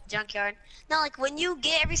I was from the junkyard. No, like when you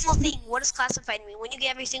get every single thing, what does classified mean? When you get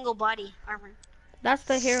every single body armor. That's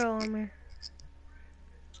the hero armor.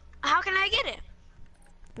 How can I get it?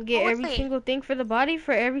 You get Oh, every wait. single thing for the body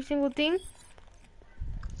for every single thing.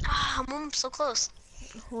 Ah, I'm so close.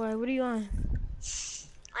 Why? What are you on?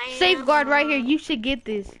 I Safeguard am, right here. You should get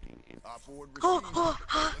this. Outboard Oh,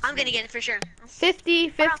 received. I'm gonna get it for sure.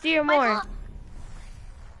 50 or more.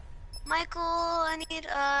 Michael, I need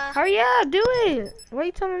Hurry up, do it. What are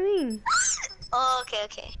you telling me? Oh,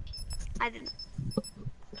 okay. I didn't.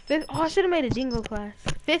 Oh, I should have made a dingo class.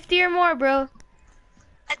 50 or more, bro.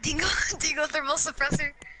 A dingo thermal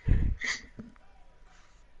suppressor.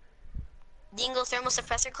 Dingo thermal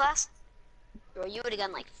suppressor class? Bro, you would have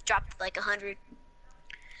gotten dropped like 100.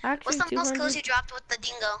 Actually, What's the most 200. kills you dropped with the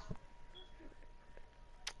dingo?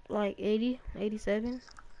 Like 80, 87.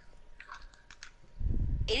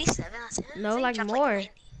 87, that's it? No, I think like you dropped, more.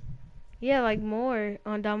 90. Yeah, like more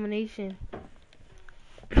on domination.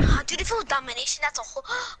 Dude, if it was domination, that's a whole.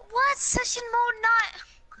 What? Session mode not.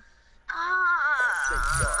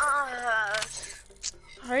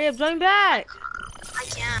 Hurry up, join back. I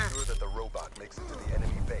can't. Ensure that the robot makes it to the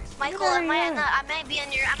enemy base. Michael, I might not be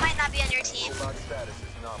on your team. Robot status is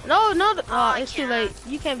nominal. No. Oh, I it's too can't. late.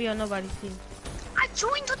 You can't be on nobody's team. I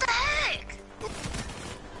joined. What the heck?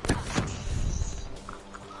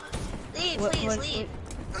 Leave, please, leave.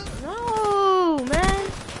 No, man.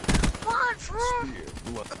 What,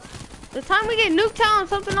 bro? The time we get nuked town,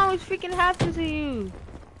 something always freaking happens to you.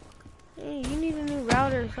 Hey, you need a new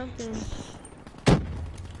router or something.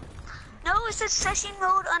 No, it says session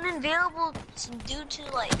mode unavailable due to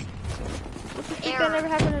What you think error. that never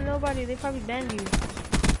happened to nobody? They probably banned you.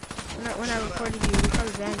 When I recorded you, they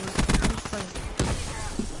probably banned you. I'm just playing.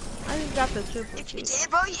 I just got the triple. If you did,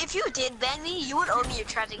 bro, if you did ban me, you would owe me your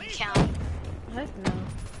tragic account. Heck no.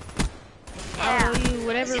 Yeah. I owe you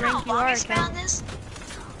whatever See how rank you long are. I spent on Account. this?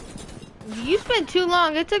 You spent too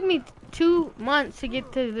long. It took me 2 months to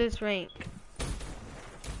get to this rank.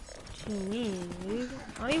 What you mean, dude?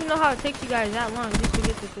 I don't even know how it takes you guys that long just to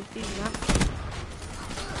get to 15.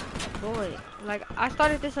 Boy, like I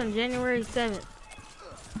started this on January 7th.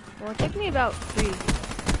 Well, it took me about 3.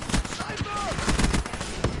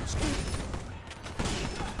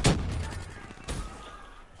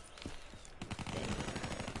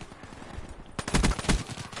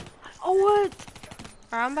 Oh, what?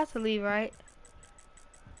 Alright, I'm about to leave, right?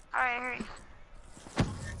 Alright, hurry.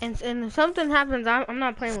 And if something happens, I'm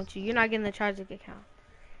not playing with you. You're not getting the tragic account.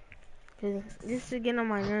 Cause this is getting on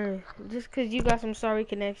my nerves. Just cause you got some sorry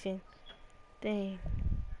connection. Dang.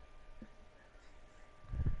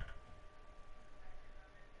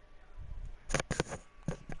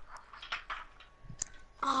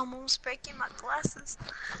 Oh, I'm almost breaking my glasses.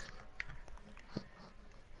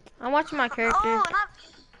 I'm watching my character. Oh, not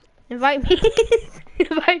Invite me.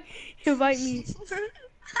 invite me.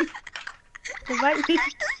 Invite me.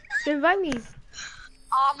 Invite me.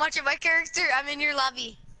 Oh, I'm watching my character. I'm in your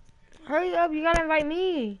lobby. Hurry up, you gotta invite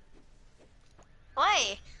me.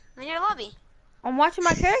 Why? I'm in your lobby. I'm watching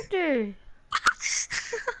my character.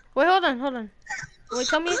 Wait, hold on. Wait,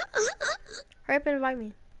 tell me. Hurry up and invite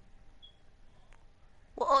me.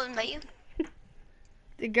 Well, I'll invite you.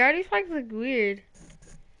 The gravity spikes look weird.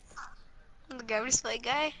 The gravity spike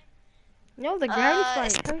guy. No, the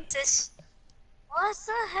gravity spike. Hurry. What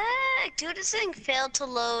the heck? Dude, this thing failed to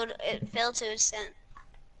load. It failed to send.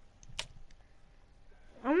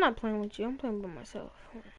 I'm not playing with you. I'm playing by myself.